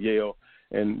from Yale.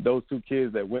 And those 2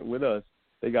 kids that went with us,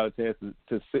 they got a chance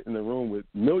to sit in the room with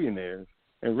millionaires,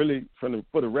 and really for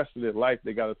the rest of their life,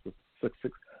 they got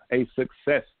a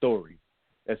success story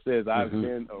that says, I've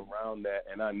been around that,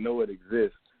 and I know it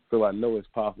exists, so I know it's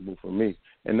possible for me.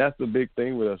 And that's the big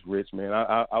thing with us, Rich, man.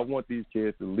 I want these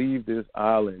kids to leave this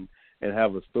island and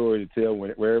have a story to tell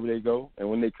wherever they go. And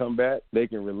when they come back, they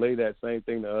can relay that same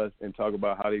thing to us and talk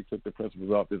about how they took the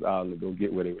principles off this island to go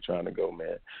get where they were trying to go,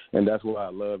 man. And that's why I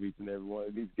love each and every one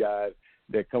of these guys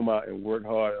that come out and work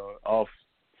hard on off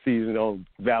season on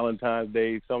Valentine's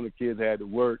Day. Some of the kids had to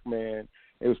work, man.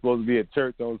 It was supposed to be at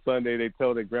church on Sunday. They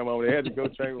told their grandma they had to go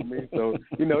train with me. So,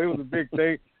 it was a big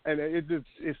thing. And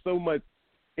it's so much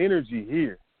energy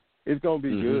here. It's going to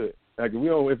be good. Like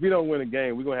if we don't win a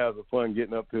game, we're gonna have some fun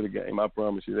getting up to the game. I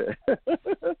promise you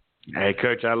that. Hey,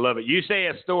 Coach, I love it. You say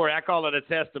a story. I call it a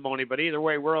testimony, but either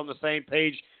way, we're on the same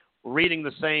page, reading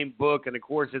the same book, and, of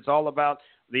course, it's all about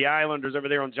the Islanders over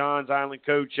there on John's Island.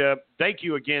 Coach, thank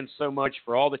you again so much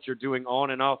for all that you're doing on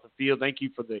and off the field. Thank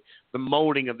you for the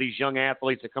molding of these young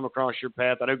athletes that come across your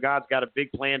path. I know God's got a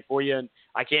big plan for you, and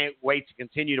I can't wait to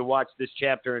continue to watch this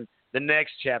chapter and the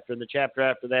next chapter and the chapter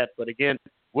after that. But, again,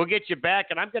 we'll get you back,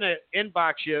 and I'm going to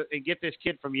inbox you and get this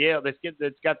kid from Yale, this kid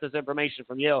that's got this information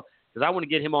from Yale, because I want to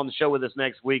get him on the show with us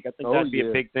next week. I think that'd be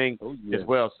a big thing as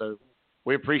well. So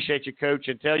we appreciate you, Coach.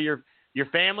 And tell your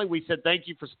family we said thank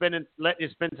you for letting you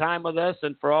spend time with us.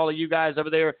 And for all of you guys over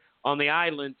there on the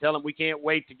island, tell them we can't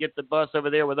wait to get the bus over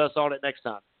there with us on it next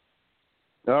time.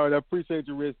 All right, I appreciate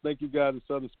you, Rich. Thank you guys at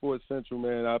Southern Sports Central,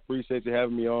 man. I appreciate you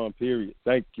having me on, period.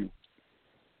 Thank you.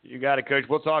 You got it, Coach.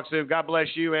 We'll talk soon. God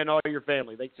bless you and all your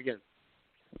family. Thanks again.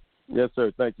 Yes,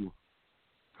 sir. Thank you.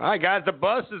 All right, guys, the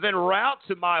bus is en route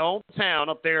to my hometown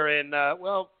up there in,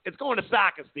 it's going to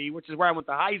Socastee, which is where I went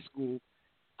to high school.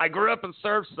 I grew up in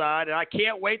Surfside, and I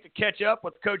can't wait to catch up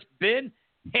with Coach Ben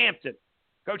Hampton.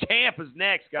 Coach Hamp is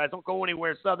next, guys. Don't go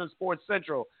anywhere. Southern Sports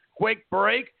Central. Quick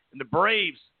break, and the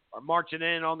Braves are marching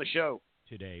in on the show.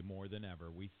 Today, more than ever,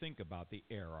 we think about the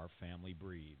air our family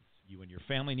breathes. You and your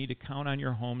family need to count on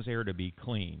your home's air to be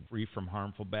clean, free from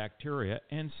harmful bacteria,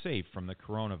 and safe from the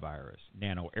coronavirus.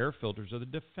 Nano air filters are the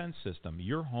defense system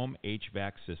your home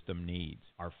HVAC system needs.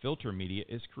 Our filter media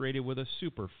is created with a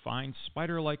super fine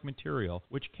spider-like material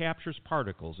which captures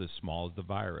particles as small as the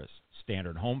virus.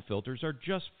 Standard home filters are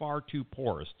just far too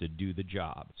porous to do the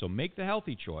job. So make the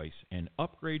healthy choice and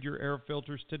upgrade your air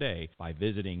filters today by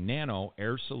visiting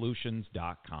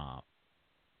nanoairsolutions.com.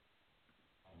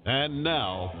 And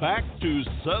now, back to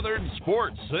Southern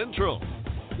Sports Central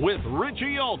with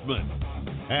Richie Altman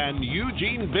and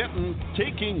Eugene Benton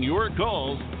taking your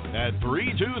calls at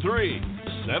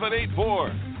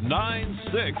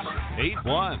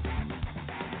 323-784-9681.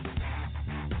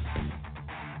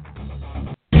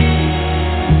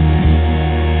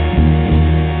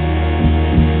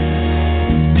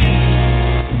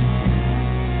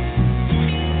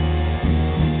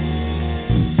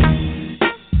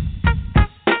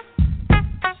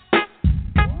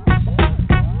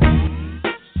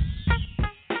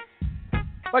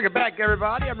 Welcome back,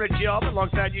 everybody. I'm Richie Altman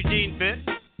alongside Eugene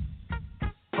Benton.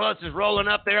 Bus is rolling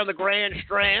up there on the Grand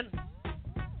Strand.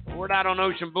 We're not on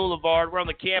Ocean Boulevard. We're on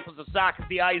the campus of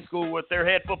Socastee High School with their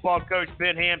head football coach,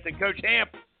 Ben Hampton. Coach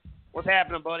Hamp, what's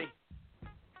happening, buddy?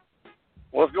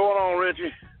 What's going on,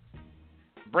 Richie?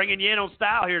 Bringing you in on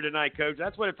style here tonight, Coach.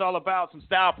 That's what it's all about, some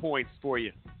style points for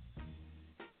you.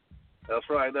 That's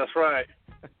right, that's right.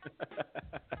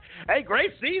 Hey,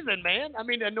 great season, man. I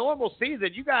mean, a normal season.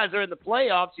 You guys are in the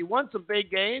playoffs. You won some big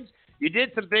games. You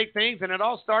did some big things, and it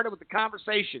all started with the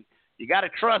conversation. You got to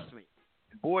trust me.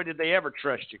 And boy, did they ever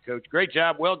trust you, Coach. Great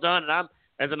job. Well done. And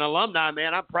as an alumni,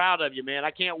 man, I'm proud of you, man. I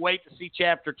can't wait to see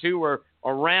Chapter 2 or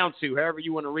Round 2, however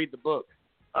you want to read the book.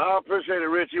 I appreciate it,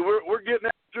 Richie. We're getting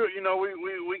after it. You know,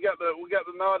 we got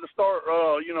the nod to start.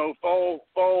 Fall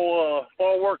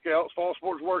workouts, fall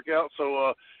sports workouts.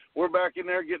 So we're back in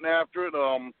there getting after it.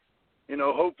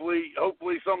 Hopefully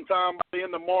sometime by the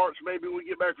end of March, maybe we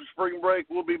get back from spring break.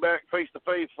 We'll be back face to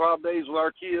face 5 days with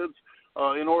our kids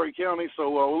in Horry County. So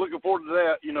we're looking forward to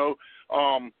that.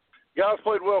 Guys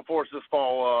played well for us this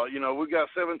fall. We've got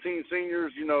 17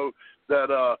 seniors.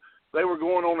 That they were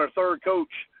going on their third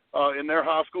coach in their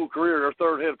high school career, their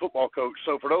third head football coach.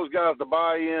 So for those guys to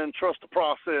buy in, trust the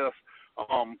process,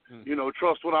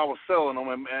 trust what I was selling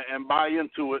them and buy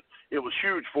into it, it was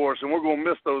huge for us, and we're going to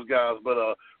miss those guys.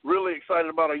 But really excited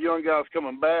about our young guys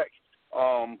coming back.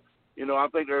 I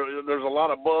think there's a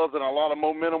lot of buzz and a lot of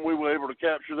momentum we were able to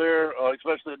capture there,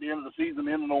 especially at the end of the season,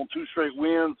 ending on 2 straight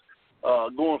wins,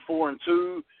 going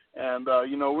 4-2. And,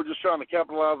 we're just trying to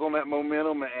capitalize on that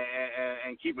momentum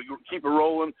and keep it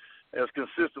rolling as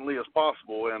consistently as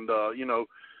possible. And,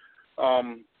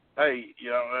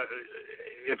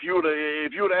 if you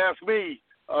would have asked me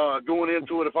going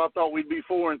into it if I thought we'd be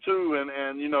 4-2 and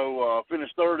finish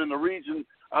third in the region,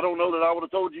 I don't know that I would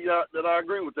have told you that I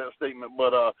agree with that statement.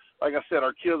 But like I said,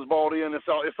 our kids bought in.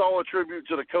 It's all a tribute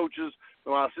to the coaches,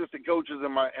 my assistant coaches,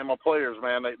 and my players.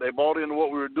 Man, they bought into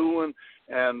what we were doing,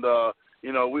 and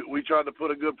we tried to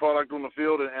put a good product on the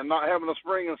field. And not having a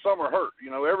spring and summer hurt.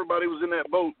 Everybody was in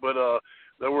that boat, but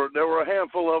there were a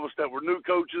handful of us that were new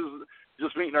coaches,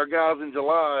 just meeting our guys in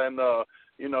July, and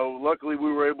luckily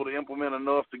we were able to implement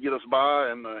enough to get us by,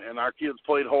 and our kids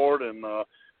played hard, and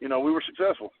we were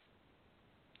successful.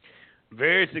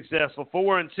 Very successful,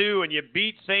 4-2, and you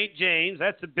beat St. James.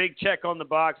 That's a big check on the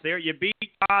box there. You beat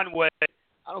Conway.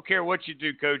 I don't care what you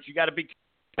do, Coach. You got to be.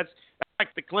 That's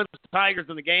like the Clemson Tigers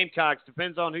and the Gamecocks.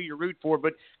 Depends on who you root for,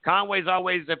 but Conway's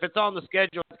always, if it's on the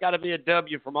schedule, it's got to be a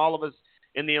W from all of us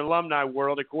in the alumni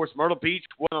world. Of course, Myrtle Beach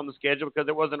wasn't on the schedule because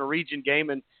it wasn't a region game,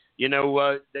 and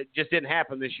that just didn't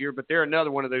happen this year. But they're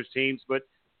another one of those teams. But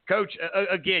Coach,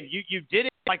 again, you did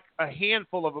it like a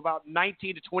handful of about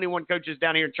 19 to 21 coaches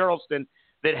down here in Charleston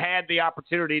that had the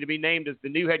opportunity to be named as the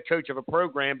new head coach of a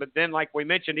program. But then, like we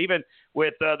mentioned, even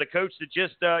with the coach that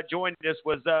just joined us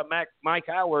was Mike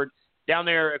Howard down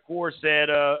there, of course, at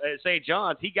St.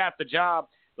 John's. He got the job,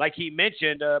 like he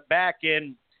mentioned, back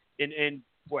in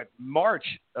March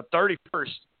of 31st,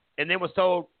 and then was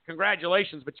told,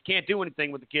 congratulations, but you can't do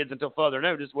anything with the kids until further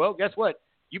notice. Well, guess what?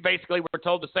 You basically were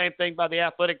told the same thing by the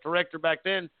athletic director back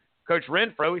then, Coach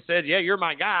Renfro. He said, yeah, you're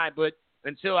my guy, but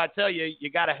until I tell you,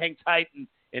 you got to hang tight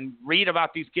and read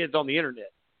about these kids on the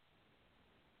internet.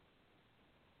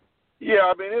 Yeah,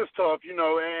 I mean, it's tough,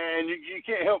 and you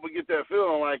can't help but get that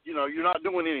feeling like, you're not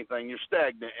doing anything. You're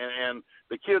stagnant, and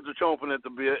the kids are chomping at the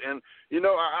bit. And,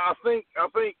 I think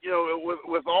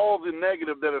with all the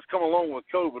negative that has come along with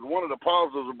COVID, one of the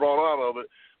positives that brought out of it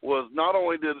was not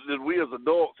only did we as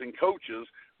adults and coaches,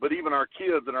 but even our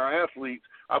kids and our athletes,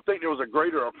 I think there was a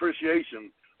greater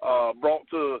appreciation brought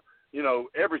to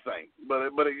everything, but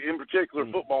in particular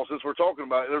football, since we're talking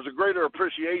about it, there's a greater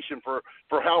appreciation for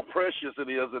how precious it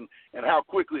is and how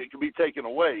quickly it can be taken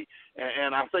away.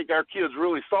 And I think our kids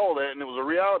really saw that, and it was a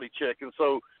reality check. And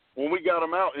so when we got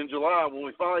them out in July, when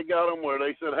we finally got them where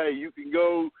they said, hey, you can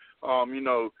go,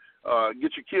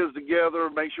 get your kids together,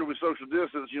 make sure we social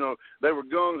distance, they were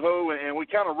gung-ho, and we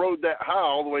kind of rode that high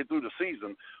all the way through the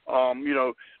season.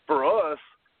 For us,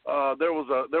 there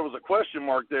was a question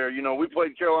mark there. We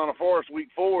played Carolina Forest week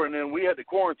 4, and then we had to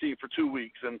quarantine for 2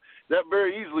 weeks, and that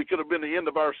very easily could have been the end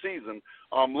of our season.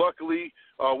 Luckily,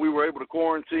 we were able to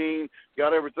quarantine,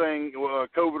 got everything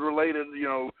COVID-related,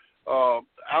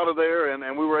 out of there,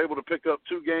 and we were able to pick up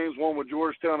 2 games, one with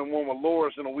Georgetown and one with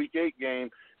Loris in a Week 8 game,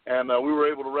 and we were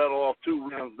able to rattle off 2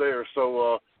 wins there.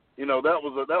 So,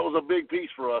 that was a big piece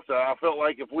for us. I felt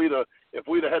like if we'd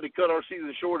have had to cut our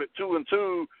season short at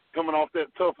 2-2, coming off that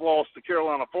tough loss to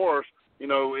Carolina Forest, in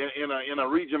a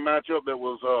region matchup that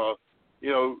was,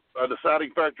 a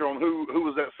deciding factor on who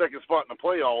was that second spot in the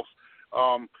playoffs,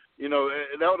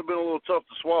 that would have been a little tough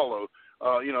to swallow.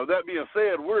 That being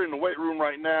said, we're in the weight room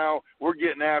right now. We're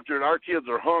getting after it. Our kids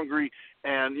are hungry.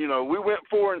 And, we went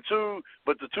 4-2,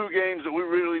 but the 2 games that we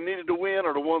really needed to win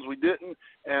are the ones we didn't.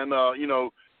 And,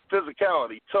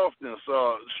 physicality, toughness,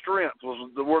 strength were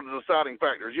the deciding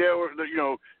factors. Yeah,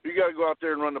 you got to go out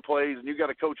there and run the plays, and you got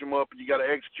to coach them up, and you got to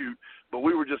execute. But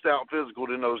we were just out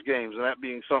physical in those games, and that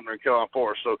being Sumter and Carolina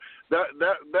Forest. So that's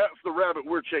the rabbit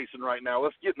we're chasing right now.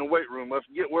 Let's get in the weight room. Let's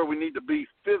get where we need to be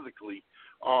physically.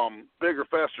 Bigger,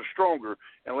 faster, stronger,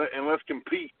 and let's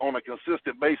compete on a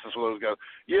consistent basis with those guys.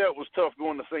 Yeah, it was tough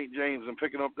going to St. James and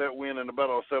picking up that win in the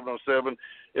Battle of 707.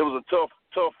 It was a tough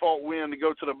fought win to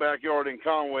go to the backyard in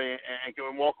Conway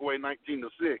and walk away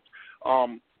 19-6.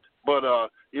 But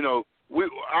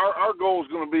our goal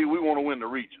is going to be we want to win the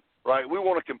region, right? We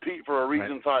want to compete for a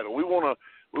region title. We want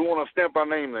to stamp our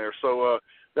name there. So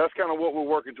that's kind of what we're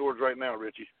working towards right now,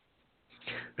 Richie.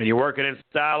 And you're working in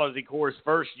style as, of course,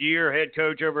 first-year head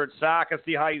coach over at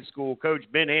Socastee High School. Coach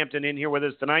Ben Hampton in here with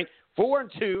us tonight.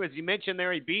 4-2, as you mentioned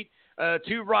there, he beat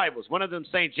 2 rivals. One of them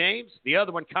St. James, the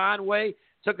other one Conway.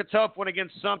 Took a tough one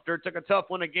against Sumter. Took a tough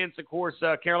one against, of course,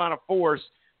 Carolina Forest.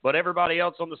 But everybody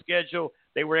else on the schedule,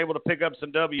 they were able to pick up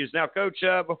some W's. Now, Coach,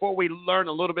 before we learn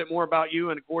a little bit more about you,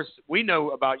 and, of course, we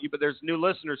know about you, but there's new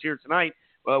listeners here tonight.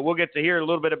 We'll get to hear a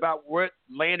little bit about what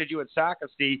landed you at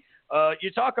Socastee.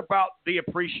 You talk about the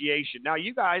appreciation. Now,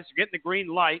 you guys are getting the green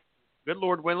light. Good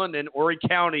Lord willing, and Horry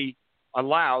County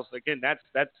allows. Again, that's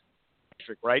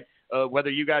district, right? Whether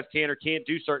you guys can or can't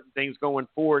do certain things going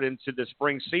forward into the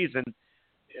spring season.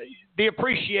 The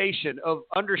appreciation of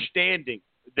understanding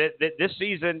that this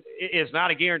season is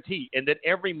not a guarantee and that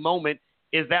every moment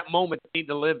is that moment they need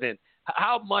to live in.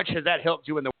 How much has that helped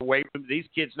you in the weight room? These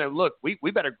kids know, look, we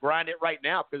better grind it right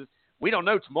now because we don't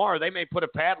know tomorrow. They may put a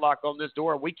padlock on this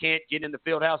door and we can't get in the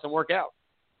field house and work out.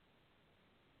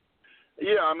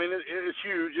 Yeah, I mean, it's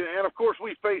huge. And, of course,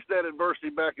 we faced that adversity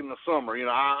back in the summer.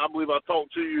 I believe I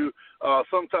talked to you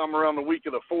sometime around the week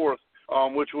of the 4th,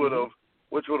 which would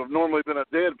have normally been a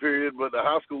dead period, but the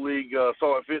high school league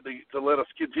saw it fit to let us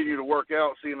continue to work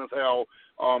out, seeing as how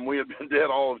we had been dead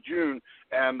all of June.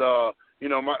 And,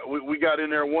 we got in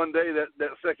there one day that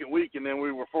second week, and then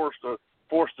we were forced to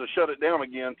forced to shut it down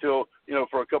again till,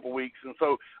 for a couple weeks. And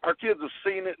so our kids have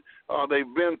seen it.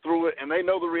 They've been through it, and they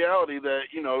know the reality that,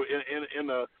 in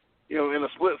a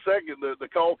split second, the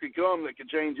call could come that could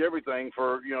change everything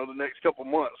for, the next couple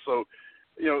months. So,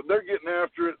 they're getting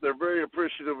after it. They're very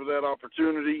appreciative of that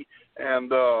opportunity.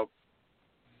 And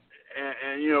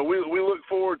we look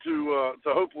forward to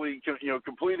hopefully,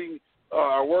 completing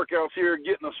our workouts here,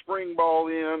 getting a spring ball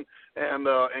in,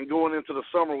 and going into the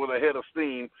summer with a head of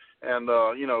steam. And,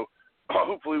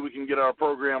 hopefully we can get our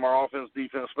program, our offense,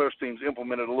 defense, special teams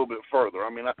implemented a little bit further. I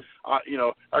mean,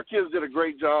 our kids did a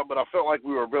great job, but I felt like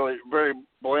we were very, very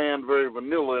bland, very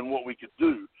vanilla in what we could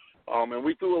do. And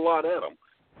we threw a lot at them.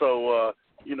 So,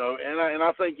 and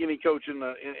I think any coach in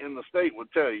the state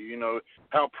would tell you,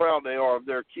 how proud they are of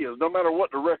their kids. No matter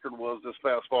what the record was this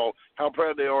past fall, how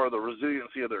proud they are of the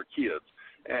resiliency of their kids.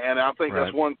 And I think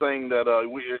that's one thing that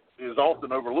is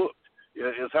often overlooked,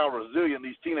 is how resilient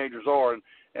these teenagers are,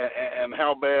 and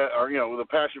how bad, or the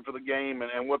passion for the game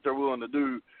and what they're willing to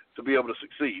do to be able to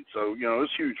succeed. So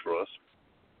it's huge for us.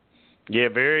 Yeah,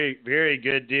 very, very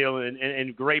good deal,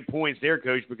 and great points there,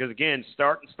 Coach, because, again,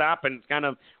 start and stop and kind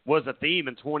of was a theme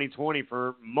in 2020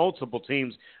 for multiple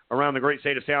teams around the great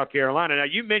state of South Carolina. Now,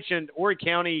 you mentioned Horry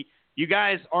County. You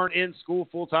guys aren't in school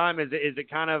full-time. Is it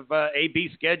kind of A-B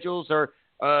schedules, or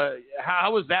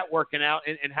how is that working out,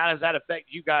 and how does that affect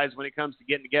you guys when it comes to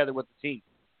getting together with the team?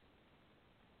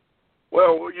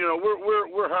 Well,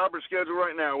 we're hybrid schedule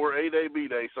right now. We're A-Day,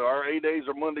 B-Day. So our A days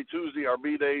are Monday, Tuesday. Our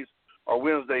B days are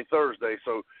Wednesday, Thursday.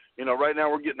 So, right now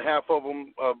we're getting half of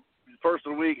them first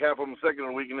of the week, half of them second of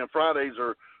the week, and then Fridays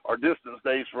are distance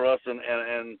days for us and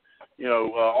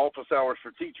office hours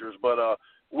for teachers. But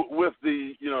with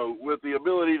the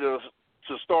ability to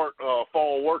start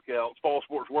fall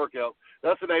sports workouts,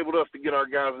 that's enabled us to get our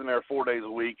guys in there 4 days a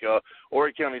week.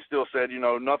 Horry County still said,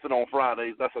 nothing on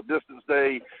Fridays. That's a distance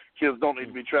day. Kids don't need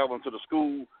to be traveling to the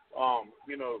school,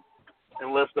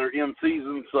 unless they're in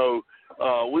season. So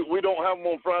we don't have them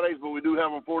on Fridays, but we do have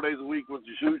them 4 days a week, which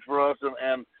is huge for us.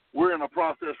 And we're in a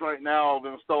process right now of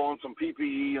installing some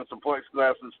PPE and some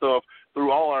plexiglass and stuff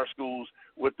through all our schools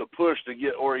with the push to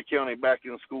get Horry County back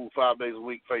in school 5 days a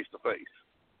week face-to-face.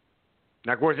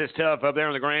 Now, of course, it's tough up there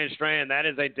on the Grand Strand. That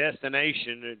is a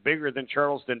destination bigger than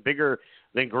Charleston, bigger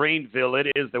than Greenville. It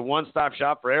is the one-stop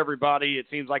shop for everybody. It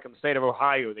seems like in the state of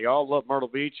Ohio. They all love Myrtle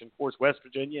Beach and, of course, West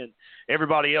Virginia, and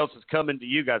everybody else is coming to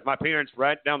you guys. My parents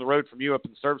right down the road from you up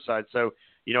in Surfside, so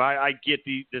I get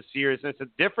the seriousness. It's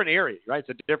a different area, right?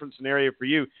 It's a different scenario for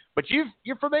you. But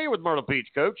you're familiar with Myrtle Beach,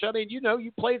 Coach. I mean,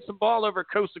 you played some ball over at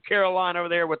Coastal Carolina over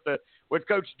there with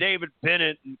Coach David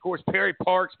Bennett and, of course, Perry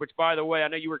Parks, which, by the way, I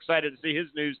know you were excited to see his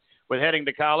news with heading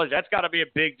to college. That's got to be a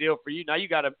big deal for you. Now you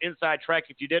got an inside track,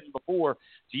 if you didn't before,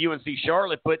 to UNC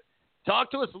Charlotte. But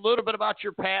talk to us a little bit about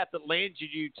your path that landed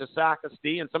you to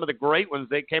Socastee and some of the great ones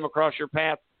that came across your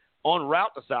path en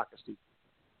route to Socastee.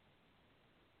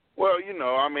 Well,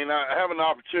 I have an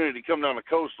opportunity to come down to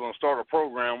Coastal and start a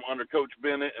program under Coach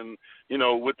Bennett and,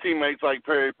 with teammates like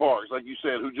Perry Parks, like you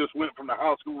said, who just went from the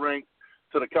high school ranks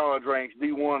to the college ranks,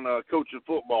 D1 coaching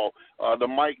football, the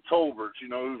Mike Tolberts,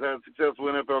 who's had successful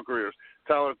NFL careers,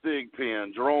 Tyler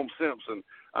Thigpen, Jerome Simpson.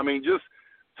 I mean, just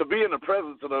to be in the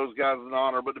presence of those guys is an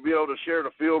honor, but to be able to share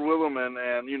the field with them and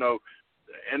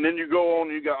then you go on,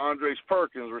 you got Andres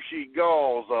Perkins, Rasheed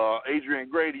Galls, Adrian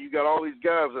Grady, you got all these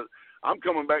guys that I'm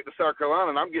coming back to South Carolina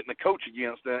and I'm getting to coach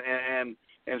against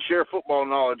and share football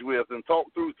knowledge with and talk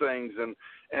through things. And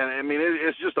I mean,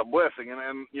 it's just a blessing. And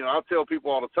I tell people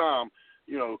all the time,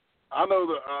 I know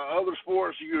that other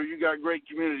sports, you got great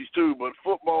communities too, but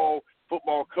football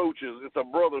coaches, it's a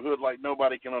brotherhood like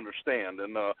nobody can understand.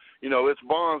 And, it's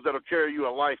bonds that'll carry you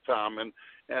a lifetime.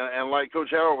 And like Coach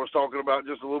Howard was talking about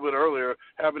just a little bit earlier,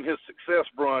 having his success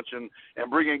brunch and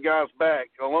bringing guys back,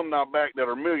 alumni back that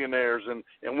are millionaires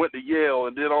and went to Yale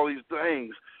and did all these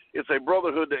things. It's a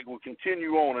brotherhood that will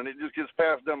continue on, and it just gets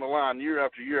passed down the line year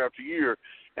after year after year.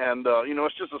 And,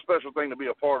 it's just a special thing to be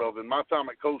a part of. In my time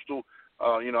at Coastal,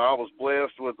 I was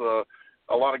blessed with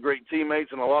a lot of great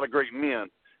teammates and a lot of great men.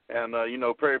 And,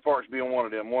 Perry Parks being one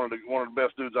of them, one of the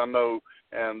best dudes I know.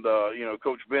 And,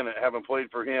 Coach Bennett, having played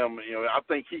for him, I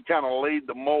think he kind of laid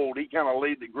the mold. He kind of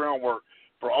laid the groundwork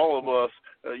for all of us,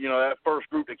 that first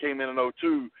group that came in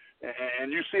 2002.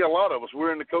 And you see a lot of us.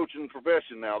 We're in the coaching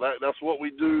profession now. That's what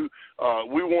we do.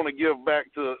 We want to give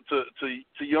back to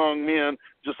young men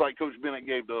just like Coach Bennett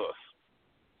gave to us.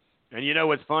 And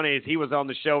what's funny is he was on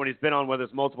the show, and he's been on with us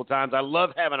multiple times. I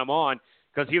love having him on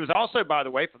because he was also, by the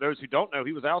way, for those who don't know,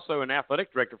 he was also an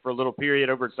athletic director for a little period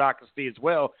over at Socastee as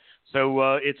well.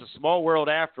 So it's a small world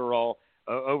after all.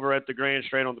 over at the Grand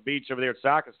Strand on the beach over there at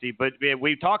Socastee. But man,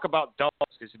 we talk about dogs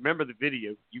because remember the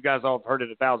video. You guys all have heard it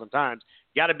 1,000 times.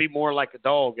 Got to be more like a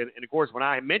dog. And, of course, when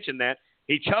I mention that,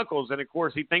 he chuckles, and, of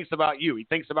course, he thinks about you. He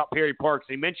thinks about Perry Parks.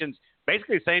 He mentions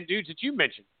basically the same dudes that you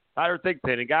mentioned, Tyler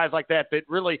Thigpen and guys like that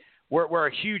really were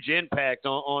a huge impact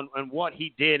on what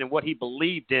he did and what he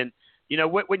believed in. You know,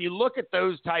 when you look at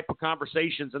those type of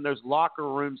conversations in those locker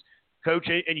rooms, Coach,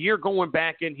 and you're going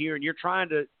back in here and you're trying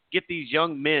to get these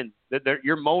young men that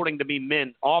you're molding to be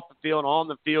men off the field, on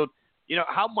the field, you know,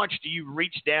 how much do you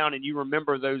reach down and you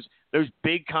remember those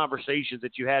big conversations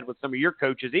that you had with some of your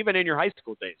coaches, even in your high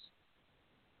school days?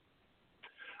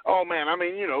 Oh man, I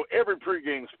mean, you know, every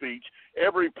pregame speech,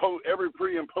 every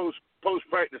pre and post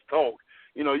practice talk,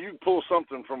 you know, you pull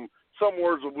something from some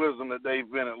words of wisdom that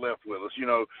Dave Bennett left with us. You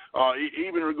know,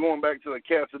 even going back to the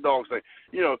cats and dogs thing.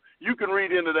 You know, you can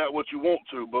read into that what you want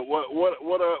to, but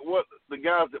what the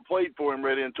guys that played for him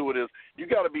read into it is you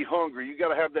got to be hungry, you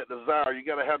got to have that desire, you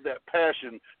got to have that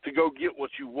passion to go get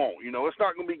what you want. You know, it's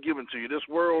not going to be given to you. This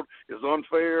world is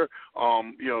unfair.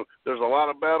 You know, there's a lot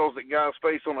of battles that guys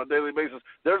face on a daily basis.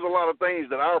 There's a lot of things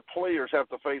that our players have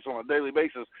to face on a daily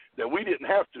basis that we didn't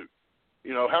have to.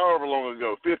 You know, however long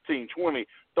ago, 15, 20,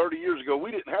 30 years ago,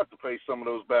 we didn't have to face some of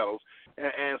those battles.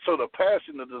 And so the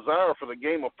passion, the desire for the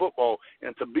game of football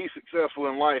and to be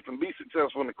successful in life and be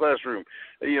successful in the classroom,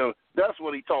 you know, that's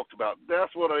what he talked about.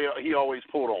 That's what he always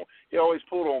pulled on. He always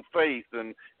pulled on faith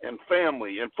and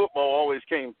family, and football always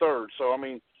came third. So, I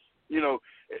mean, you know,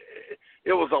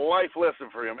 it was a life lesson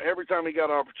for him. Every time he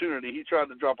got an opportunity, he tried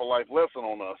to drop a life lesson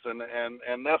on us.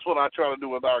 And that's what I try to do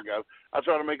with our guys. I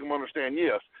try to make them understand,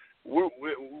 yes,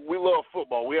 we love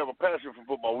football. We have a passion for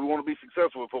football. We want to be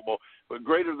successful with football. But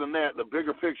greater than that, the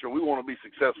bigger picture, we want to be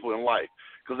successful in life.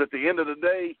 Because at the end of the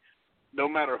day, no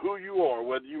matter who you are,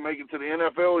 whether you make it to the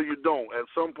NFL or you don't, at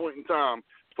some point in time,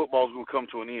 football is going to come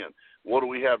to an end. What do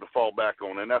we have to fall back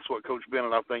on? And that's what Coach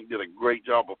Bennett, I think, did a great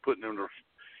job of putting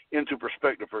into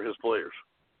perspective for his players.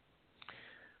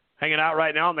 Hanging out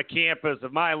right now on the campus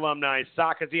of my alumni,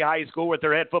 Socastee High School, with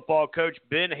their head football coach,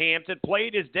 Ben Hampton.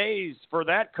 Played his days for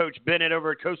that Coach Bennett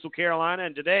over at Coastal Carolina,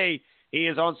 and today he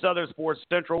is on Southern Sports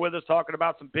Central with us talking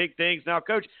about some big things. Now,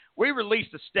 Coach, we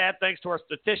released a stat thanks to our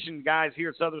statistician guys here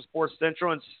at Southern Sports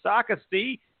Central, and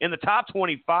Socastee in the top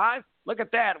 25. Look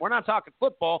at that. We're not talking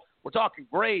football. We're talking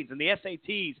grades and the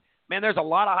SATs. Man, there's a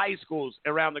lot of high schools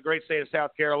around the great state of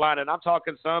South Carolina, and I'm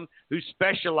talking some who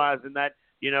specialize in that,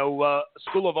 you know,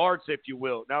 School of Arts, if you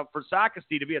will. Now, for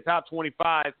Socastee to be a top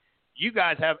 25, you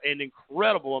guys have an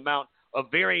incredible amount of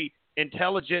very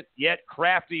intelligent yet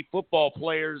crafty football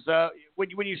players. When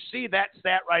you see that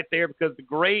stat right there, because the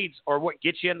grades are what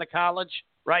gets you in the college,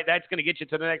 right? That's going to get you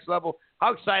to the next level.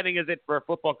 How exciting is it for a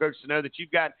football coach to know that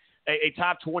you've got a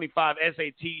top 25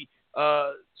 SAT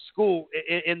school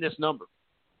in this number?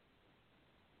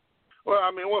 Well,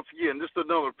 I mean, once again, just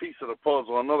another piece of the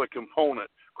puzzle, another component,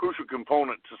 crucial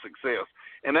component to success.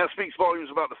 And that speaks volumes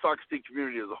about the Socastee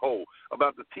community as a whole,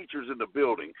 about the teachers in the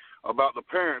building, about the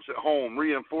parents at home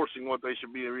reinforcing what they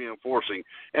should be reinforcing.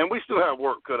 And we still have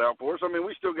work cut out for us. I mean,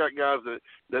 we still got guys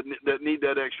that need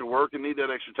that extra work and need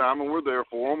that extra time, and we're there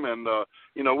for them. And,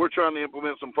 you know, we're trying to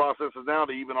implement some processes now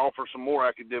to even offer some more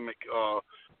academic,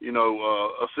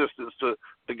 assistance to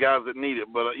the guys that need it.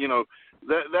 But, you know,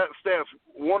 that stat's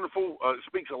wonderful. It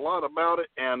speaks a lot about it.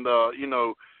 And, you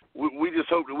know, we just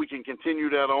hope that we can continue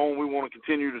that on. We want to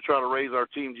continue to try to raise our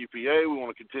team GPA. We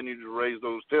want to continue to raise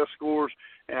those test scores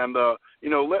and, you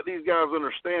know, let these guys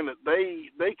understand that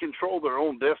they control their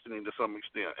own destiny to some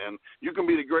extent. And you can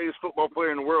be the greatest football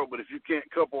player in the world, but if you can't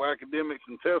couple academics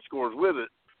and test scores with it,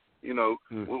 you know,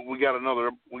 we got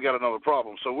another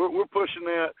problem. So we're pushing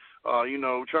that, you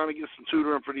know, trying to get some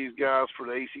tutoring for these guys for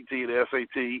the ACT, the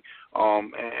SAT,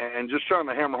 and just trying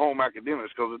to hammer home academics,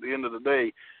 because at the end of the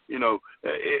day, you know,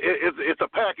 it's a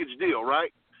package deal,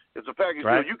 right? It's a package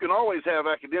deal. You can always have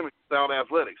academics without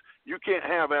athletics. You can't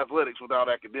have athletics without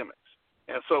academics.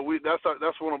 And so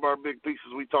that's one of our big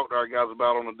pieces we talk to our guys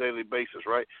about on a daily basis,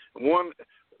 right?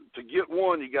 To get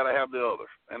one, you got to have the other,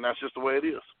 and that's just the way it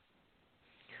is.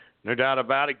 No doubt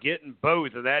about it, getting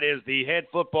both, and that is the head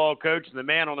football coach and the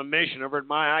man on a mission over at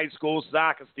my high school,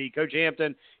 Socastee. Coach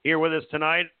Hampton here with us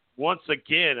tonight once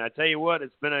again. I tell you what,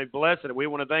 it's been a blessing. We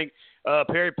want to thank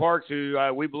Perry Parks, who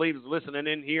we believe is listening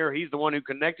in here. He's the one who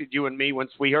connected you and me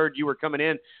once we heard you were coming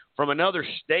in from another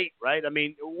state, right? I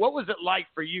mean, what was it like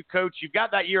for you, Coach? You've got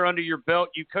that year under your belt.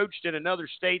 You coached in another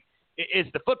state. Is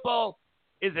the football –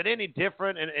 is it any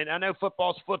different? And I know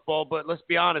football's football, but let's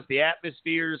be honest, the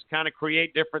atmospheres kind of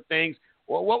create different things.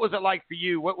 Well, what was it like for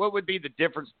you? What would be the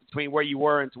difference between where you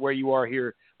were and to where you are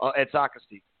here at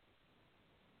Socastee?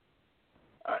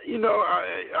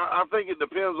 I think it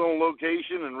depends on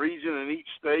location and region in each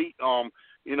state. I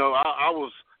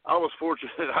was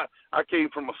fortunate. I came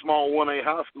from a small 1A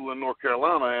high school in North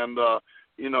Carolina, and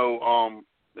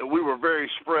we were very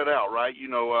spread out, right?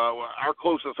 Our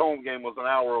closest home game was an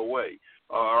hour away.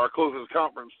 Our closest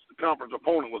conference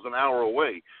opponent was an hour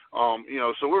away.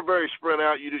 So we're very spread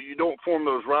out. You don't form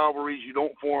those rivalries. You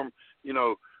don't form,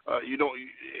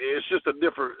 It's just a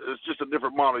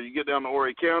different model. You get down to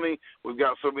Horry County, we've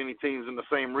got so many teams in the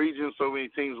same region, so many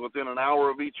teams within an hour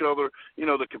of each other.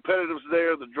 The competitive's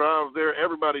there, the drive's there.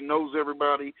 Everybody knows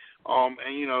everybody.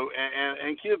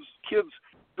 And kids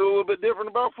feel a little bit different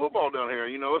about football down here.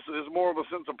 It's more of a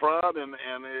sense of pride, and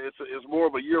it's more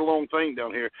of a year-long thing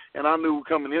down here. And I knew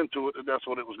coming into it that that's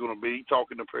what it was going to be,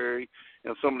 talking to Perry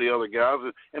and some of the other guys.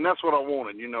 And that's what I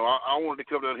wanted. I wanted to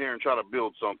come down here and try to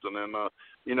build something. And,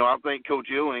 I think Coach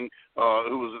Illing,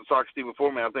 who was at Socastee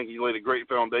before me, I think he laid a great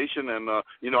foundation. And,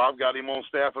 I've got him on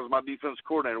staff as my defense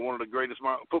coordinator, one of the greatest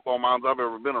football minds I've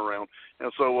ever been around.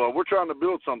 And so we're trying to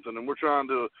build something, and we're trying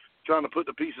to put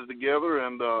the pieces together,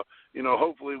 and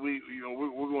hopefully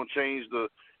we're going to change the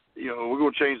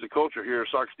culture here at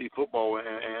Socastee football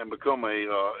and become a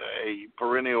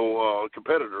perennial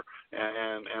competitor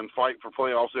and fight for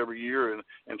playoffs every year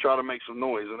and try to make some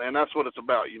noise, and that's what it's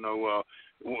about.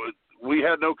 We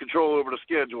had no control over the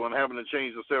schedule and having to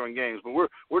change the 7 games, but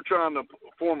we're trying to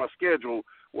form a schedule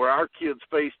where our kids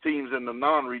face teams in the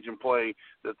non-region play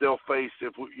that they'll face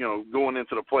if going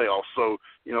into the playoffs. So,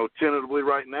 tentatively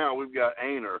right now we've got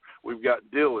Aner, we've got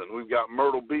Dillon, we've got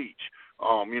Myrtle Beach,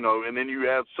 and then you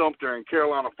add Sumter and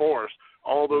Carolina Forest.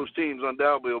 All those teams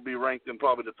undoubtedly will be ranked in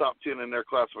probably the top 10 in their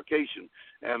classification.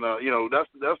 And, that's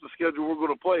the schedule we're going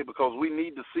to play because we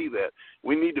need to see that.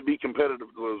 We need to be competitive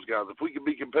with those guys. If we can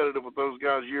be competitive with those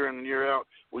guys year in and year out,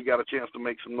 we got a chance to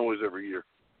make some noise every year.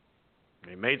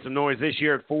 He made some noise this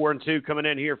year at 4-2, coming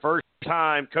in here first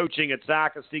time coaching at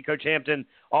Socastee. Coach Hampton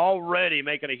already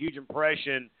making a huge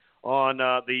impression on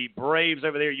the Braves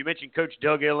over there. You mentioned Coach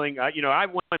Doug Illing. I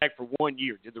went back for 1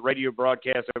 year, did the radio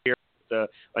broadcast over here with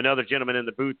another gentleman in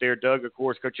the booth there. Doug, of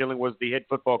course, Coach Illing was the head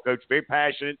football coach, very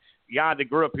passionate guy that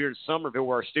grew up here in Summerville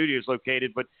where our studio is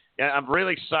located. But I'm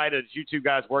really excited that you two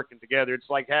guys working together. It's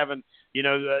like having,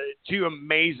 two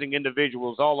amazing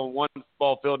individuals all on one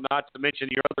football field, not to mention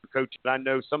your other coaches. I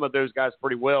know some of those guys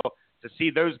pretty well. To see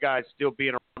those guys still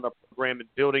being around the program and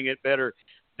building it better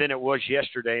than it was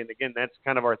yesterday. And, again, that's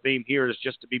kind of our theme here is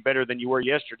just to be better than you were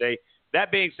yesterday.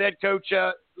 That being said, Coach,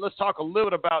 let's talk a little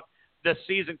bit about the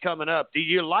season coming up. Do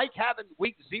you like having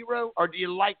week 0, or do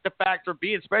you like the fact of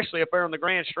being, especially up there on the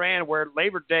Grand Strand where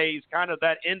Labor Day is kind of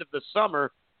that end of the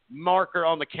summer marker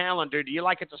on the calendar? Do you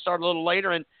like it to start a little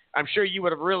later? And I'm sure you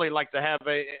would have really liked to have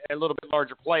a little bit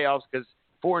larger playoffs because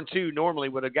 4-2 normally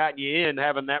would have gotten you in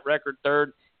having that record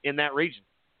third in that region.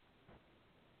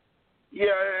 Yeah,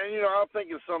 and, I think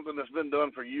it's something that's been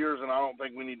done for years, and I don't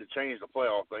think we need to change the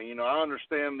playoff thing. I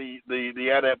understand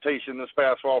the adaptation this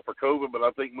past fall for COVID, but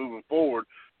I think moving forward,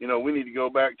 we need to go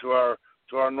back to our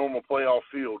normal playoff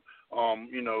field.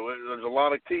 There's a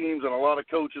lot of teams and a lot of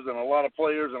coaches and a lot of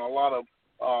players and a lot of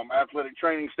athletic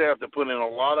training staff that put in a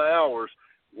lot of hours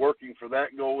working for that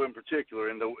goal in particular,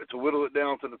 and to whittle it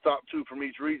down to the top 2 from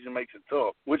each region makes it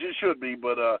tough, which it should be.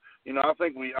 But I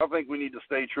think we need to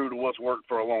stay true to what's worked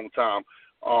for a long time.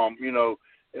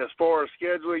 As far as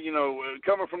scheduling,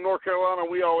 coming from North Carolina,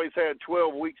 we always had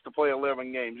 12 weeks to play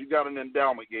 11 games. You got an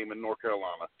endowment game in North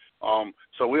Carolina,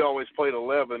 so we always played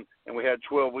 11, and we had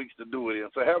 12 weeks to do it in.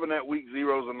 So having that week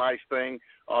 0 is a nice thing.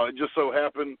 It just so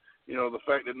happened, the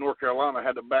fact that North Carolina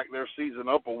had to back their season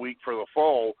up a week for the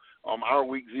fall. Our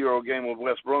week 0 game with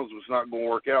West Brunswick is not going to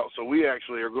work out, so we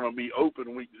actually are going to be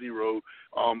open week 0,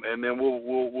 and then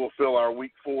we'll fill our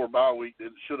week 4 bye week that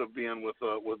should have been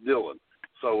with Dillon.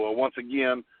 So once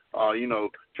again,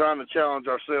 trying to challenge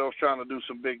ourselves, trying to do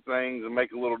some big things and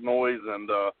make a little noise, and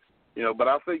but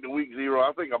I think the week 0,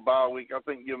 I think a bye week, I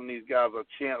think giving these guys a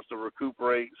chance to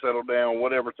recuperate, settle down,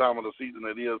 whatever time of the season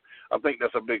it is, I think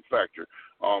that's a big factor.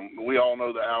 We all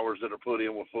know the hours that are put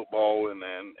in with football,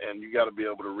 and you got to be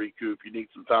able to recoup. You need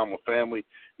some time with family.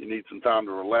 You need some time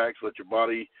to relax, let your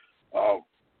body,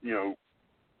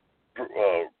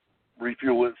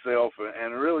 refuel itself,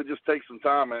 and really just take some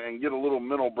time and get a little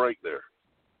mental break there.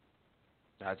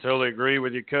 I totally agree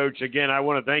with you, Coach. Again, I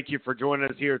want to thank you for joining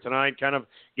us here tonight. Kind of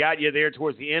got you there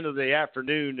towards the end of the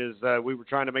afternoon as we were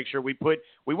trying to make sure we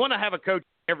want to have a coach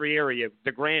in every area,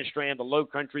 the Grand Strand, the Low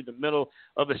Country, the middle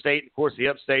of the state, and, of course, the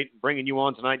upstate. Bringing you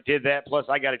on tonight did that. Plus,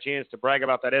 I got a chance to brag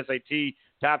about that SAT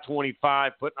Top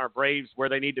 25, putting our Braves where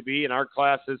they need to be in our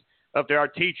classes up there. Our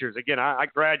teachers, again, I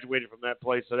graduated from that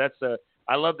place, so that's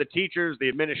I love the teachers, the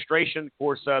administration, of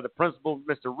course, the principal,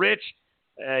 Mr. Rich,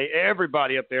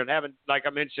 everybody up there. And having, like I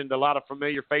mentioned, a lot of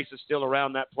familiar faces still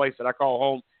around that place that I call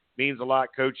home means a lot,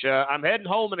 Coach. I'm heading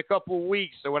home in a couple of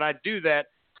weeks, so when I do that,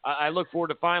 I look forward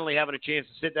to finally having a chance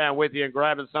to sit down with you and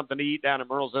grabbing something to eat down in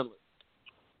Murrells Inlet.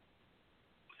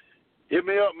 Hit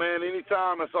me up, man,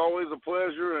 anytime. It's always a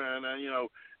pleasure. And,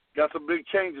 got some big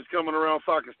changes coming around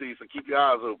Socastee, so keep your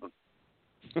eyes open.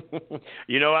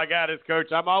 I got it,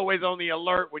 Coach. I'm always on the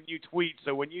alert when you tweet.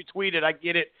 So when you tweet it, I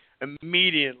get it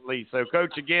immediately. So,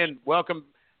 Coach, again, welcome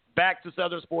back to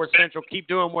Southern Sports Central. Keep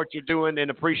doing what you're doing and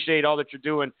appreciate all that you're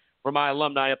doing for my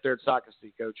alumni up there at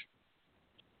Socastee, Coach.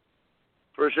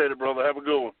 Appreciate it, brother. Have a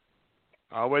good one.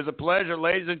 Always a pleasure,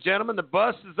 ladies and gentlemen. The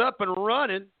bus is up and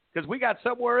running because we got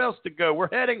somewhere else to go. We're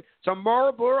heading to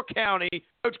Marlboro County.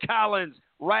 Coach Collins,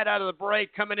 right out of the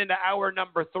break, coming into hour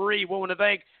number 3. We want to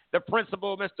thank the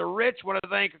principal, Mr. Rich. We want to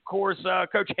thank, of course,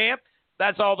 Coach Hamp.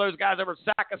 That's all those guys over at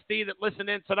Socastee that listen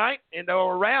in tonight and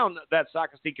around that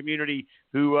Socastee community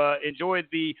who enjoyed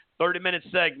the 30-minute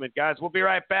segment. Guys, we'll be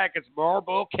right back. It's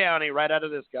Marlboro County right out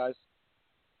of this, guys.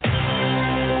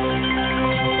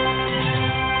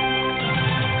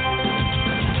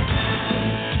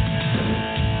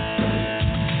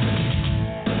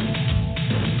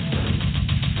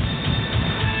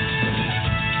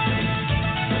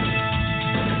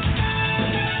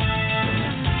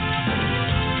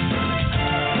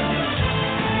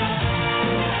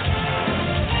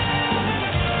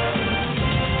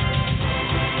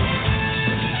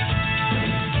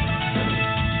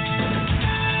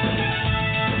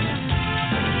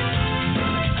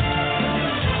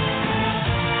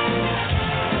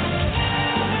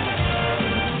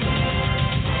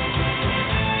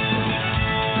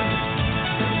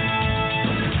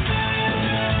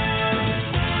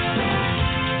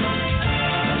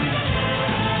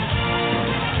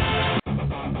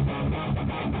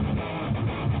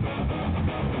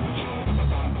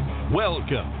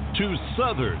 Welcome to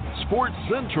Southern Sports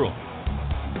Central,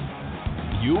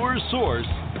 your source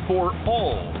for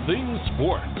all things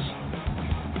sports,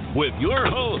 with your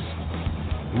host,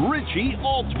 Richie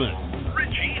Altman.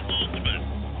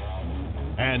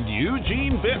 And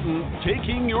Eugene Benton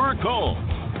taking your call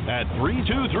at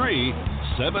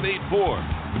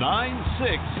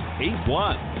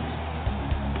 323-784-9681.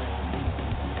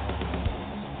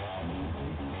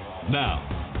 Now,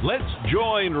 let's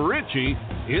join Richie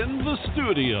in the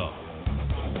studio.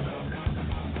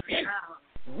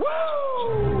 Woo!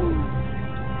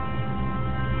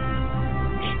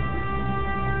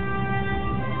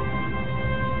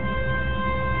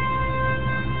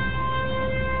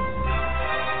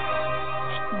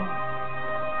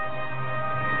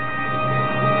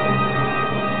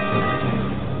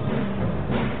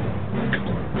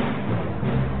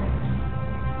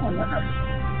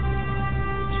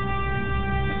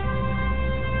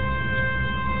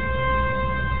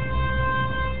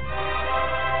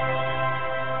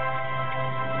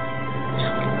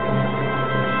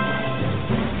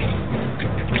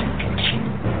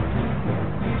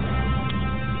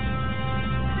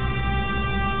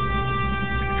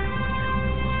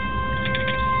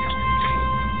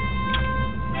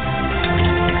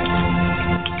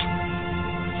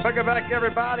 Welcome back,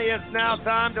 everybody. It's now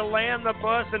time to land the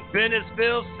bus in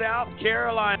Bennettsville, South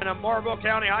Carolina. Marlboro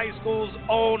County High School's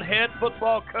own head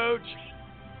football coach,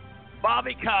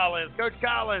 Bobby Collins. Coach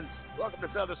Collins, welcome to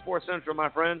Southern Sports Central, my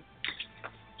friend.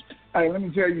 Hey, let me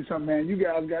tell you something, man. You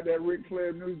guys got that Ric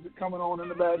Flair music coming on in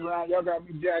the background. Y'all got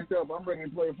me jacked up. I'm ready to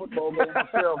play a football game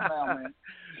myself now, man.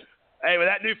 Hey, with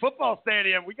that new football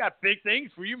stadium, we got big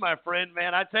things for you, my friend,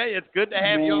 man. I tell you, it's good to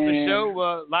have you on the show.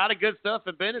 A lot of good stuff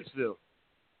in Bennettsville.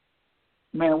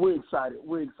 Man, we're excited.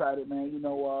 Man.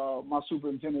 My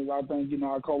superintendent, I think,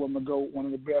 I call him the GOAT, one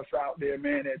of the best out there,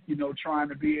 man, at, trying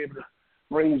to be able to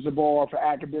raise the bar for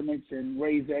academics and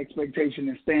raise the expectation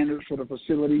and standards for the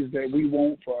facilities that we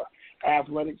want for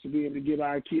athletics to be able to give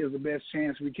our kids the best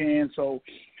chance we can. So,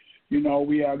 we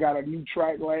got a new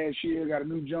track last year, got a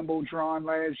new Jumbotron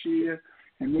last year,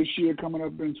 and this year coming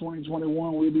up in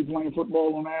 2021, we'll be playing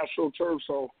football on AstroTurf.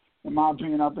 So, in my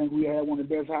opinion, I think we have one of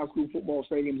the best high school football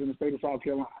stadiums in the state of South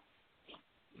Carolina.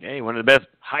 Hey, one of the best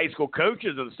high school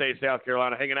coaches in the state of South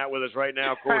Carolina hanging out with us right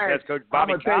now. Of course, that's Coach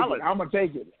Bobby Collins. I'm going to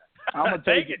take it.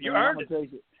 Take it. You earned it.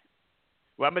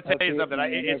 Well, I'm going to tell you something.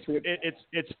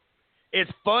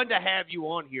 It's fun to have you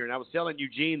on here. And I was telling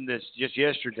Eugene this just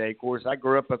yesterday. Of course, I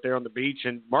grew up there on the beach,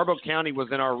 and Marlboro County was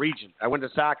in our region. I went to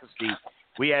Socastee.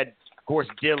 We had, of course,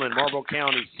 Dillon, Marlboro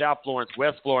County, South Florence,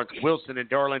 West Florence, Wilson, and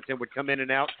Darlington would come in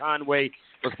and out. Conway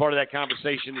was part of that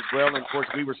conversation as well. And, of course,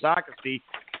 we were Socastee.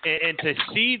 and to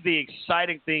see the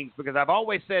exciting things, because I've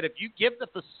always said if you give the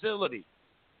facility,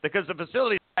 because the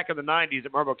facilities back in the 90s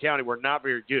at Marlboro County were not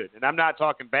very good, and I'm not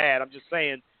talking bad, I'm just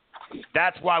saying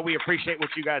that's why we appreciate what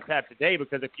you guys have today,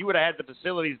 because if you would have had the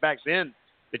facilities back then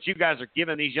that you guys are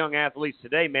giving these young athletes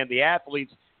today, man, the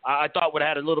athletes I thought would have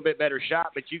had a little bit better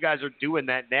shot, but you guys are doing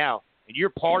that now, and you're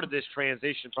part of this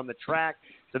transition from the track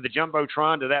to the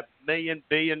Jumbotron to that $1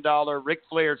 billion Ric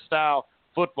Flair-style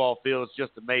football field. It's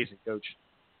just amazing, Coach.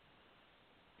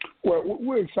 Well,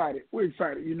 we're excited. We're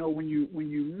excited. You know, when you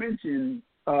mention,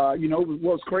 you know,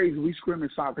 what's crazy, we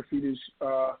scrimmaged Socastee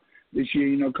this year.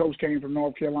 You know, Coach came from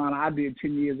North Carolina. I did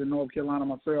 10 years in North Carolina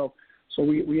myself, so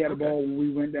we had a ball when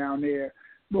we went down there.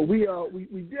 But we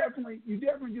definitely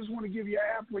just want to give your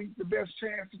athletes the best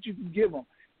chance that you can give them.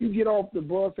 You get off the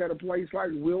bus at a place like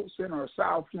Wilson or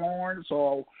South Florence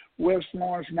or West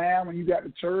Florence now, and you got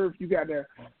the turf, you got the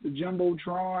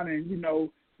Jumbotron, and, you know,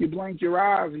 you blink your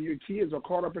eyes and your kids are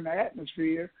caught up in the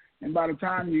atmosphere, and by the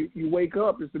time you wake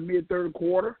up, it's the mid-third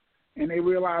quarter, and they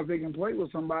realize they can play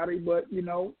with somebody, but, you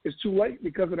know, it's too late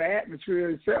because of the atmosphere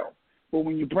itself. But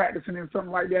when you're practicing in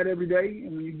something like that every day,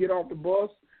 and when you get off the bus,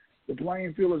 the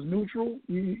playing field is neutral,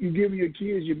 you give your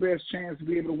kids your best chance to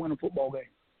be able to win a football game.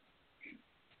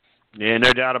 Yeah,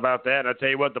 no doubt about that. And I tell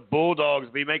you what, the Bulldogs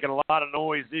be making a lot of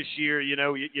noise this year. You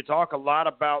know, you talk a lot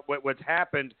about what's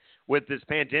happened with this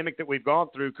pandemic that we've gone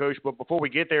through, Coach. But before we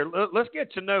get there, let's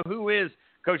get to know who is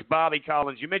Coach Bobby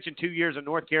Collins. You mentioned 2 years in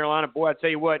North Carolina. Boy, I tell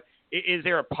you what, is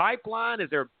there a pipeline? Is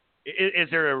there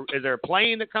a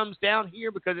plane that comes down here?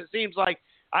 Because it seems like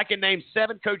I can name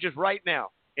 7 coaches right now.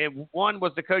 And one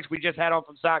was the coach we just had on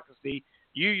from Socastee.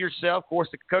 You yourself, of course,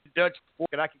 the coach Dutch,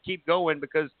 and I can keep going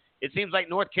because it seems like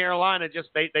North Carolina just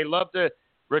they love to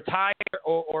retire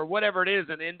or whatever it is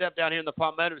and end up down here in the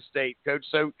Palmetto State, Coach.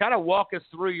 So kind of walk us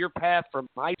through your path from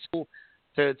high school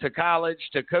to college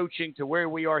to coaching to where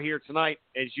we are here tonight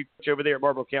as you coach over there at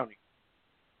Marlboro County.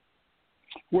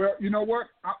 Well, you know what?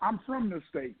 I'm from this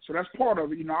state, so that's part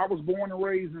of it. You know, I was born and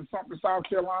raised in Sumter, South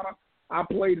Carolina. I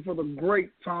played for the great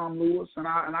Tom Lewis, and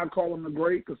I call him the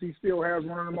great because he still has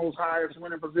one of the most highest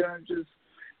winning percentages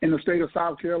in the state of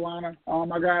South Carolina.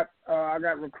 I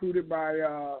got recruited by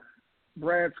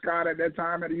Brad Scott at that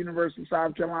time at the University of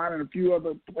South Carolina and a few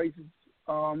other places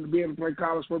to be able to play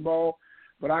college football.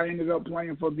 But I ended up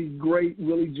playing for the great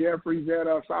Willie Jeffries at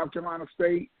South Carolina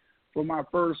State for my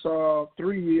first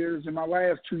 3 years. In my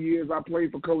last 2 years, I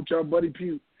played for Coach Buddy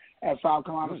Pugh at South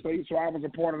Carolina State, so I was a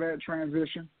part of that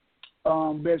transition.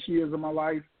 Best years of my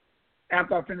life.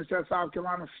 After I finished at South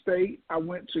Carolina State, I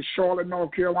went to Charlotte,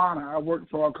 North Carolina. I worked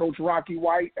for Coach Rocky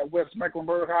White at West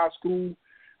Mecklenburg High School.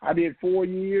 I did 4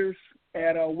 years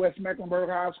at West Mecklenburg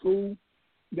High School.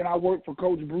 Then I worked for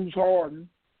Coach Bruce Harden,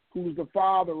 who's the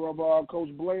father of Coach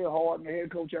Blair Harden, the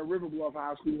head coach at River Bluff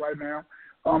High School right now.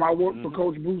 I worked for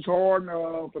Coach Bruce Harden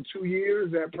for 2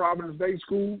 years at Providence Day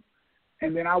School.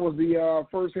 And then I was the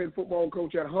first head football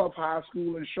coach at Huff High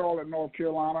School in Charlotte, North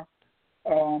Carolina.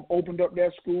 Opened up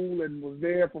that school and was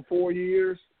there for 4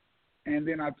 years. And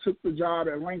then I took the job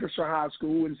at Lancaster High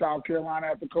School in South Carolina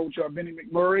after Coach Benny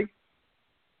McMurray.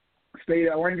 Stayed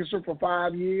at Lancaster for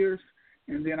 5 years.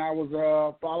 And then I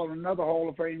was following another Hall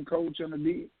of Fame coach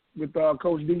with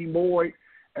Coach Dean Boyd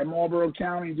at Marlboro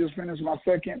County. Just finished my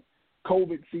second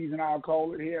COVID season, I'll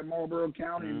call it, here at Marlboro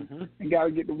County. And got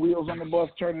to get the wheels on the bus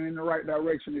turning in the right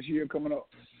direction this year coming up.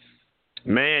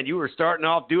 Man, you were starting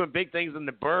off doing big things in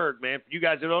the Berg, man. For you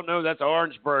guys who don't know, that's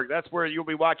Orangeburg. That's where you'll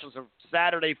be watching some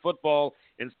Saturday football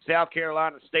in South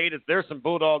Carolina State. If there's some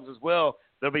Bulldogs as well,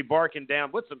 they'll be barking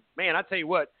down. Man, I tell you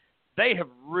what, they have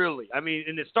really, and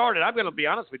it started, I'm going to be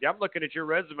honest with you, I'm looking at your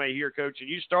resume here, Coach, and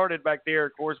you started back there,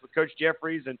 of course, with Coach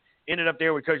Jeffries and ended up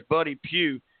there with Coach Buddy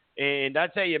Pugh. And I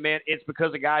tell you, man, it's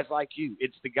because of guys like you.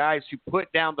 It's the guys who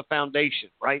put down the foundation,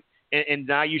 right? And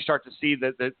now you start to see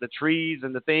the trees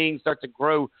and the things start to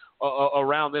grow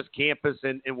around this campus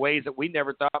in ways that we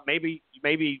never thought. Maybe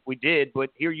we did, but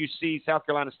here you see South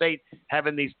Carolina State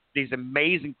having these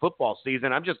amazing football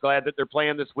season. I'm just glad that they're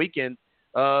playing this weekend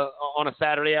on a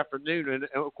Saturday afternoon, and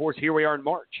of course here we are in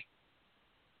March.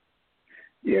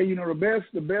 Yeah, you know,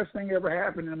 the best thing ever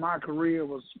happened in my career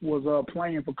was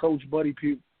playing for Coach Buddy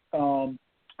Pugh.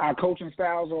 Our coaching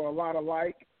styles are a lot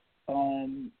alike.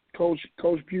 Coach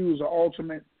Pugh is an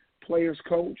ultimate player's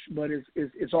coach, but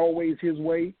it's always his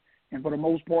way, and for the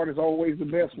most part, it's always the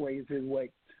best way. It's his way.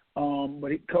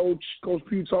 But Coach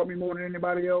Pugh taught me more than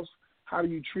anybody else how do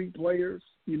you treat players.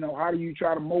 You know, how do you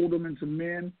try to mold them into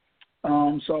men.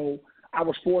 So I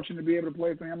was fortunate to be able to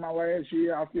play for him my last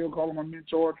year. I still call him a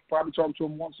mentor. Probably talk to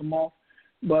him once a month.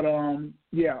 But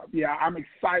yeah, I'm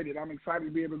excited. I'm excited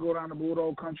to be able to go down to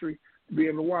Bulldog country to be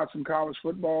able to watch some college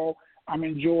football. I'm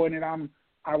enjoying it.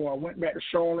 I went back to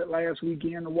Charlotte last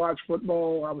weekend to watch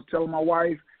football. I was telling my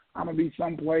wife I'm going to be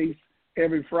someplace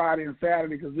every Friday and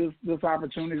Saturday because this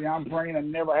opportunity, I'm praying it'll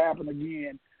never happen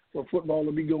again for football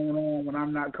to be going on when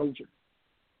I'm not coaching.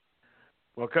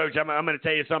 Well, Coach, I'm going to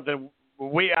tell you something.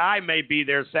 I may be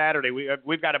there Saturday.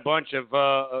 We've got a bunch of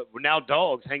now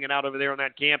dogs hanging out over there on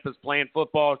that campus playing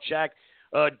football. Shaq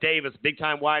Davis,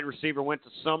 big-time wide receiver, went to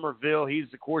Somerville. He's,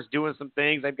 of course, doing some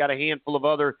things. They've got a handful of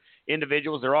other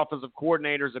individuals. Their offensive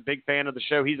coordinator is a big fan of the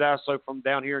show. He's also from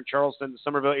down here in Charleston, the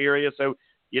Somerville area. So,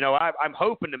 I'm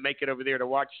hoping to make it over there to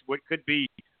watch what could be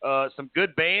some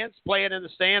good bands playing in the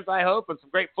stands, I hope, and some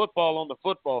great football on the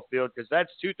football field, because that's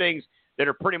two things that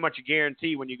are pretty much a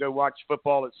guarantee when you go watch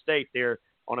football at State there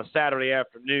on a Saturday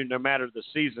afternoon, no matter the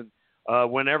season,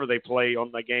 whenever they play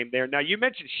on the game there. Now, you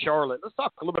mentioned Charlotte. Let's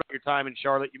talk a little bit about your time in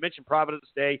Charlotte. You mentioned Providence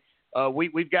Day.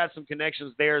 We've got some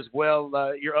connections there as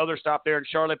well, your other stop there in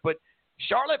Charlotte. But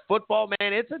Charlotte football,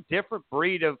 man, it's a different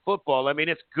breed of football. I mean,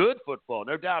 it's good football,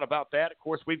 no doubt about that. Of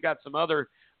course, we've got some other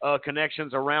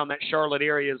connections around that Charlotte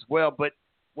area as well. But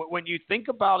when you think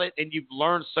about it and you've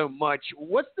learned so much,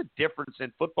 what's the difference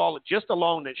in football just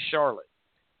alone at Charlotte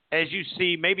as you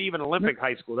see maybe even Olympic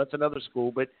High School? That's another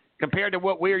school. But compared to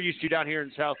what we're used to down here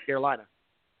in South Carolina?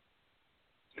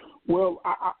 Well,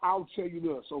 I'll tell you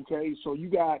this, okay? So you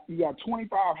got 25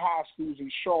 high schools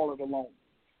in Charlotte alone,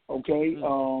 okay?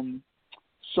 Mm-hmm.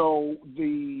 So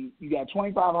you got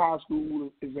 25 high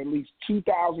schools. Is at least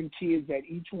 2,000 kids at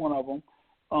each one of them.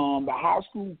 The high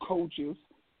school coaches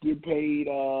get paid,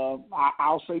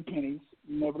 I'll say pennies,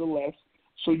 nevertheless.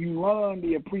 So you learn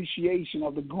the appreciation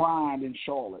of the grind in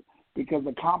Charlotte because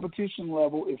the competition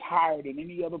level is higher than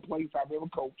any other place I've ever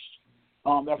coached.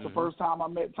 That's the first time I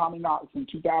met Tommy Knox in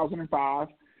 2005.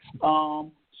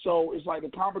 So it's like the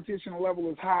competition level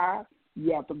is high.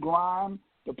 You have to grind.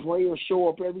 The players show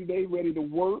up every day ready to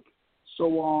work.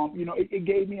 So, it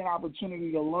gave me an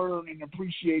opportunity to learn and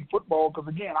appreciate football because,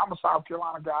 again, I'm a South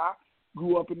Carolina guy,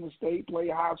 grew up in the state,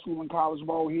 played high school and college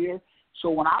ball here.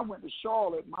 So when I went to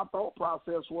Charlotte, my thought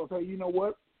process was, hey, you know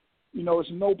what? It's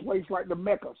no place like the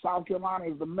Mecca. South Carolina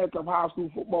is the Mecca of high school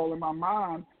football in my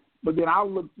mind. But then I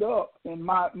looked up, and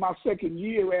my second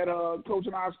year at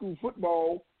coaching high school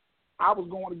football, I was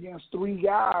going against three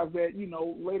guys that,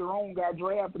 later on got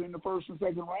drafted in the first and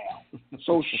second round.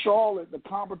 So Charlotte, the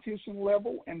competition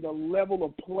level and the level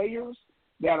of players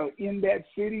that are in that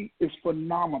city is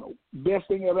phenomenal. Best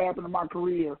thing that ever happened in my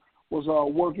career was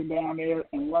working down there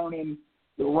and learning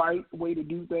the right way to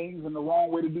do things and the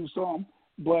wrong way to do some.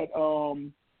 But,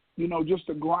 just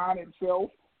the grind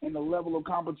itself and the level of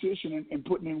competition and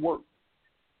putting in work.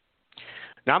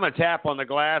 Now I'm going to tap on the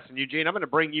glass, and Eugene, I'm going to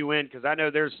bring you in because I know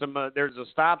there's the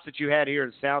stops that you had here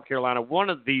in South Carolina.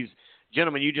 One of these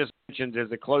gentlemen you just mentioned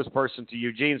is a close person to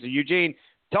Eugene. So Eugene,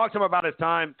 talk to him about his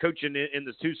time coaching in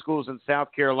the two schools in South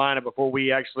Carolina before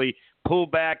we actually pull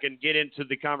back and get into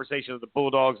the conversation of the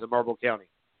Bulldogs in Marlboro County.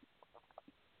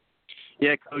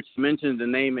 Yeah, Coach mentioned the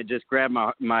name. It just grabbed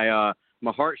my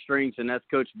heartstrings, and that's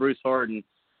Coach Bruce Harden.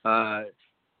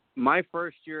 My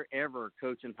first year ever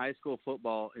coaching high school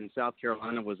football in South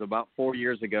Carolina was about 4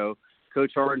 years ago.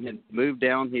 Coach Harden had moved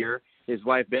down here. His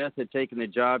wife, Beth, had taken the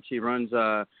job. She runs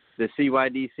the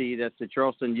CYDC, that's the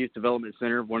Charleston Youth Development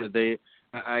Center, one of the,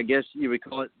 I guess you would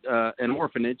call it an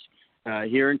orphanage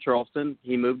here in Charleston.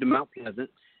 He moved to Mount Pleasant.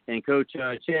 And Coach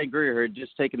Chad Greer had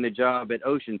just taken the job at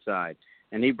Oceanside.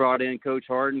 And he brought in Coach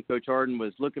Harden. Coach Harden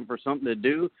was looking for something to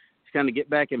do to kind of get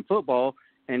back in football.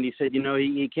 And he said,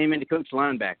 he came in to coach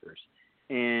linebackers.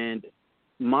 And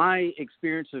my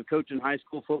experience of coaching high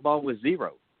school football was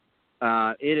zero.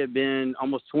 It had been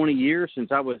almost 20 years since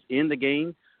I was in the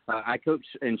game. I coached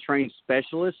and trained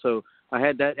specialists, so I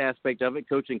had that aspect of it,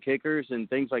 coaching kickers and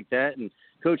things like that. And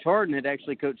Coach Harden had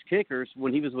actually coached kickers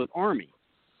when he was with Army.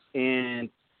 And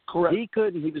correct.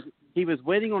 He was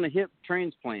waiting on a hip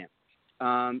transplant.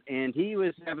 And he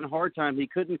was having a hard time. He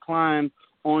couldn't climb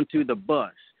onto the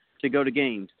bus to go to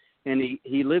games. And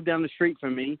he lived down the street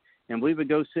from me, and we would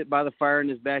go sit by the fire in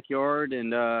his backyard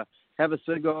and have a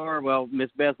cigar. Well,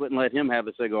 Miss Beth wouldn't let him have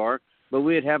a cigar, but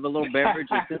we'd have a little beverage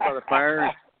and sit by the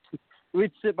fire.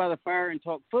 We'd sit by the fire and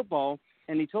talk football.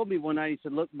 And he told me one night, he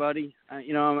said, look, buddy, I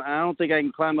don't think I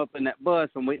can climb up in that bus.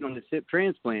 I'm waiting on this hip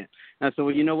transplant. And I said,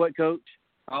 well, you know what, Coach?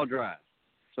 I'll drive.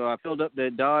 So I filled up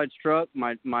the Dodge truck,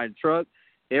 my truck,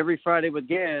 every Friday with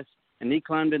gas. And he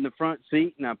climbed in the front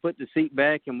seat, and I put the seat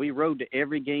back, and we rode to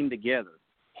every game together,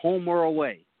 home or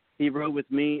away. He rode with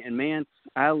me, and, man,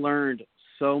 I learned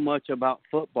so much about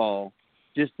football,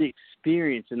 just the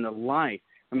experience and the life.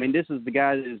 I mean, this is the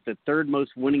guy that is the third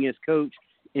most winningest coach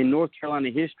in North Carolina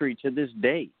history to this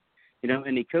day. You know,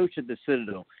 and he coached at the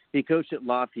Citadel. He coached at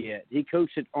Lafayette. He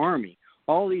coached at Army.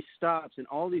 All these stops and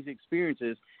all these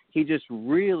experiences, he just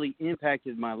really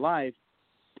impacted my life.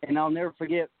 And I'll never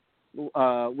forget,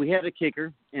 we had a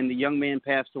kicker, and the young man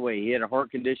passed away. He had a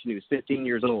heart condition. He was 15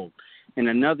 years old. And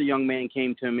another young man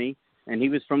came to me, and he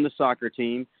was from the soccer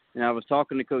team, and I was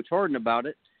talking to Coach Harden about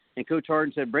it, and Coach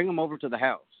Harden said, bring him over to the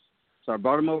house. So I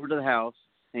brought him over to the house,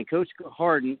 and Coach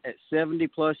Harden, at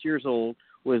 70-plus years old,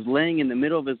 was laying in the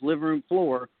middle of his living room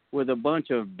floor with a bunch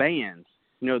of bands,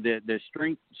 you know, the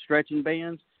strength stretching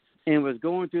bands, and was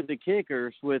going through the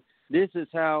kickers with, this is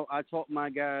how I taught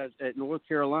my guys at North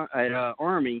Carolina, at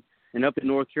Army and up in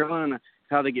North Carolina,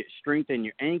 how to get strength in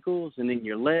your ankles and in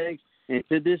your legs. And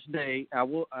to this day,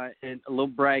 and a little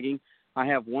bragging, I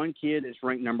have one kid that's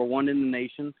ranked number 1 in the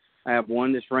nation. I have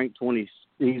one that's ranked 20.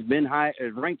 He's been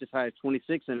ranked as high as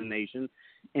 26 in the nation.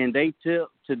 And they, to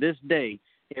this day,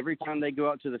 every time they go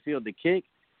out to the field to kick,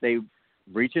 they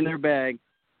reach in their bag,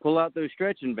 pull out those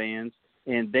stretching bands,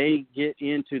 and they get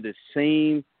into the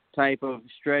same type of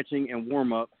stretching and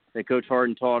warm-up that Coach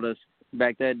Harden taught us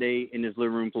back that day in his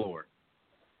living room floor.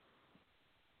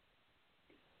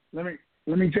 Let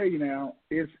me tell you now,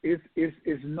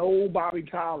 it's no Bobby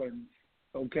Collins,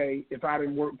 okay, if I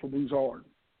didn't work for Bruce Harden.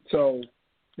 So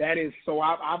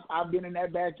I've been in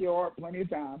that backyard plenty of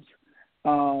times.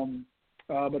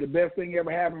 But the best thing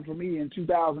ever happened for me in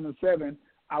 2007,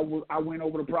 I went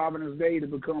over to Providence Day to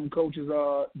become Coach's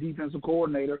defensive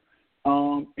coordinator,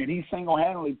 and he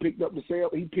single-handedly picked up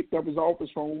his office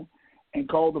phone and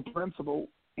called the principal,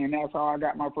 and that's how I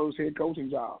got my first head coaching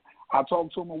job. I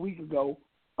talked to him a week ago.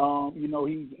 You know,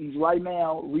 he's right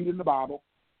now reading the Bible,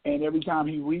 and every time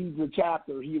he reads a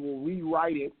chapter, he will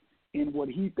rewrite it in what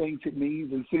he thinks it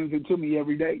means and sends it to me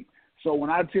every day. So when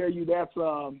I tell you that's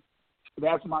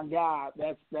my guy,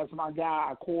 that's my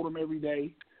guy. I quote him every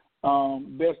day.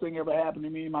 Best thing ever happened to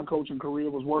me in my coaching career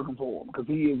was working for him, because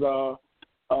he is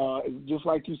just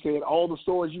like you said. All the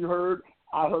stories you heard,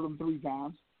 I heard them 3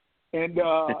 times, and you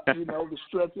know, the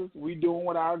stretches we doing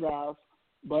with our guys.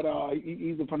 But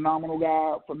he's a phenomenal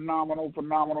guy, phenomenal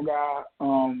guy.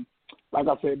 Like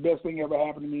I said, best thing ever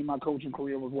happened to me in my coaching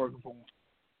career was working for him.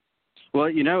 Well,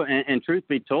 you know, and truth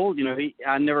be told, you know,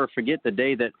 I never forget the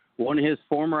day that one of his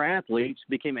former athletes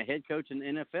became a head coach in the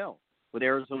NFL with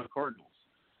Arizona Cardinals.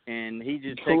 And he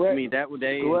just texted me that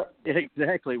day.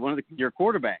 Exactly, your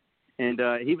quarterback. And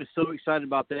he was so excited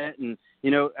about that. And,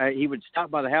 you know, he would stop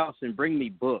by the house and bring me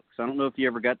books. I don't know if you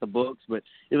ever got the books, but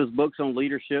it was books on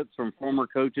leadership from former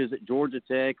coaches at Georgia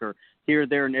Tech or here,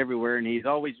 there, and everywhere. And he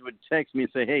always would text me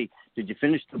and say, hey, did you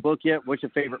finish the book yet? What's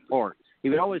your favorite part? He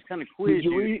would always kind of quiz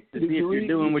you to see if you're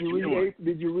doing what you're doing.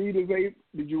 Did you read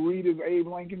his Abe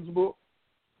Lincoln's book?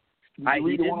 He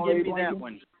didn't give me that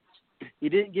one. He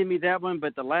didn't give me that one,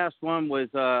 but the last one was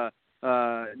the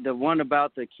one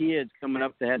about the kids coming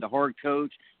up that had the hard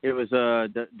coach. It was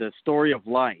the story of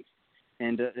life.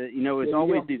 And, you know, it's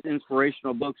always these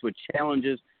inspirational books with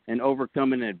challenges and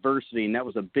overcoming adversity, and that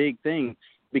was a big thing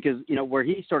because, you know, where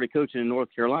he started coaching in North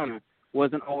Carolina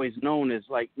wasn't always known as,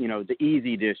 like, you know, the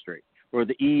easy district or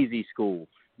the easy school.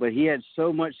 But he had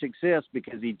so much success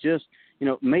because he just, you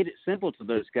know, made it simple to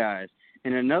those guys.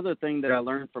 And another thing that I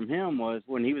learned from him was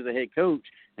when he was a head coach,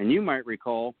 and you might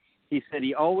recall, he said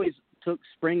he always took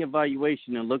spring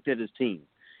evaluation and looked at his team.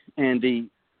 And the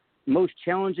most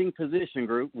challenging position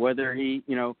group, whether he,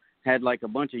 you know, had like a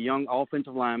bunch of young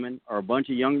offensive linemen or a bunch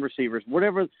of young receivers,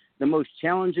 whatever the most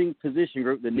challenging position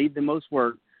group that need the most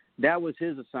work, that was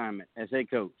his assignment as head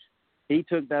coach. He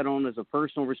took that on as a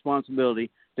personal responsibility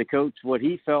to coach what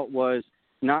he felt was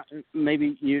not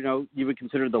maybe, you know, you would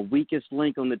consider the weakest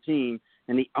link on the team,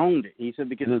 and he owned it. He said,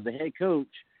 because as the head coach,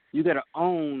 you got to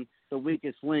own the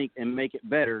weakest link and make it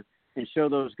better and show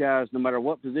those guys, no matter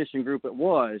what position group it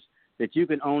was, that you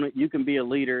can own it, you can be a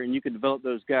leader, and you can develop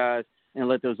those guys and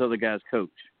let those other guys coach.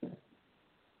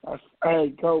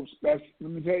 Hey, Coach, let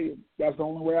me tell you, that's the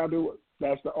only way I do it.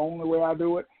 That's the only way I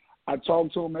do it. I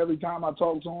talk to him every time I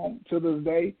talk to him. To this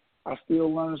day, I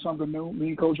still learn something new. Me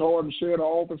and Coach Harden shared the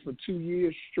office for 2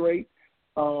 years straight.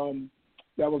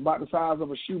 That was about the size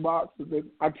of a shoebox.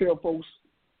 I tell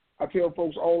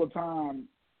folks all the time,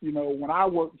 you know, when I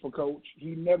worked for Coach,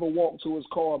 he never walked to his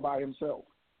car by himself.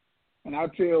 And I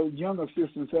tell young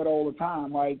assistants that all the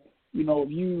time, like, you know,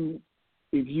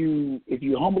 if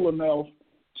you're humble enough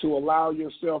to allow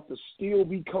yourself to still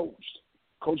be coached.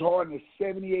 Coach Harden is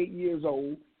 78 years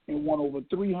old and won over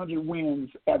 300 wins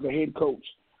as a head coach.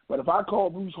 But if I call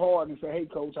Bruce Harden and say, hey,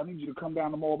 Coach, I need you to come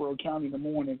down to Marlboro County in the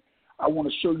morning. I want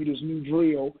to show you this new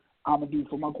drill. I'm going to do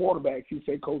for my quarterbacks. He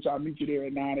said, Coach, I'll meet you there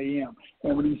at 9 a.m.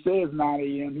 And when he says 9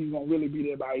 a.m., he's going to really be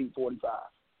there by 8:45.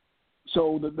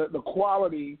 So the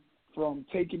quality from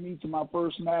taking me to my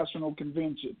first national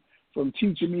convention, from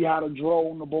teaching me how to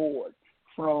draw on the board,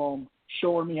 from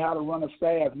showing me how to run a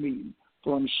staff meeting,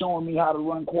 from showing me how to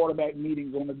run quarterback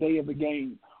meetings on the day of the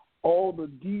game, all the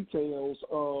details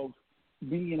of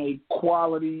being a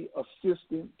quality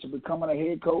assistant to becoming a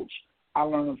head coach, I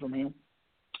learned from him.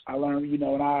 I learned,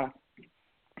 and I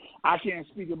can't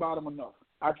speak about him enough.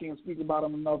 Like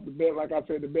I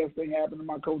said, the best thing happened in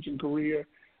my coaching career.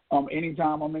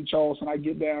 Anytime I'm in Charleston, I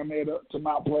get down there to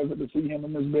Mount Pleasant to see him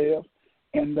and Miss Bev.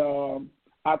 And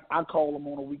I call him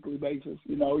on a weekly basis.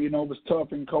 It was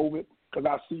tough in COVID because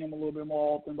I see him a little bit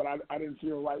more often, but I didn't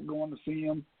feel right going to see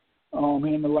him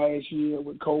in the last year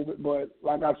with COVID. But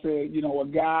like I said, a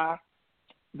guy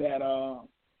that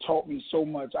taught me so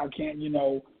much. I can't,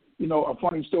 a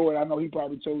funny story, I know he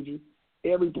probably told you,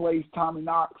 every place Tommy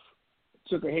Knox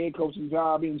took a head coaching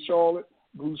job in Charlotte,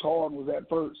 Bruce Harden was at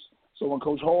first. So when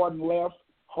Coach Harden left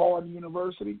Harden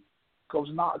University, Coach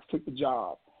Knox took the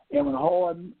job. And when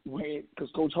Harden went, because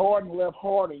Coach Harden left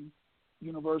Harding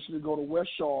University to go to West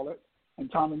Charlotte,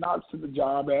 and Tommy Knox took the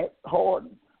job at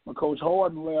Harding. When Coach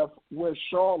Harden left West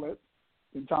Charlotte,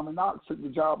 then Tommy Knox took the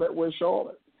job at West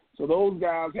Charlotte. So those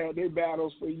guys had their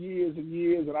battles for years and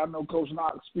years, and I know Coach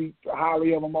Knox speaks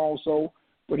highly of him also,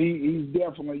 but he's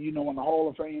definitely, in the Hall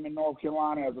of Fame in North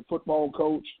Carolina as a football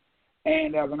coach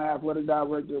and as an athletic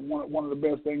director, one of the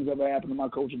best things ever happened in my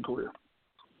coaching career.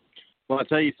 Well, I'll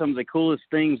tell you some of the coolest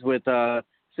things with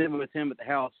sitting with him at the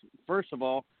house. First of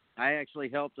all, I actually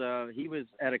helped. He was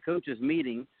at a coaches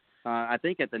meeting, I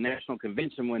think at the national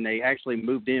convention when they actually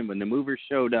moved in, when the movers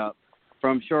showed up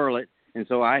from Charlotte. And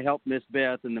so I helped Miss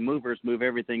Beth and the movers move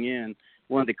everything in.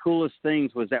 One of the coolest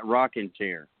things was that rocking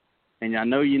chair. And I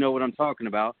know you know what I'm talking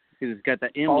about because it's got the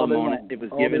emblem on it. It was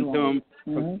given to him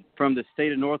from the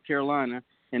state of North Carolina.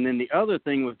 And then the other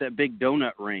thing was that big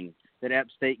donut ring that App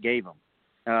State gave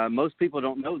him. Most people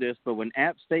don't know this, but when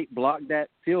App State blocked that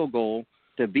field goal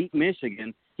to beat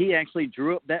Michigan, he actually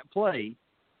drew up that play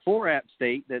for App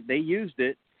State that they used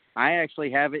it. I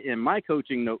actually have it in my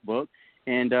coaching notebook.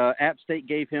 And App State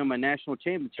gave him a national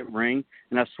championship ring,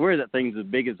 and I swear that thing's as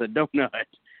big as a donut.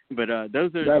 But those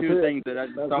are the two things that I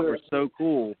thought were so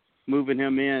cool, moving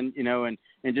him in,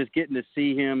 and just getting to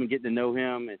see him and getting to know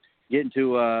him and getting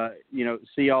to,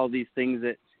 see all these things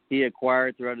that he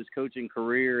acquired throughout his coaching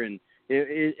career. And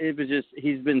it was just,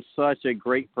 he's been such a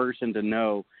great person to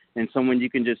know and someone you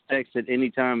can just text at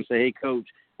any time and say, hey, Coach,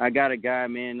 I got a guy,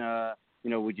 man,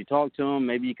 would you talk to him?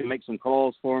 Maybe you can make some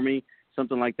calls for me.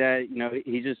 Something like that,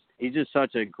 he's just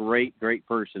such a great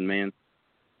person, man.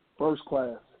 First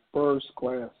class.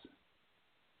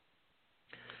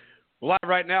 Live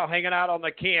right now, hanging out on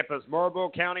the campus, Marlboro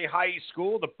County High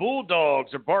School. The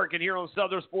Bulldogs are barking here on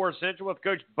Southern Sports Central with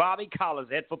Coach Bobby Collins,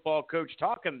 head football coach,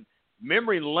 talking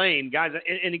memory lane, guys.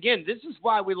 And again, this is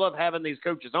why we love having these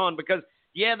coaches on because,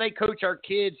 yeah, they coach our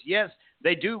kids. Yes,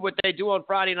 they do what they do on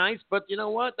Friday nights, but you know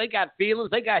what? They got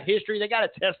feelings, they got history, they got a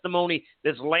testimony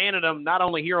that's landed them not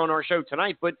only here on our show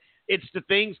tonight, but it's the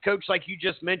things, Coach, like you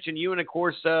just mentioned, you and, of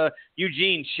course,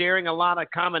 Eugene, sharing a lot of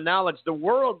common knowledge. The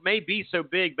world may be so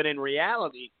big, but in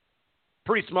reality,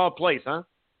 pretty small place, huh?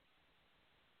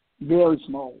 Very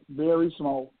small.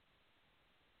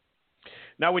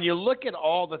 Now, when you look at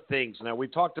all the things, now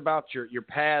we've talked about your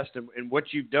past and what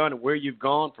you've done and where you've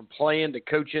gone from playing to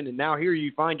coaching, and now here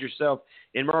you find yourself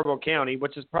in Marlboro County,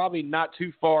 which is probably not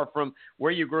too far from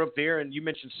where you grew up there. And you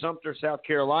mentioned Sumter, South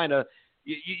Carolina.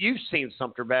 You've seen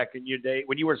Sumter back in your day.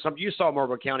 When you were in Sumter, you saw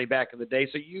Marlboro County back in the day,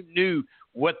 so you knew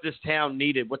what this town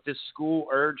needed, what this school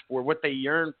urged for, what they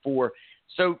yearned for.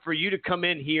 So for you to come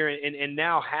in here and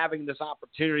now having this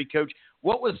opportunity, Coach,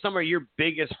 what was some of your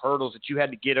biggest hurdles that you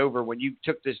had to get over when you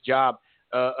took this job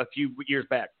a few years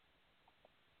back?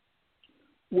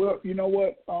 Well, you know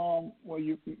what?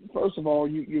 First of all,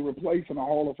 you're replacing a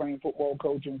Hall of Fame football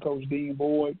coach and Coach Dean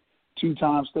Boyd,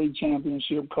 2-time state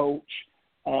championship coach,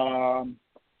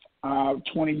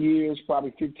 20 years,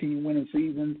 probably 15 winning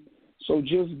seasons. So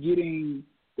just getting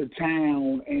the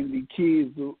town and the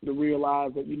kids to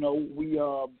realize that,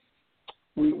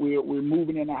 we're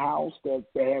moving in a house that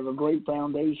has a great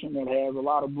foundation, that has a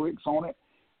lot of bricks on it,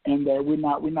 and that we're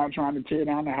not trying to tear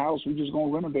down the house. We're just going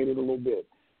to renovate it a little bit.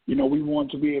 We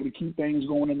want to be able to keep things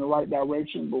going in the right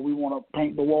direction, but we want to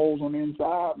paint the walls on the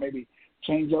inside, maybe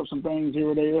change up some things here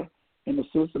or there in the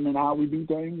system and how we do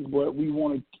things. But we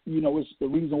want to, it's the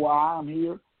reason why I'm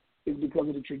here is because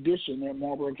of the tradition that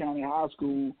Marlboro County High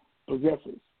School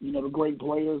possesses. The great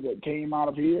players that came out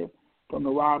of here, from the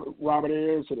Robert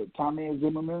Ayers to the Tommy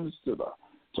Zimmermans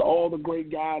to all the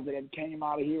great guys that have came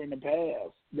out of here in the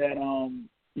past that,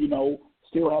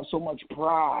 still have so much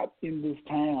pride in this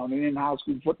town and in high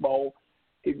school football.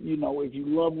 If you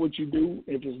love what you do,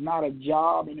 if it's not a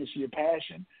job and it's your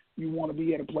passion, you want to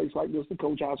be at a place like this to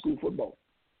coach high school football.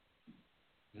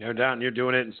 No doubt, and you're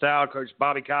doing it in style. Coach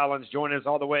Bobby Collins joining us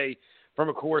all the way from,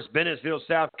 of course, Bennettsville,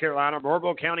 South Carolina,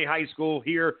 Marlboro County High School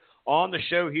here on the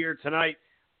show here tonight.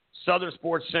 Southern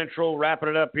Sports Central wrapping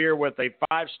it up here with a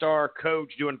 5-star coach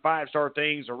doing 5-star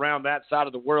things around that side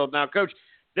of the world. Now, Coach,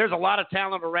 there's a lot of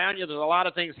talent around you. There's a lot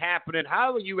of things happening.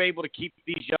 How are you able to keep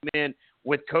these young men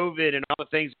with COVID and all the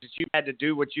things that you've had to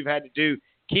do, what you've had to do,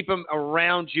 keep them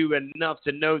around you enough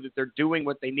to know that they're doing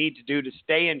what they need to do to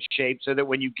stay in shape so that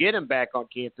when you get them back on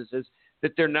campuses,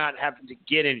 that they're not having to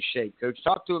get in shape? Coach,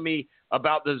 talk to me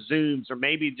about the Zooms or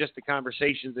maybe just the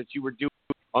conversations that you were doing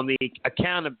on the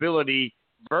accountability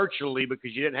virtually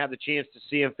because you didn't have the chance to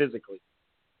see them physically.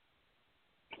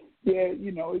 Yeah,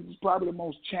 it's probably the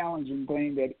most challenging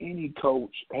thing that any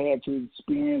coach had to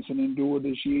experience and endure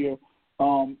this year.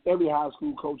 Every high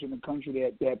school coach in the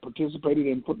country that participated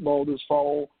in football this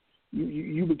fall,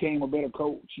 you became a better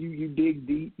coach. You dig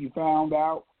deep. You found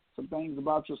out some things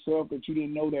about yourself that you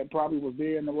didn't know that probably was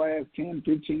there in the last 10,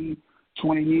 15,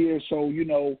 20 years. So,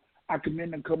 I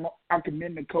commend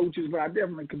the coaches, but I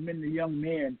definitely commend the young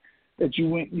men that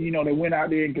that went out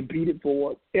there and competed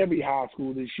for every high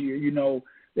school this year.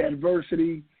 The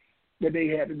adversity that they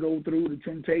had to go through, the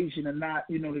temptation and not,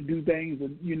 to do things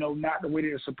and, not the way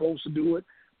they're supposed to do it,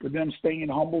 but them staying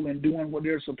humble and doing what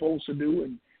they're supposed to do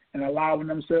and allowing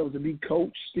themselves to be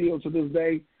coached still to this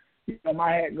day.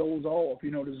 My hat goes off.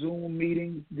 The Zoom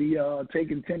meetings, the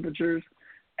taking temperatures,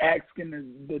 asking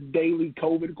the daily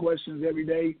COVID questions every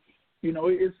day.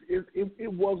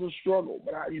 It was a struggle,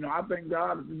 but I thank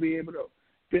God to be able to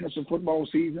finish a football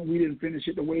season. We didn't finish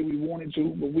it the way we wanted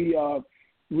to, but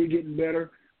we're getting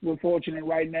better. We're fortunate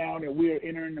right now that we're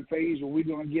entering the phase where we're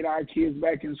going to get our kids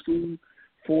back in school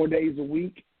 4 days a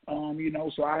week.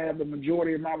 So I have the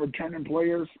majority of my returning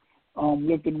players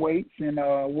lifting weights and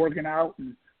working out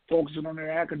and focusing on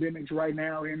their academics right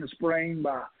now in the spring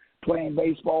by playing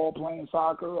baseball, playing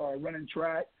soccer, or running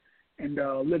track, and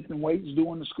lifting weights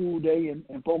during the school day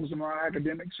and focusing on our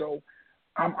academics. So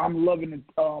I'm loving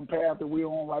the path that we're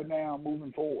on right now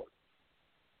moving forward.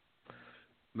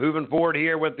 Moving forward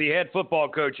here with the head football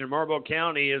coach in Marlboro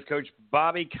County is Coach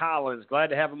Bobby Collins. Glad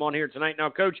to have him on here tonight. Now,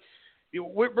 Coach,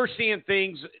 we're seeing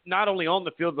things not only on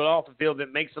the field but off the field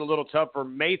that makes it a little tougher.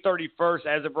 May 31st,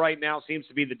 as of right now, seems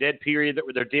to be the dead period that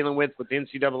they're dealing with the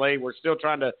NCAA. We're still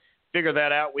trying to figure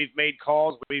that out. We've made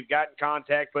calls, we've gotten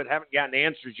contact, but haven't gotten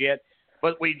answers yet.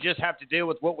 But we just have to deal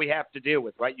with what we have to deal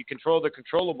with, right? You control the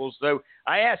controllables. So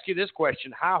I ask you this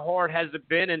question: how hard has it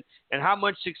been, and how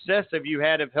much success have you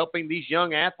had of helping these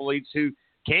young athletes who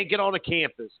can't get on a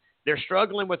campus? They're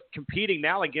struggling with competing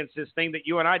now against this thing that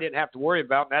you and I didn't have to worry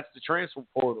about, and that's the transfer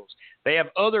portals. They have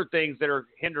other things that are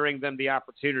hindering them the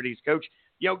opportunities. Coach,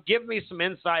 give me some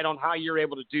insight on how you're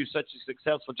able to do such a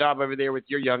successful job over there with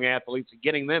your young athletes and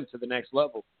getting them to the next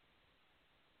level.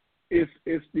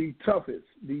 It's the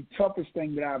toughest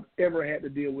thing that I've ever had to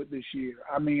deal with this year.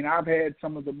 I mean, I've had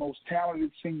some of the most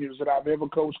talented seniors that I've ever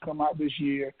coached come out this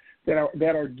year that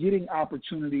are getting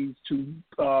opportunities to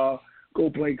go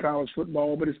play college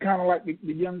football. But it's kind of like the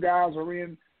young guys are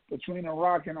in between a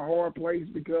rock and a hard place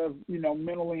because,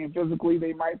 mentally and physically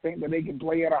they might think that they can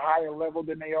play at a higher level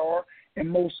than they are. And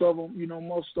most of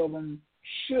them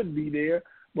should be there.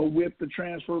 But with the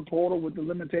transfer portal, with the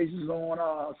limitations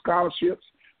on scholarships,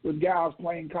 with guys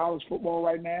playing college football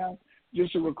right now,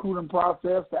 just the recruiting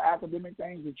process, the academic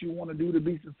things that you want to do to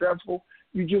be successful,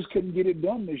 you just couldn't get it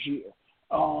done this year.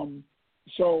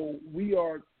 So we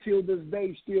are, till this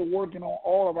day, still working on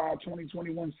all of our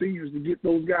 2021 seniors to get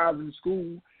those guys in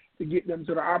school, to get them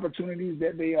to the opportunities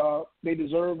that they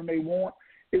deserve and they want.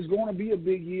 It's going to be a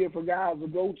big year for guys to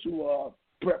go to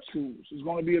prep schools. It's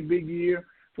going to be a big year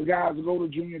for guys to go to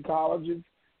junior colleges,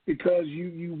 because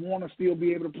you want to still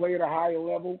be able to play at a higher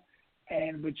level,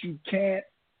 but you can't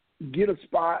get a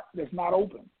spot that's not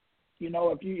open.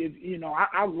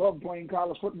 I love playing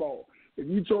college football. If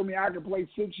you told me I could play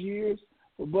 6 years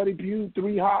for Buddy Pugh,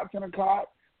 3 hots in a cot,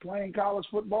 playing college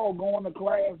football, going to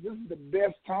class, this is the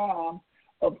best time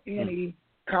of any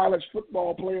college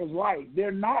football player's life.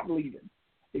 They're not leaving.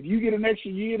 If you get an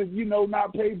extra year to,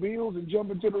 not pay bills and jump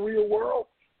into the real world,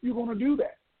 you're going to do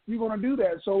that.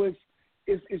 So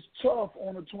it's tough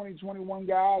on the 2021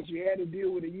 guys. You had to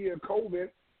deal with a year of COVID,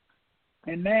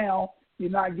 and now you're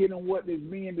not getting what is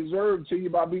being deserved to you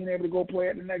by being able to go play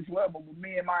at the next level. But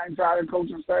me and my entire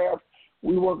coaching staff,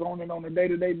 We work on it on a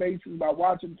day-to-day basis by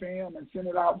watching film and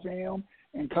sending out film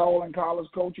and calling college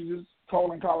coaches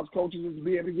to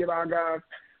be able to give our guys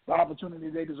the opportunity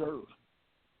they deserve.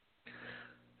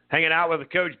 Hanging out with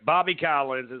Coach Bobby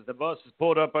Collins as the bus is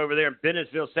pulled up over there in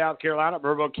Bennettsville, South Carolina,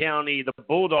 Marlboro County, the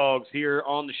Bulldogs here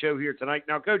on the show here tonight.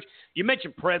 Now, Coach, you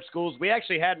mentioned prep schools. We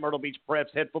actually had Myrtle Beach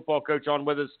Prep's head football coach on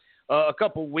with us a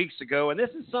couple weeks ago, and this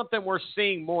is something we're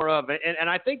seeing more of. And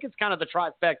I think it's kind of the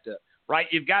trifecta, right?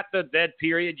 You've got the dead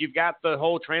period, you've got the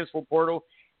whole transfer portal,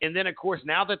 and then, of course,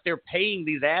 now that they're paying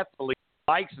these athletes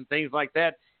likes and things like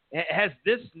that, has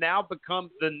this now become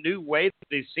the new way that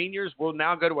these seniors will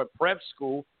now go to a prep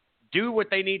school, do what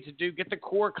they need to do, get the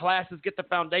core classes, get the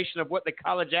foundation of what the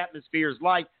college atmosphere is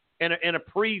like in a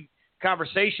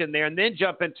pre-conversation there, and then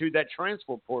jump into that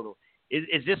transfer portal?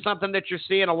 Is this something that you're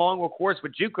seeing along, of course,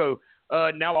 with JUCO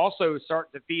now also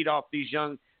starting to feed off these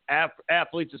young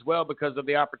athletes as well because of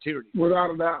the opportunity? Without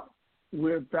a doubt.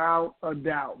 Without a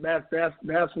doubt. That's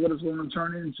what it's going to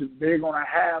turn into. They're going to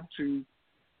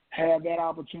have that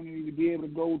opportunity to be able to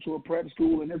go to a prep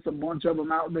school, and it's a bunch of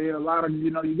them out there. A lot of,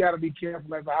 you got to be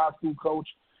careful as a high school coach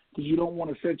because you don't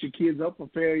want to set your kids up for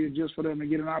failure just for them to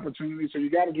get an opportunity. So you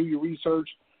got to do your research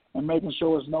and making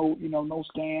sure it's no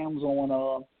scams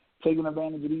on taking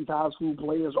advantage of these high school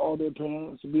players or their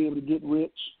parents to be able to get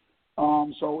rich.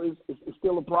 So it's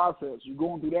still a process. You're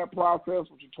going through that process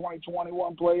with your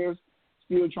 2021 players,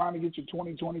 still trying to get your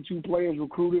 2022 players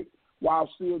recruited, while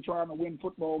still trying to win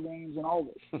football games in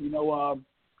August. But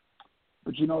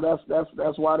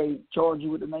that's why they charge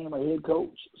you with the name of head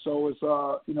coach. So it's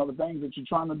the things that you're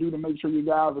trying to do to make sure your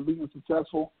guys are being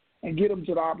successful and get them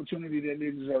to the opportunity that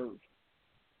they deserve.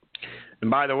 And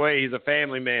by the way, he's a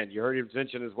family man. You heard him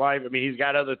mention his wife. I mean, he's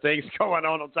got other things going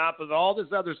on top of all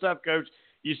this other stuff, Coach.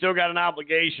 You still got an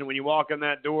obligation when you walk in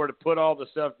that door to put all the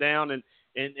stuff down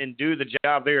and do the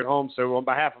job there at home. So on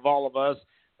behalf of all of us,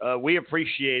 we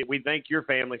appreciate it. We thank your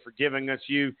family for giving us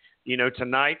you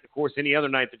tonight. Of course, any other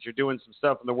night that you're doing some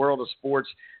stuff in the world of sports.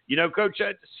 Coach,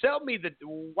 tell me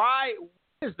why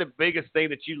is the biggest thing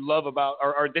that you love about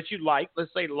or that you like,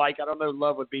 let's say I don't know,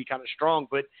 love would be kind of strong,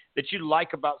 but that you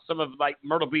like about some of like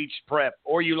Myrtle Beach Prep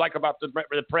or you like about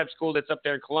the prep school that's up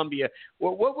there in Columbia?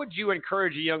 Well, what would you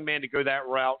encourage a young man to go that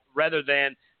route rather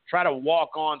than try to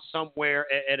walk on somewhere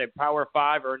at a Power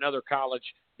 5 or another college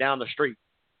down the street?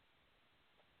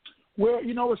 Well,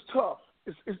 it's tough.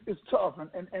 It's tough.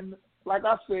 And like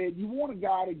I said, you want a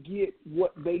guy to get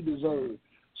what they deserve.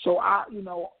 So,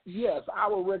 yes, I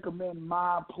would recommend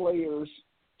my players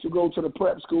to go to the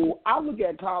prep school. I look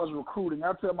at college recruiting.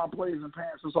 I tell my players and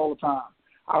parents this all the time.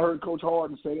 I heard Coach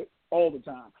Harden say it all the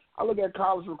time. I look at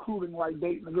college recruiting like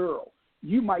dating a girl.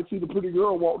 You might see the pretty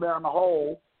girl walk down the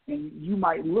hall, and you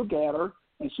might look at her,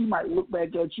 and she might look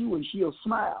back at you, and she'll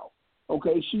smile.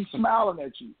 Okay, she's smiling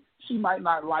at you. She might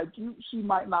not like you. She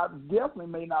definitely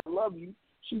may not love you.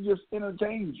 She just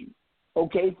entertains you,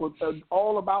 okay, for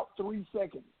all about 3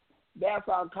 seconds. That's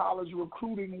how college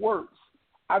recruiting works.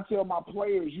 I tell my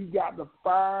players, you got to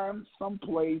find some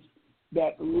place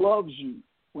that loves you.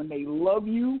 When they love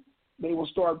you, they will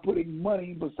start putting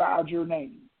money beside your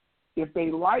name. If they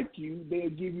like you, they'll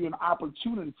give you an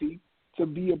opportunity to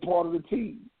be a part of the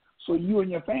team. So you and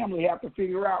your family have to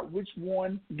figure out which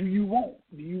one do you want.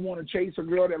 Do you want to chase a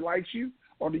girl that likes you,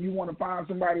 or do you want to find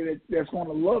somebody that's going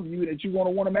to love you that you're going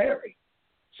to want to marry?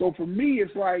 So for me,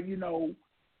 it's like,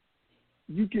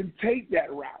 you can take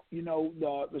that route.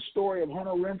 The story of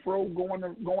Hunter Renfrow going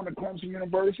to Clemson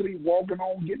University, walking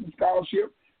on, getting a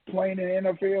scholarship, playing in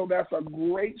the NFL, that's a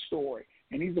great story.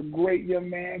 And he's a great young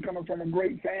man coming from a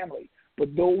great family.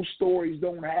 But those stories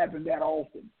don't happen that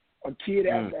often. A kid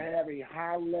has to have a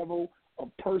high level of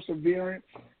perseverance,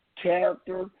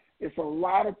 character. It's a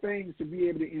lot of things to be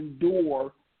able to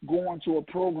endure going to a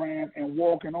program and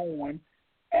walking on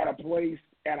at a place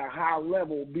at a high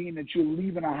level, being that you're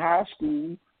leaving a high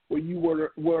school where you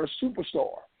were a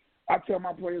superstar. I tell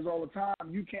my players all the time,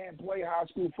 you can't play high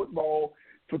school football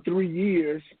for 3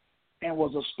 years and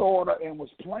was a starter and was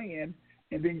playing,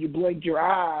 and then you blink your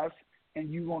eyes and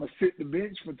you're going to sit the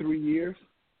bench for 3 years.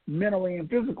 Mentally and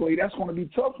physically, that's going to be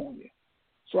tough on you.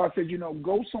 So I said,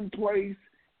 go someplace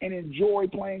and enjoy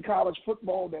playing college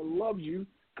football that loves you,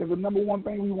 because the number one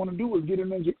thing we want to do is get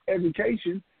an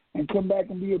education and come back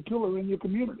and be a pillar in your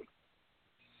community.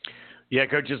 Yeah,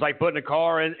 Coach, it's like putting a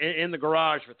car in the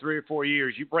garage for 3 or 4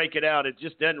 years. You break it out, it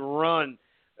just doesn't run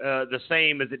the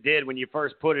same as it did when you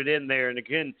first put it in there. And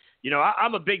again,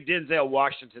 I'm a big Denzel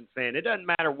Washington fan. It doesn't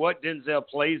matter what Denzel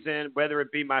plays in, whether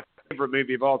it be my favorite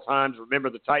movie of all time, Remember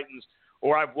the Titans,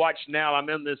 or I've watched now, I'm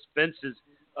in this Fences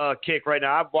kick right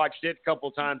now. I've watched it a couple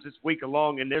of times this week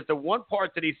along, and there's the one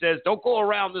part that he says, don't go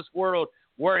around this world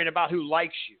worrying about who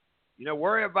likes you.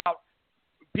 Worry about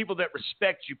people that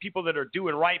respect you, people that are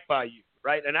doing right by you,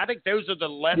 right? And I think those are the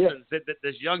lessons that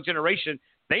this young generation,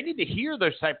 they need to hear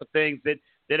those type of things that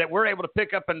we're able to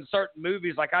pick up in certain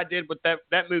movies like I did with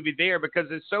that movie there, because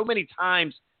there's so many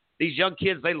times these young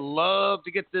kids, they love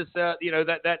to get this, that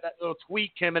little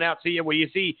tweet coming out to you where you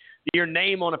see your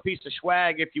name on a piece of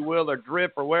swag, if you will, or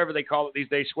drip or whatever they call it these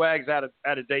days. Swag's out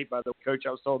of date, by the way, Coach. I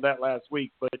was told that last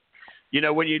week. But,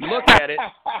 when you look at it,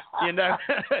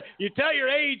 you tell your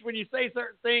age when you say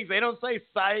certain things. They don't say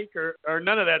psych or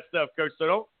none of that stuff, Coach.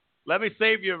 So let me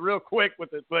save you real quick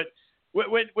with it. But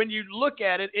when you look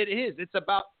at it, it's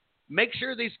about make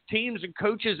sure these teams and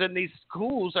coaches and these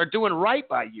schools are doing right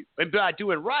by you. And by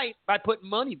doing right, by putting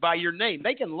money by your name.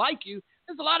 They can like you.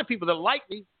 There's a lot of people that like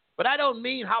me, but I don't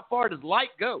mean how far does like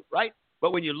go, right?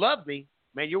 But when you love me,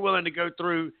 man, you're willing to go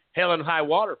through hell and high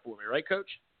water for me, right, Coach?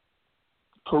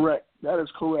 Correct. That is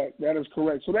correct.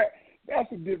 So that's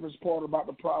the difference part about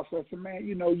the process. And, man,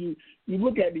 you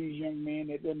look at these young men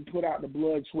that then put out the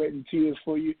blood, sweat, and tears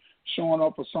for you, showing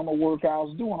up for summer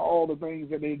workouts, doing all the things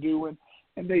that they're doing,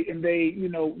 and they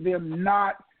they're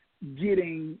not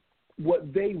getting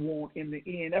what they want in the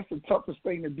end. That's the toughest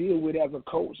thing to deal with as a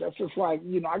coach. That's just like,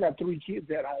 I got 3 kids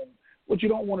at home. What you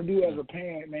don't want to do as a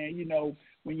parent, man,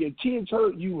 when your kids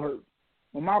hurt, you hurt.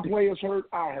 When my players hurt,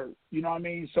 I hurt. You know what I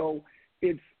mean? So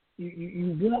it's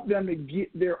you want them to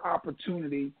get their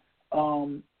opportunity.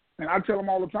 And I tell them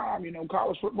all the time,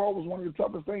 college football was one of the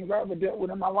toughest things I ever dealt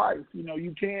with in my life.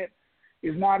 You can't –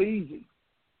 it's not easy.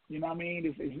 You know what I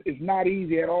mean? It's not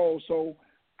easy at all. So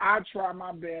I try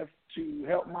my best to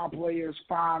help my players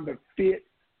find the fit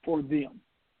for them.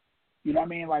 You know what I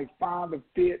mean? Like find the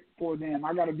fit for them.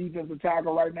 I got a defensive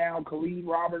tackle right now, Khalid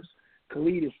Roberts.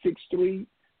 Khalid is 6'3",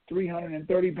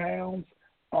 330 pounds.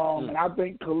 And I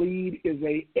think Khalid is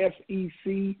a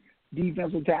SEC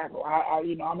defensive tackle.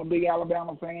 I'm a big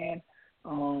Alabama fan.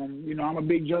 I'm a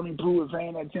big Jeremy Pruitt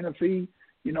fan at Tennessee.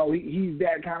 He's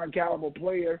that kind of caliber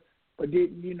player, but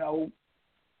didn't, the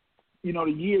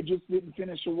year just didn't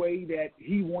finish the way that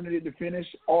he wanted it to finish,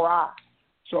 or I.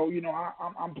 So,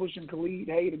 I'm pushing Khalid,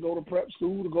 to go to prep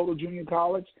school, to go to junior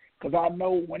college, because I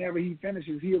know whenever he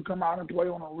finishes, he'll come out and play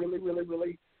on a really, really,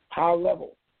 really high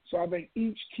level. So I think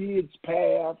each kid's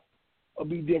path will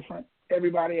be different.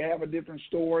 Everybody will have a different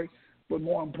story. But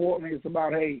more importantly, it's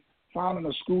about, finding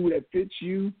a school that fits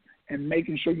you and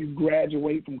making sure you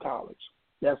graduate from college.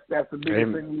 That's the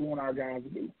biggest thing we want our guys to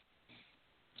do.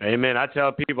 Amen. I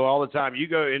tell people all the time, you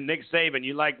go, and Nick Saban,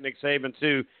 you like Nick Saban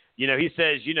too. He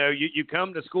says, you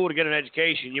come to school to get an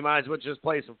education. You might as well just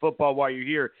play some football while you're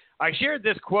here. I shared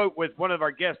this quote with one of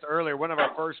our guests earlier, one of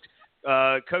our first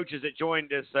coaches that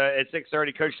joined us at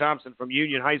 6:30, Coach Thompson from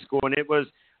Union High School, and it was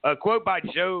a quote by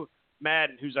Joe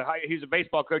Madden, who's a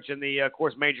baseball coach in the, of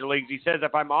course, major leagues. He says,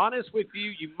 if I'm honest with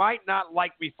you, you might not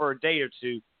like me for a day or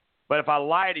two, but if I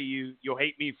lie to you, you'll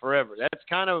hate me forever. That's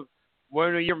kind of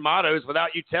one of your mottos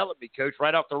without you telling me, Coach,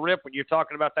 right off the rip when you're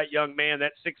talking about that young man,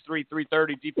 that 6'3",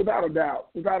 330 deep. Without a doubt.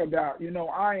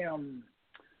 I am.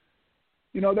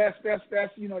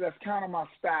 That's kind of my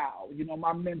style.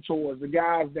 My mentors, the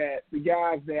guys that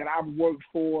I've worked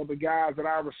for, the guys that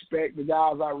I respect, the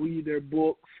guys I read their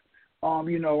books. I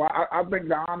think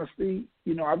the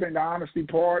honesty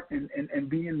part and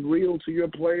being real to your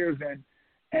players and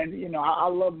I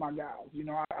love my guys.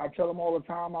 I tell them all the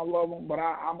time I love them, but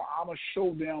I'm gonna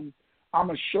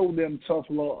show them tough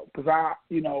love because I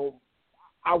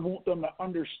want them to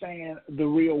understand the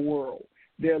real world.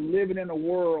 They're living in a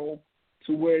world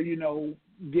to where,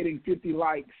 getting 50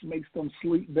 likes makes them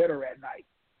sleep better at night.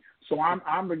 So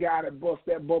I'm the guy that busts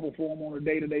that bubble for them on a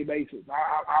day-to-day basis.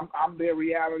 I'm their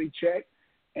reality check,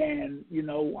 and,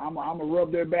 I'm going to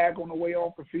rub their back on the way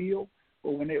off the field.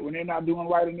 But when they're not doing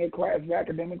right in their classes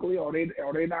academically or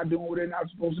they're not doing what they're not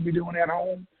supposed to be doing at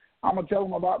home, I'm going to tell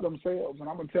them about themselves, and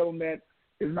I'm going to tell them that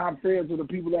it's not fair to the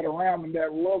people that are around them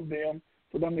that love them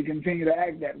for them to continue to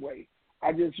act that way.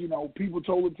 I just, people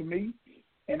told it to me,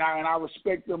 and I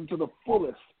respect them to the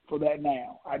fullest for that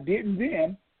now. I didn't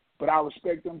then, but I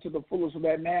respect them to the fullest of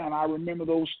that now, and I remember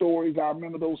those stories. I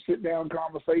remember those sit-down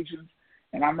conversations,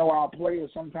 and I know our players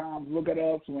sometimes look at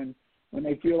us when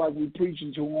they feel like we're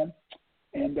preaching to them,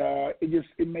 and it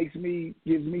gives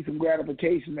me some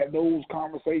gratification that those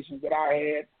conversations that I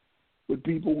had with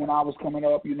people when I was coming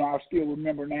up, I still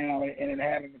remember now, and it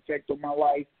had an effect on my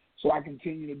life, so I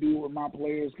continue to do it with my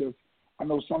players because I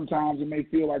know sometimes it may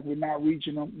feel like we're not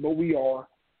reaching them, but we are.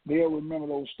 They'll remember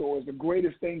those stories. The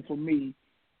greatest thing for me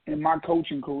in my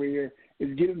coaching career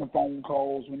is getting the phone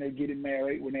calls when they're getting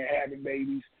married, when they're having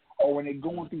babies, or when they're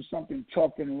going through something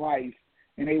tough in life,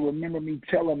 and they remember me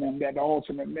telling them that the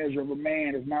ultimate measure of a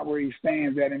man is not where he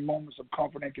stands at in moments of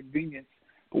comfort and convenience,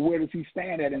 but where does he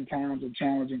stand at in times of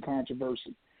challenge and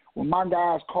controversy. When my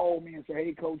guys call me and say,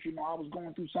 hey, Coach, I was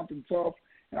going through something tough,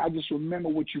 and I just remember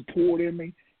what you poured in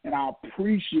me, and I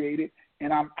appreciate it,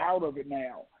 and I'm out of it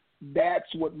now.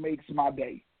 That's what makes my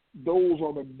day. Those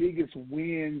are the biggest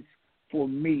wins for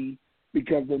me,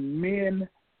 because the men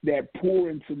that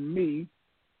poured into me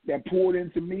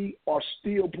are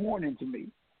still pouring into me.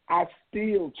 I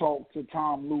still talk to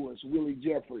Tom Lewis, Willie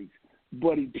Jeffries,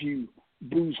 Buddy Pugh,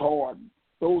 Bruce Harden.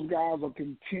 Those guys are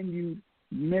continued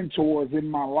mentors in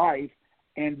my life,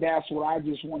 and that's what I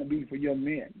just want to be for young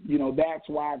men. That's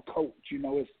why I coach.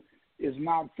 It's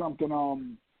not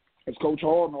something, as Coach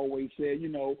Harden always said,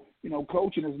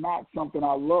 coaching is not something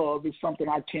I love. It's something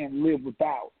I can't live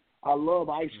without. I love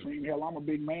ice cream. Hell, I'm a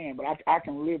big man, but I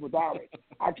can live without it.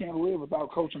 I can't live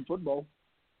without coaching football.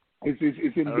 It's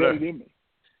embedded in me.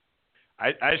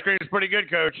 Ice cream is pretty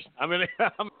good, Coach. I'm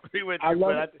agree with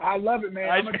you. I love it, man.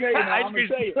 I'm going to tell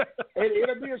you.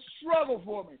 It'll be a struggle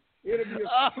for me. It'll be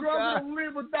a struggle to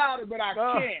live without it, but I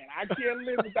can. I can't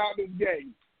live without this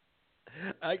game.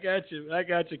 I got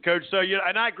you, Coach. So,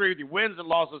 and I agree with you. Wins and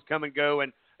losses come and go,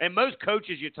 and most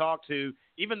coaches you talk to,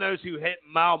 even those who hit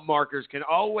mile markers, can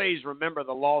always remember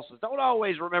the losses. Don't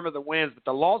always remember the wins, but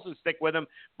the losses stick with them.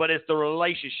 But it's the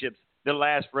relationships that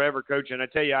last forever, Coach. And I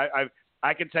tell you,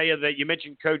 I can tell you that you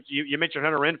mentioned Coach. You mentioned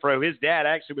Hunter Renfro. His dad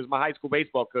actually was my high school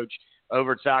baseball coach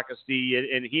over at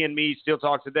Socastee, and he and me still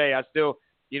talk today. I still,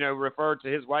 refer to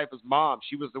his wife as Mom.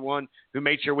 She was the one who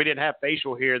made sure we didn't have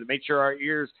facial hair, that made sure our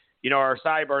ears, our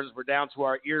sideburns were down to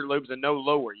our earlobes and no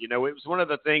lower. It was one of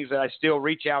the things that I still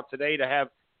reach out today to have,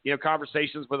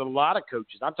 conversations with a lot of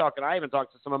coaches. I even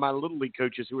talked to some of my Little League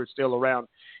coaches who are still around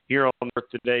here on earth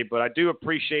today. But I do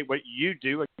appreciate what you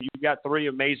do. You've got 3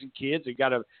 amazing kids. You've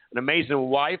got an amazing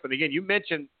wife. And, again, you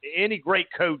mentioned any great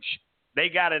coach, they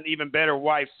got an even better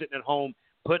wife sitting at home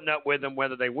putting up with them,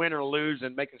 whether they win or lose,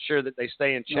 and making sure that they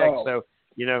stay in check. Oh.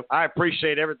 So, I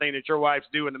appreciate everything that your wife's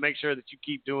doing to make sure that you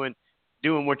keep doing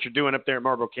what you're doing up there in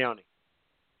Marlboro County.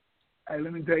 Hey,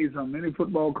 let me tell you something. Any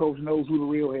football coach knows who the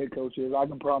real head coach is. I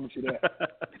can promise you that.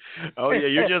 Oh, yeah,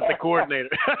 you're just a coordinator.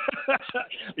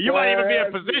 You might even be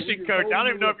a position coach. I don't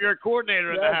even know if you're a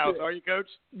coordinator in the house. Are you, Coach?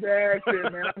 That's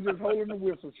it, man. I'm just holding the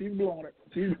whistle. She's blowing it.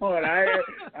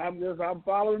 I'm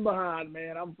following behind,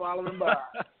 man. I'm following behind.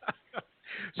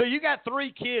 So you got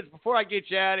 3 kids. Before I get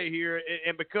you out of here,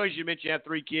 and because you mentioned you have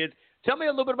 3 kids, tell me a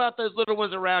little bit about those little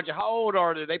ones around you. How old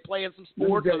are they? Are they playing some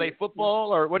sports? Are they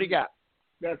football, or what do you got?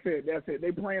 That's it.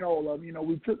 They playing all of them.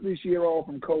 We took this year off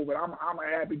from COVID. I'm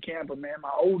a happy camper, man. My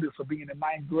oldest will be in the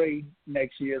 9th grade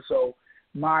next year. So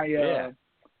I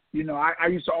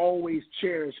used to always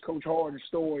cherish Coach Harden's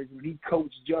stories when he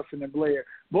coached Justin and Blair.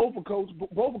 Both of Coach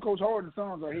Harden's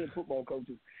sons are head football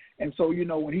coaches. And so,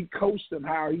 when he coached them,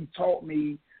 how he taught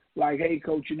me, like, hey,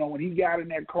 Coach, when he got in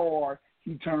that car,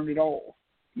 he turned it off.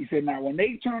 He said, now, when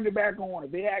they turned it back on,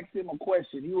 if they asked him a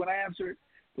question, he would answer it.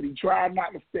 But he tried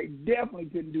not to stay. Definitely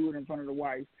couldn't do it in front of the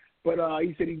wife. But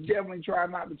he said he definitely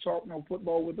tried not to talk no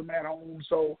football with them at home.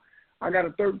 So I got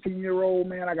a 13-year-old,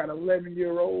 man. I got an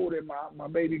 11-year-old, and my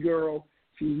baby girl,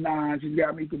 she's 9. She's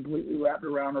got me completely wrapped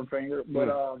around her finger.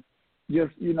 But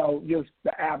just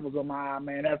the apples of my eye,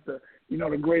 man. That's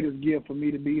the greatest gift for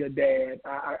me to be a dad.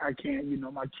 I can't,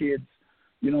 my kids,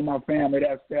 my family.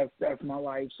 That's my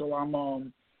life. So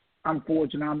I'm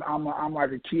fortunate. I'm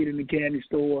like a kid in the candy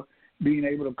store, being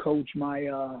able to coach my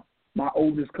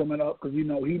oldest coming up, because he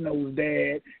knows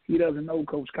Dad. He doesn't know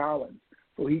Coach Collins,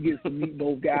 so he gets to meet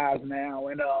both guys now,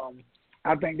 and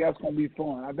I think that's gonna be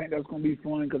fun.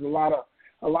 Because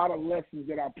a lot of lessons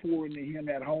that I pour into him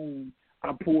at home,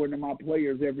 I pour into my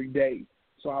players every day.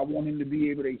 So I want him to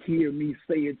be able to hear me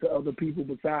say it to other people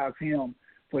besides him,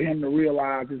 for him to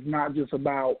realize it's not just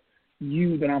about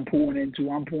you that I'm pouring into.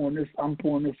 I'm pouring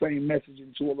the same message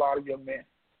into a lot of young men.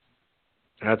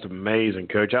 That's amazing,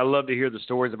 Coach. I love to hear the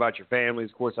stories about your families.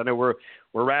 Of course, I know we're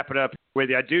wrapping up with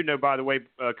you. I do know, by the way,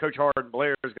 Coach Harden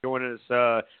Blair is joining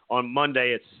us on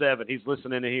Monday at 7. He's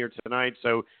listening in here tonight.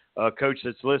 So, Coach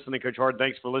that's listening, Coach Harden,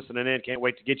 thanks for listening in. Can't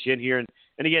wait to get you in here. And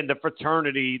again, the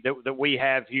fraternity that we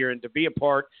have here, and to be a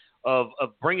part of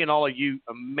bringing all of you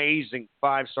amazing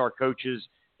 5-star coaches,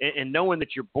 and knowing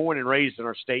that you're born and raised in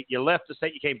our state. You left the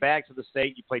state, you came back to the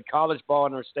state, you played college ball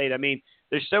in our state. I mean,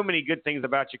 there's so many good things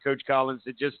about you, Coach Collins.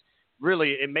 It just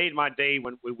really, it made my day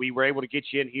when we were able to get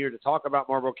you in here to talk about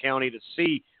Marlboro County, to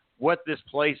see what this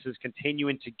place is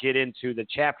continuing to get into, the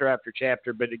chapter after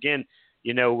chapter. But again,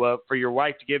 for your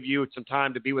wife to give you some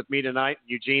time to be with me tonight.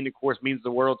 Eugene, of course, means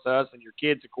the world to us, and your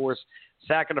kids, of course,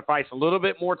 sacrifice a little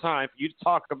bit more time for you to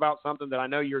talk about something that I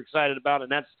know you're excited about,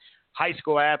 and that's high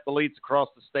school athletes across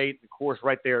the state, and, of course,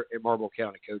 right there in Marlboro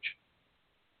County, Coach.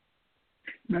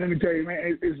 Man, let me tell you,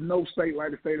 man, it's no state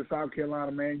like the state of South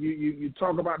Carolina, man. You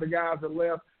talk about the guys that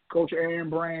left. Coach Aaron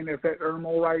Brand that's at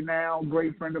Irmo right now,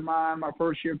 great friend of mine. My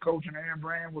first year coaching Aaron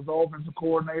Brand was the offensive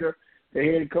coordinator, the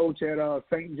head coach at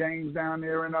St. James down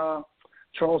there in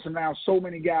Charleston. Now, so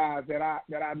many guys that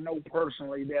I know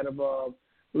personally that have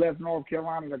left North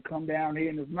Carolina to come down here,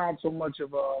 and it's not so much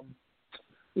of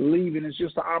leaving, it's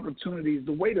just the opportunities.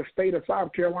 The way the state of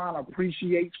South Carolina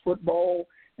appreciates football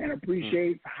and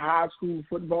appreciates high school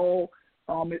football,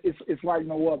 it's like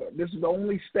no other. This is the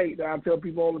only state that I tell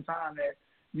people all the time that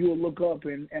you will look up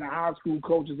and a high school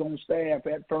coach is on staff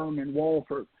at Thurman,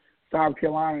 Walford, South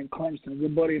Carolina, and Clemson. A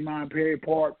good buddy of mine, Perry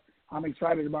Park. I'm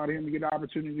excited about him to get the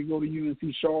opportunity to go to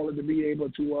UNC Charlotte to be able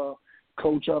to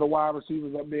coach the wide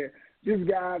receivers up there. Just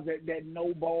guys that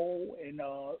know ball and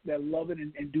that love it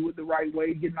and do it the right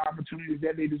way, getting opportunities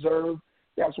that they deserve.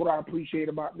 That's what I appreciate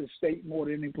about this state more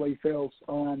than any place else.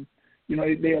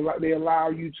 They allow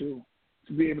you to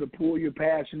be able to pour your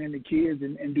passion into kids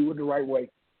and do it the right way.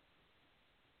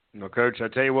 No, Coach, I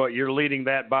tell you what, you're leading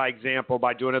that by example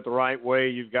by doing it the right way.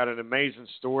 You've got an amazing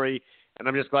story, and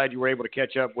I'm just glad you were able to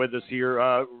catch up with us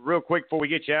here. Real quick before we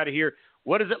get you out of here,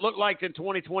 what does it look like in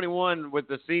 2021 with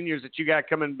the seniors that you got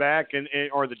coming back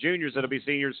or the juniors that will be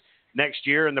seniors next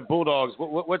year and the Bulldogs?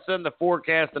 What's in the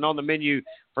forecast and on the menu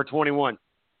for 21?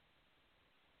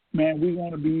 Man, we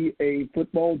want to be a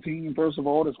football team, first of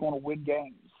all, that's going to win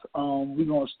games. We're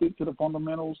going to stick to the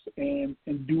fundamentals and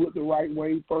do it the right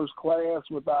way, first class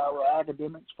with our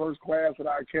academics, first class with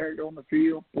our character on the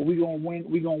field. But we're going to win.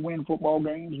 We're going to win football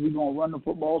games. We're going to run the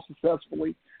football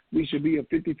successfully. We should be a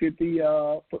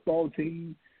 50-50 football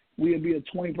team. We'll be a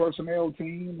 20 personnel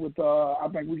team with I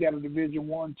think we got a Division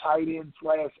I tight end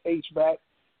 / H-back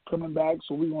coming back,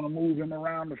 so we're going to move him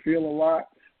around the field a lot.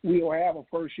 We'll have a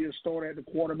first-year starter at the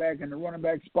quarterback and the running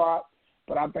back spot.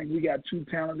 But I think we got two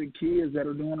talented kids that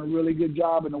are doing a really good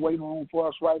job in the weight room for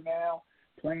us right now,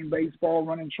 playing baseball,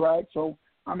 running track. So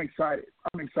I'm excited.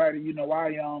 I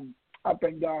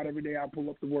thank God every day I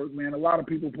pull up to work, man. A lot of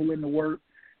people pull in to work,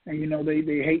 and,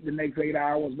 they hate the next 8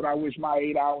 hours, but I wish my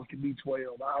 8 hours could be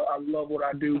 12. I love what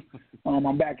I do.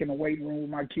 I'm back in the weight room with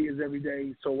my kids every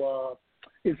day. So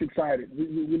it's exciting.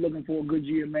 We're looking for a good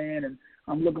year, man, and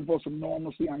I'm looking for some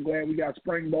normalcy. I'm glad we got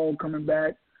spring ball coming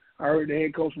back. I heard the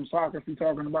head coach from Socastee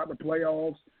talking about the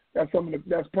playoffs. That's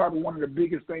probably one of the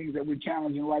biggest things that we're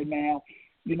challenging right now.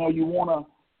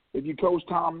 If you coach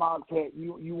Tom Knox,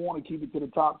 you want to keep it to the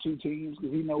top two teams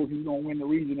because he knows he's going to win the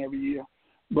region every year.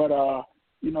 But I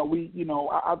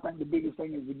think the biggest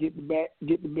thing is to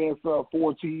get the best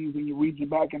 4 teams in your region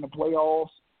back in the playoffs.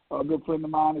 A good friend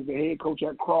of mine is the head coach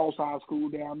at Cross High School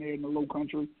down there in the Low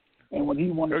Country, and when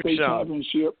he won the state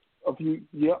championship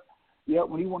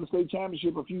when he won the state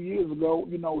championship a few years ago,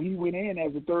 he went in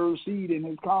as the 3rd seed in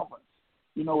his conference,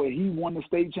 and he won the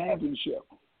state championship.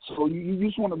 So you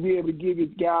just want to be able to give your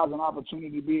guys an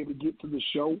opportunity to be able to get to the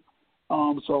show.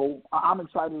 So I'm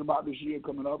excited about this year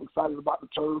coming up, excited about the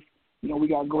turf. We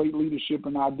got great leadership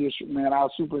in our district, man. Our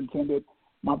superintendent,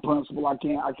 my principal, I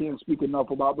can't speak enough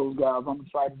about those guys. I'm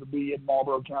excited to be in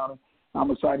Marlboro County.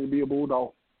 I'm excited to be a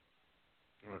Bulldog.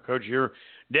 Well, Coach, you're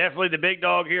definitely the big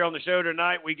dog here on the show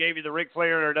tonight. We gave you the Ric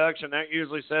Flair introduction. That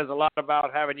usually says a lot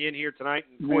about having you in here tonight.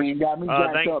 And of course, man, got me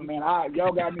jacked up, man.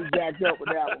 Y'all got me jacked up with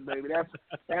that one, baby.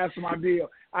 That's my deal.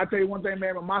 I tell you one thing,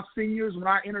 man. My seniors, when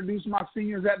I introduced my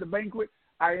seniors at the banquet,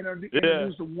 I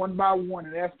introduced them one by one,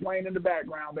 and that's playing in the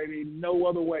background, baby. No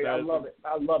other way. I love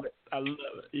it.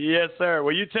 Yes, sir.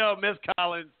 Well, you tell Miss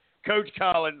Collins, Coach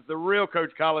Collins, the real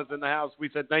Coach Collins in the house, we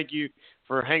said thank you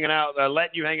for hanging out,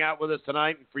 letting you hang out with us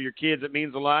tonight. And for your kids, it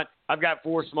means a lot. I've got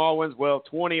 4 small ones,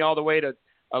 20 all the way to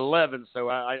 11. So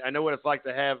I know what it's like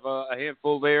to have a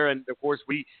handful there. And, of course,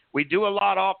 we do a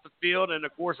lot off the field and,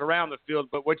 of course, around the field.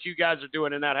 But what you guys are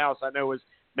doing in that house, I know, is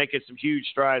making some huge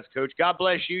strides, Coach. God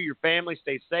bless you, your family.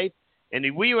 Stay safe. And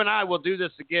you and I will do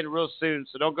this again real soon,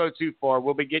 so don't go too far.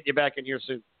 We'll be getting you back in here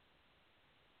soon.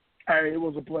 Hey, it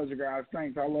was a pleasure, guys.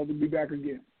 Thanks. I'd love to be back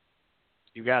again.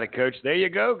 You got it, Coach. There you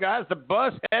go, guys. The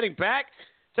bus heading back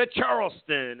to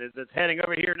Charleston as it's heading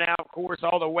over here now, of course,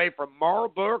 all the way from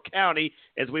Marlboro County,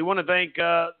 as we want to thank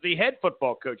the head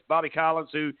football coach, Bobby Collins,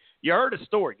 who you heard his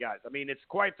story, guys. I mean, it's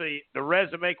quite the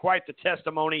resume, quite the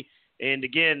testimony. And,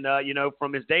 again,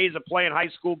 from his days of playing high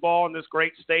school ball in this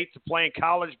great state to playing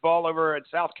college ball over in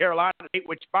South Carolina,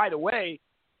 which, by the way,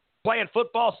 playing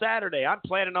football Saturday. I'm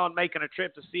planning on making a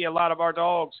trip to see a lot of our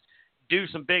dogs do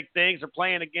some big things. They're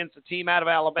playing against a team out of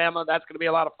Alabama. That's going to be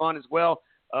a lot of fun as well.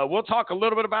 We'll talk a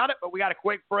little bit about it, but we got a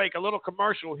quick break, a little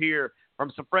commercial here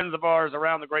from some friends of ours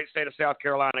around the great state of South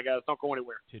Carolina, guys. Don't go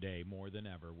anywhere. Today, more than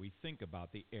ever, we think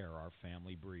about the air our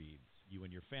family breathes. You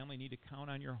and your family need to count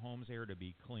on your home's air to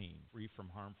be clean, free from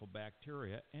harmful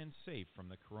bacteria, and safe from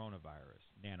the coronavirus.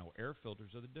 Nano air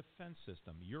filters are the defense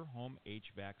system your home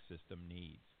HVAC system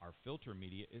needs. Our filter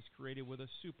media is created with a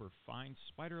super fine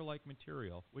spider-like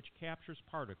material which captures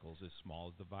particles as small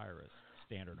as the virus.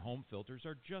 Standard home filters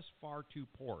are just far too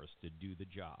porous to do the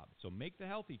job. So make the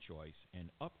healthy choice and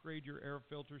upgrade your air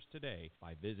filters today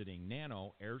by visiting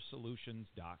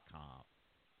nanoairsolutions.com.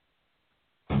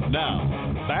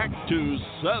 Now, back to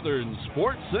Southern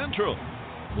Sports Central.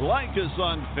 Like us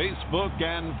on Facebook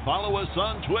and follow us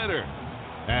on Twitter.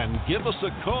 And give us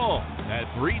a call at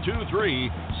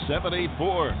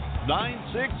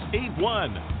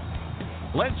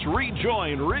 323-784-9681. Let's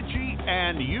rejoin Richie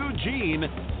and Eugene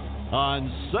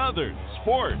on Southern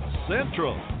Sports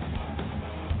Central.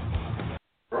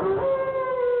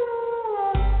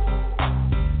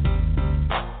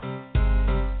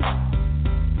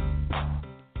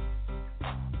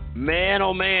 Man,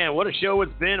 oh man, what a show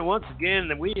it's been. Once again,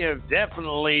 we have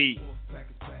definitely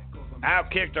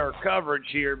outkicked our coverage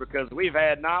here because we've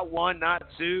had not one, not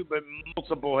two, but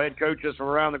multiple head coaches from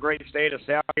around the great state of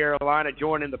South Carolina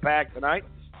joining the pack tonight.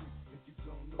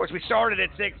 Of course, we started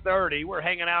at 6:30. We're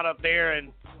hanging out up there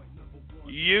in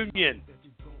Union.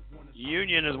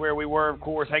 Union is where we were, of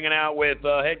course, hanging out with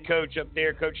head coach up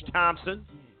there, Coach Thompson.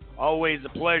 Always a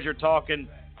pleasure talking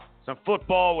some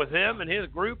football with him and his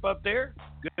group up there.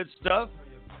 Good stuff.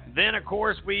 Then, of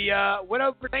course, we went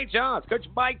over to St. John's. Coach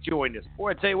Mike joined us. Boy,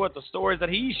 I tell you what, the stories that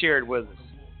he shared with us.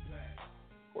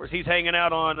 Of course, he's hanging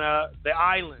out on the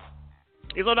island.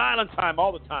 He's on island time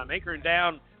all the time, anchoring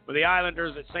down with the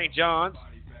Islanders at St. John's.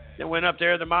 Then went up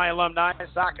there to my alumni,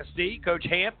 Socastee. Coach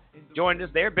Hampton joined us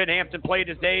there. Ben Hampton played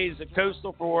his days at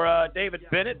Coastal for David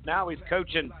Bennett. Now he's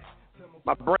coaching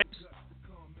my Braves.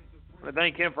 I want to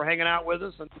thank him for hanging out with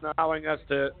us and allowing us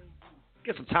to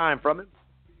get some time from him.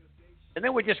 And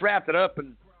then we just wrapped it up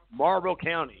in Marlboro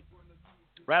County,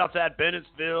 right outside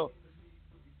Bennettsville.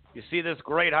 You see this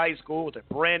great high school with a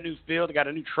brand new field. They got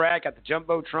a new track at the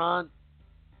Jumbotron.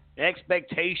 The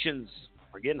expectations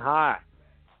are getting high.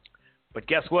 But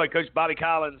guess what? Coach Bobby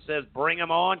Collins says bring them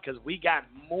on because we got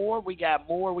more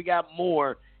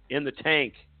in the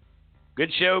tank.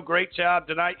 Good show. Great job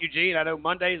tonight, Eugene. I know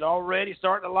Monday's already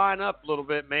starting to line up a little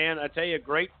bit, man. I tell you,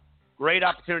 great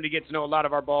opportunity to get to know a lot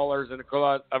of our ballers and a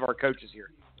lot of our coaches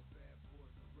here.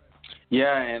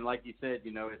 Yeah, and like you said,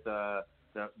 you know, it's the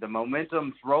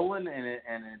momentum's rolling and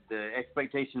the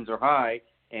expectations are high.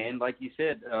 And like you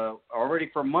said, already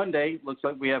for Monday, looks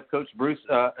like we have Coach Blair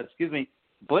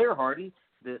Harden,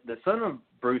 the son of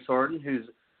Bruce Harden, who's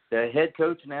the head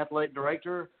coach and athletic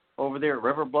director over there at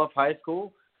River Bluff High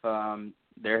School.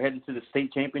 They're heading to the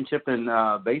state championship in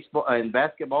baseball and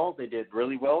basketball. They did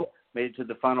really well. Made it to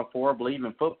the Final Four, I believe,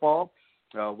 in football.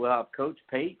 We'll have Coach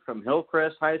Pate from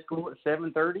Hillcrest High School at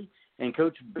 7:30 and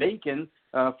Coach Bacon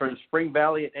from Spring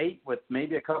Valley at 8 with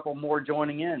maybe a couple more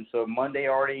joining in. So Monday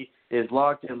already is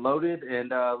locked and loaded,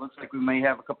 and looks like we may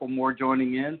have a couple more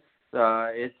joining in.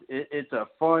 It's a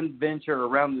fun venture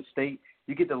around the state.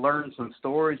 You get to learn some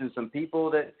stories and some people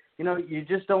that, you know, you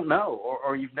just don't know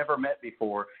or you've never met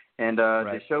before. And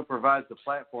right. The show provides the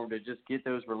platform to just get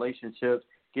those relationships,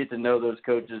 get to know those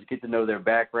coaches, get to know their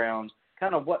backgrounds,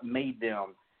 kind of what made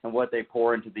them and what they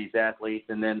pour into these athletes.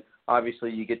 And then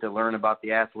obviously you get to learn about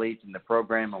the athletes and the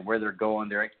program and where they're going,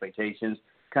 their expectations,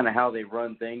 kind of how they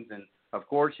run things. And, of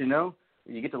course, you know,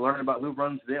 you get to learn about who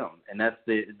runs them. And that's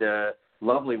the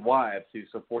lovely wives who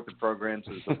support the programs,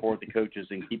 who support the coaches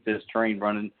and keep this train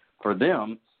running for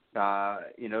them,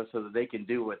 you know, so that they can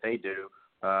do what they do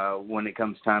when it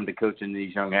comes time to coaching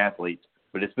these young athletes.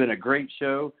 But it's been a great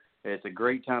show. It's a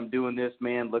great time doing this,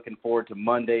 man. Looking forward to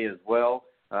Monday as well.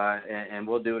 And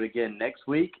we'll do it again next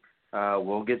week.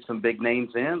 We'll get some big names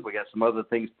in. We got some other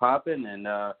things popping, and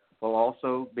we'll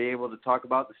also be able to talk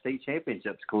about the state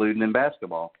championships, including in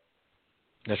basketball.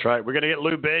 That's right. We're going to get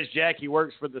Lou Bezjak. He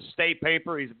works for the State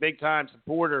Paper. He's a big-time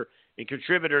supporter and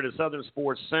contributor to Southern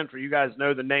Sports Central. You guys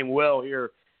know the name well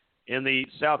here in the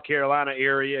South Carolina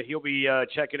area. He'll be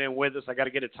checking in with us. I got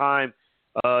to get a time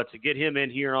to get him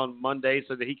in here on Monday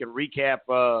so that he can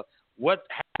recap what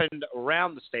happened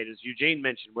around the state. As Eugene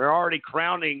mentioned, we're already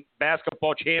crowning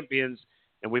basketball champions,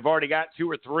 and we've already got 2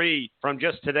 or 3 from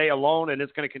just today alone, and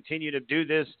it's going to continue to do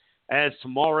this as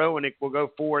tomorrow, and it will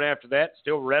go forward after that.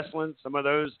 Still wrestling, some of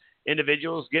those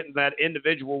individuals, getting that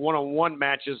individual one-on-one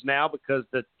matches now because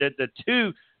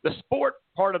the sport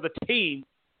part of the team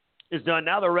is done.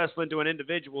 Now they're wrestling doing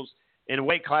individuals in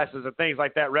weight classes and things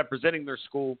like that, representing their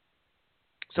school.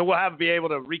 So we'll be able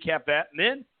to recap that. And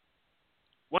then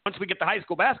once we get the high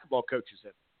school basketball coaches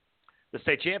in, the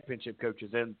state championship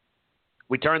coaches in,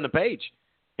 we turn the page.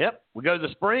 Yep, we go to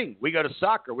the spring. We go to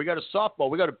soccer. We go to softball.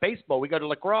 We go to baseball. We go to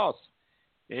lacrosse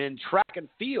and track and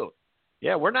field.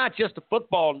 Yeah, we're not just a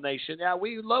football nation. Yeah,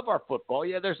 we love our football.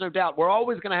 Yeah, there's no doubt. We're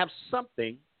always going to have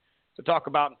something to talk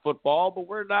about in football, but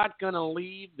we're not going to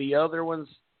leave the other ones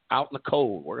out in the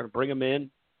cold. We're going to bring them in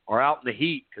or out in the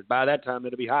heat because by that time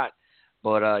it'll be hot.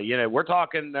 But, we're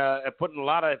talking putting a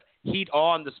lot of heat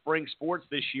on the spring sports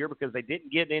this year because they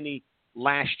didn't get any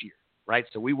last year, right?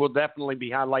 So we will definitely be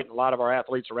highlighting a lot of our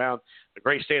athletes around the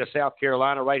great state of South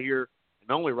Carolina right here and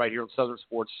only right here on Southern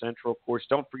Sports Central. Of course,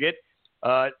 don't forget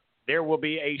there will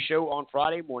be a show on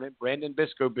Friday morning. Brandon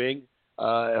Bisco being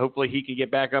hopefully he can get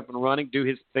back up and running, do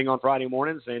his thing on Friday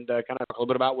mornings, and kind of talk a little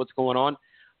bit about what's going on.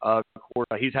 Of course,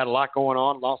 he's had a lot going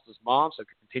on, lost his mom, so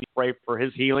continue to pray for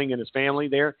his healing and his family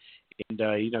there. And,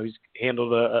 he's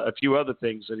handled a few other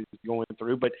things that he's going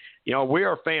through. But, we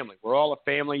are a family. We're all a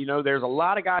family. There's a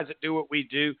lot of guys that do what we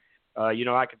do.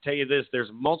 I can tell you this. There's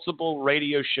multiple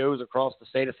radio shows across the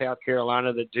state of South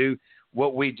Carolina that do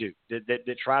what we do,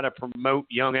 that try to promote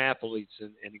young athletes.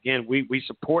 And again, we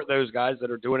support those guys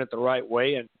that are doing it the right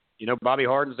way. And, Bobby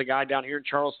Harden's the guy down here in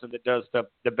Charleston that does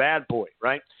the bad boy,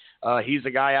 right? He's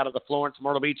the guy out of the Florence,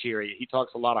 Myrtle Beach area. He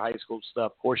talks a lot of high school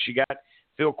stuff. Of course, you got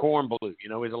Phil Kornblue,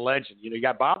 he's a legend. You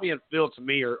got Bobby and Phil, to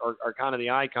me, are kind of the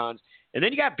icons. And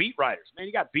then you got beat writers. Man,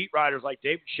 you got beat writers like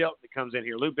David Shelton that comes in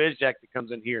here, Lou Bizjack that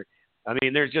comes in here. I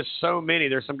mean, there's just so many.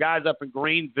 There's some guys up in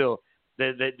Greenville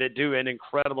that do an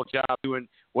incredible job doing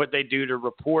what they do to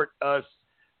report us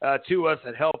to us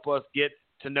and help us get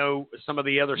to know some of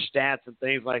the other stats and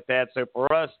things like that. So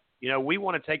for us, we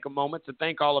want to take a moment to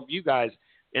thank all of you guys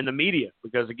in the media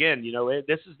because, again,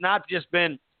 this has not just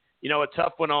been – a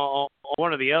tough one on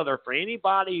one or the other. For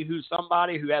anybody who's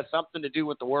somebody who has something to do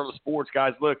with the world of sports,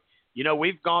 guys, look,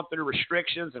 we've gone through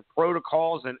restrictions and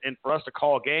protocols, and for us to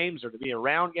call games or to be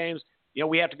around games,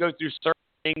 we have to go through certain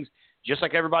things just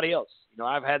like everybody else.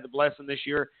 I've had the blessing this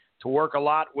year to work a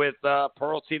lot with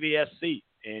Pearl TVSC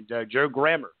and Joe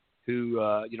Grammer, who,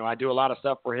 I do a lot of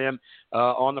stuff for him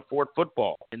on the Fort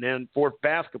football and then Fort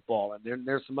basketball. And then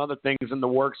there's some other things in the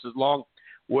works as long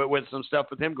with some stuff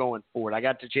with him going forward. I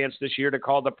got the chance this year to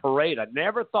call the parade. I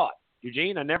never thought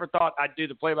I'd do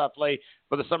the play-by-play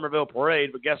for the Summerville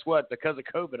Parade, but guess what? Because of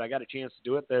COVID, I got a chance to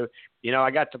do it. Though,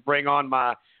 I got to bring on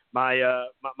my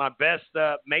best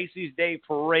Macy's Day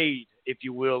Parade, if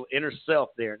you will, inner self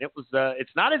there, and it was.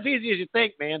 It's not as easy as you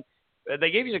think, man.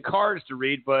 They gave you the cards to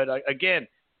read, but again,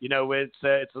 it's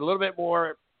a little bit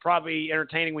more probably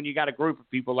entertaining when you got a group of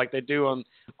people like they do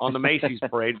on the Macy's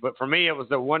parade. But for me, it was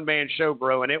a one-man show,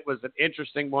 bro, and it was an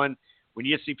interesting one when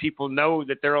you see people know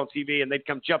that they're on TV and they'd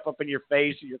come jump up in your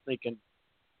face and you're thinking,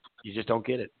 you just don't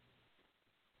get it.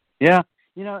 Yeah.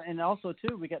 And also,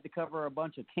 too, we got to cover a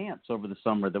bunch of camps over the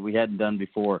summer that we hadn't done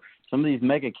before. Some of these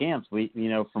mega camps,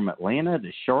 from Atlanta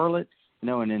to Charlotte,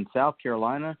 and in South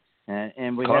Carolina.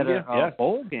 And we Columbia, had a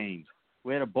bowl game.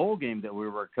 We had a bowl game that we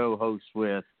were co-hosts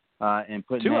with. And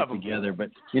putting that together,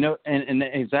 but and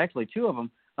exactly two of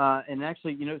them. And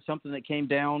actually, something that came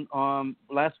down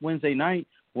last Wednesday night.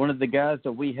 One of the guys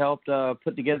that we helped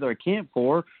put together a camp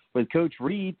for with Coach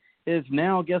Reed is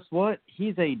now, guess what?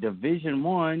 He's a Division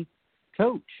I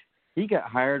coach. He got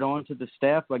hired onto the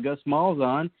staff by Gus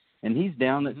Malzahn, and he's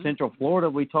down at Central Florida.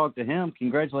 We talked to him,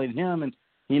 congratulated him, and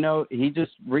he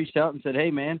just reached out and said, "Hey,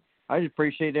 man, I just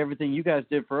appreciate everything you guys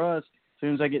did for us. As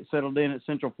soon as I get settled in at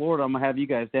Central Florida, I'm going to have you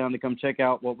guys down to come check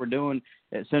out what we're doing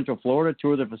at Central Florida,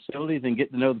 tour the facilities, and get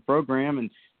to know the program,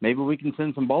 and maybe we can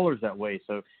send some bowlers that way."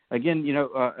 So, again,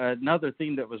 another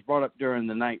theme that was brought up during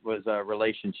the night was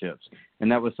relationships,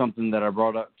 and that was something that I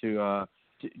brought up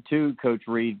to Coach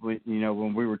Reed,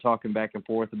 when we were talking back and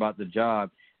forth about the job,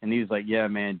 and he was like, "Yeah,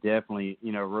 man, definitely,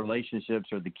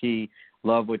 relationships are the key.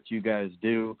 Love what you guys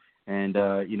do." And,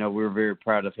 we were very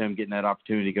proud of him getting that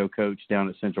opportunity to go coach down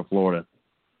at Central Florida.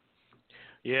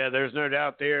 Yeah, there's no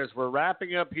doubt there. As we're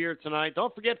wrapping up here tonight,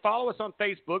 don't forget, follow us on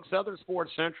Facebook, Southern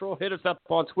Sports Central. Hit us up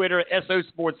on Twitter, SO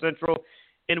Sports Central.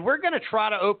 And we're going to try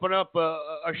to open up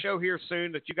a show here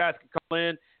soon that you guys can call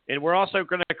in. And we're also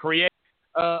going to create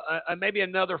maybe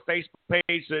another Facebook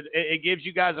page that it gives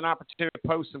you guys an opportunity to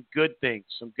post some good things,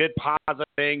 some good positive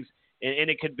things. And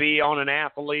it could be on an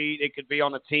athlete, it could be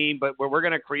on a team, but we're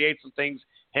going to create some things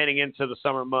heading into the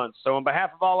summer months. So on behalf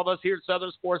of all of us here at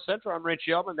Southern Sports Central, I'm Rich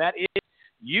Yeoman. That is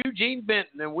Eugene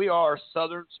Benton, and we are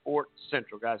Southern Sports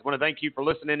Central, guys. I want to thank you for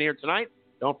listening here tonight.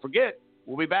 Don't forget,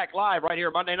 we'll be back live right here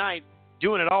Monday night,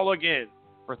 doing it all again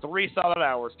for 3 solid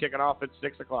hours, kicking off at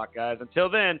 6 o'clock, guys. Until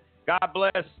then, God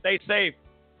bless, stay safe,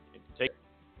 and take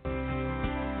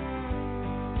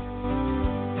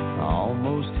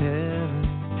Almost heaven,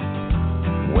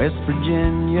 West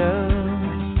Virginia,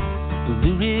 the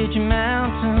Blue Ridge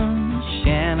Mountains,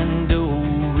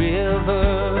 Shenandoah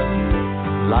River.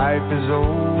 Life is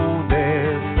old.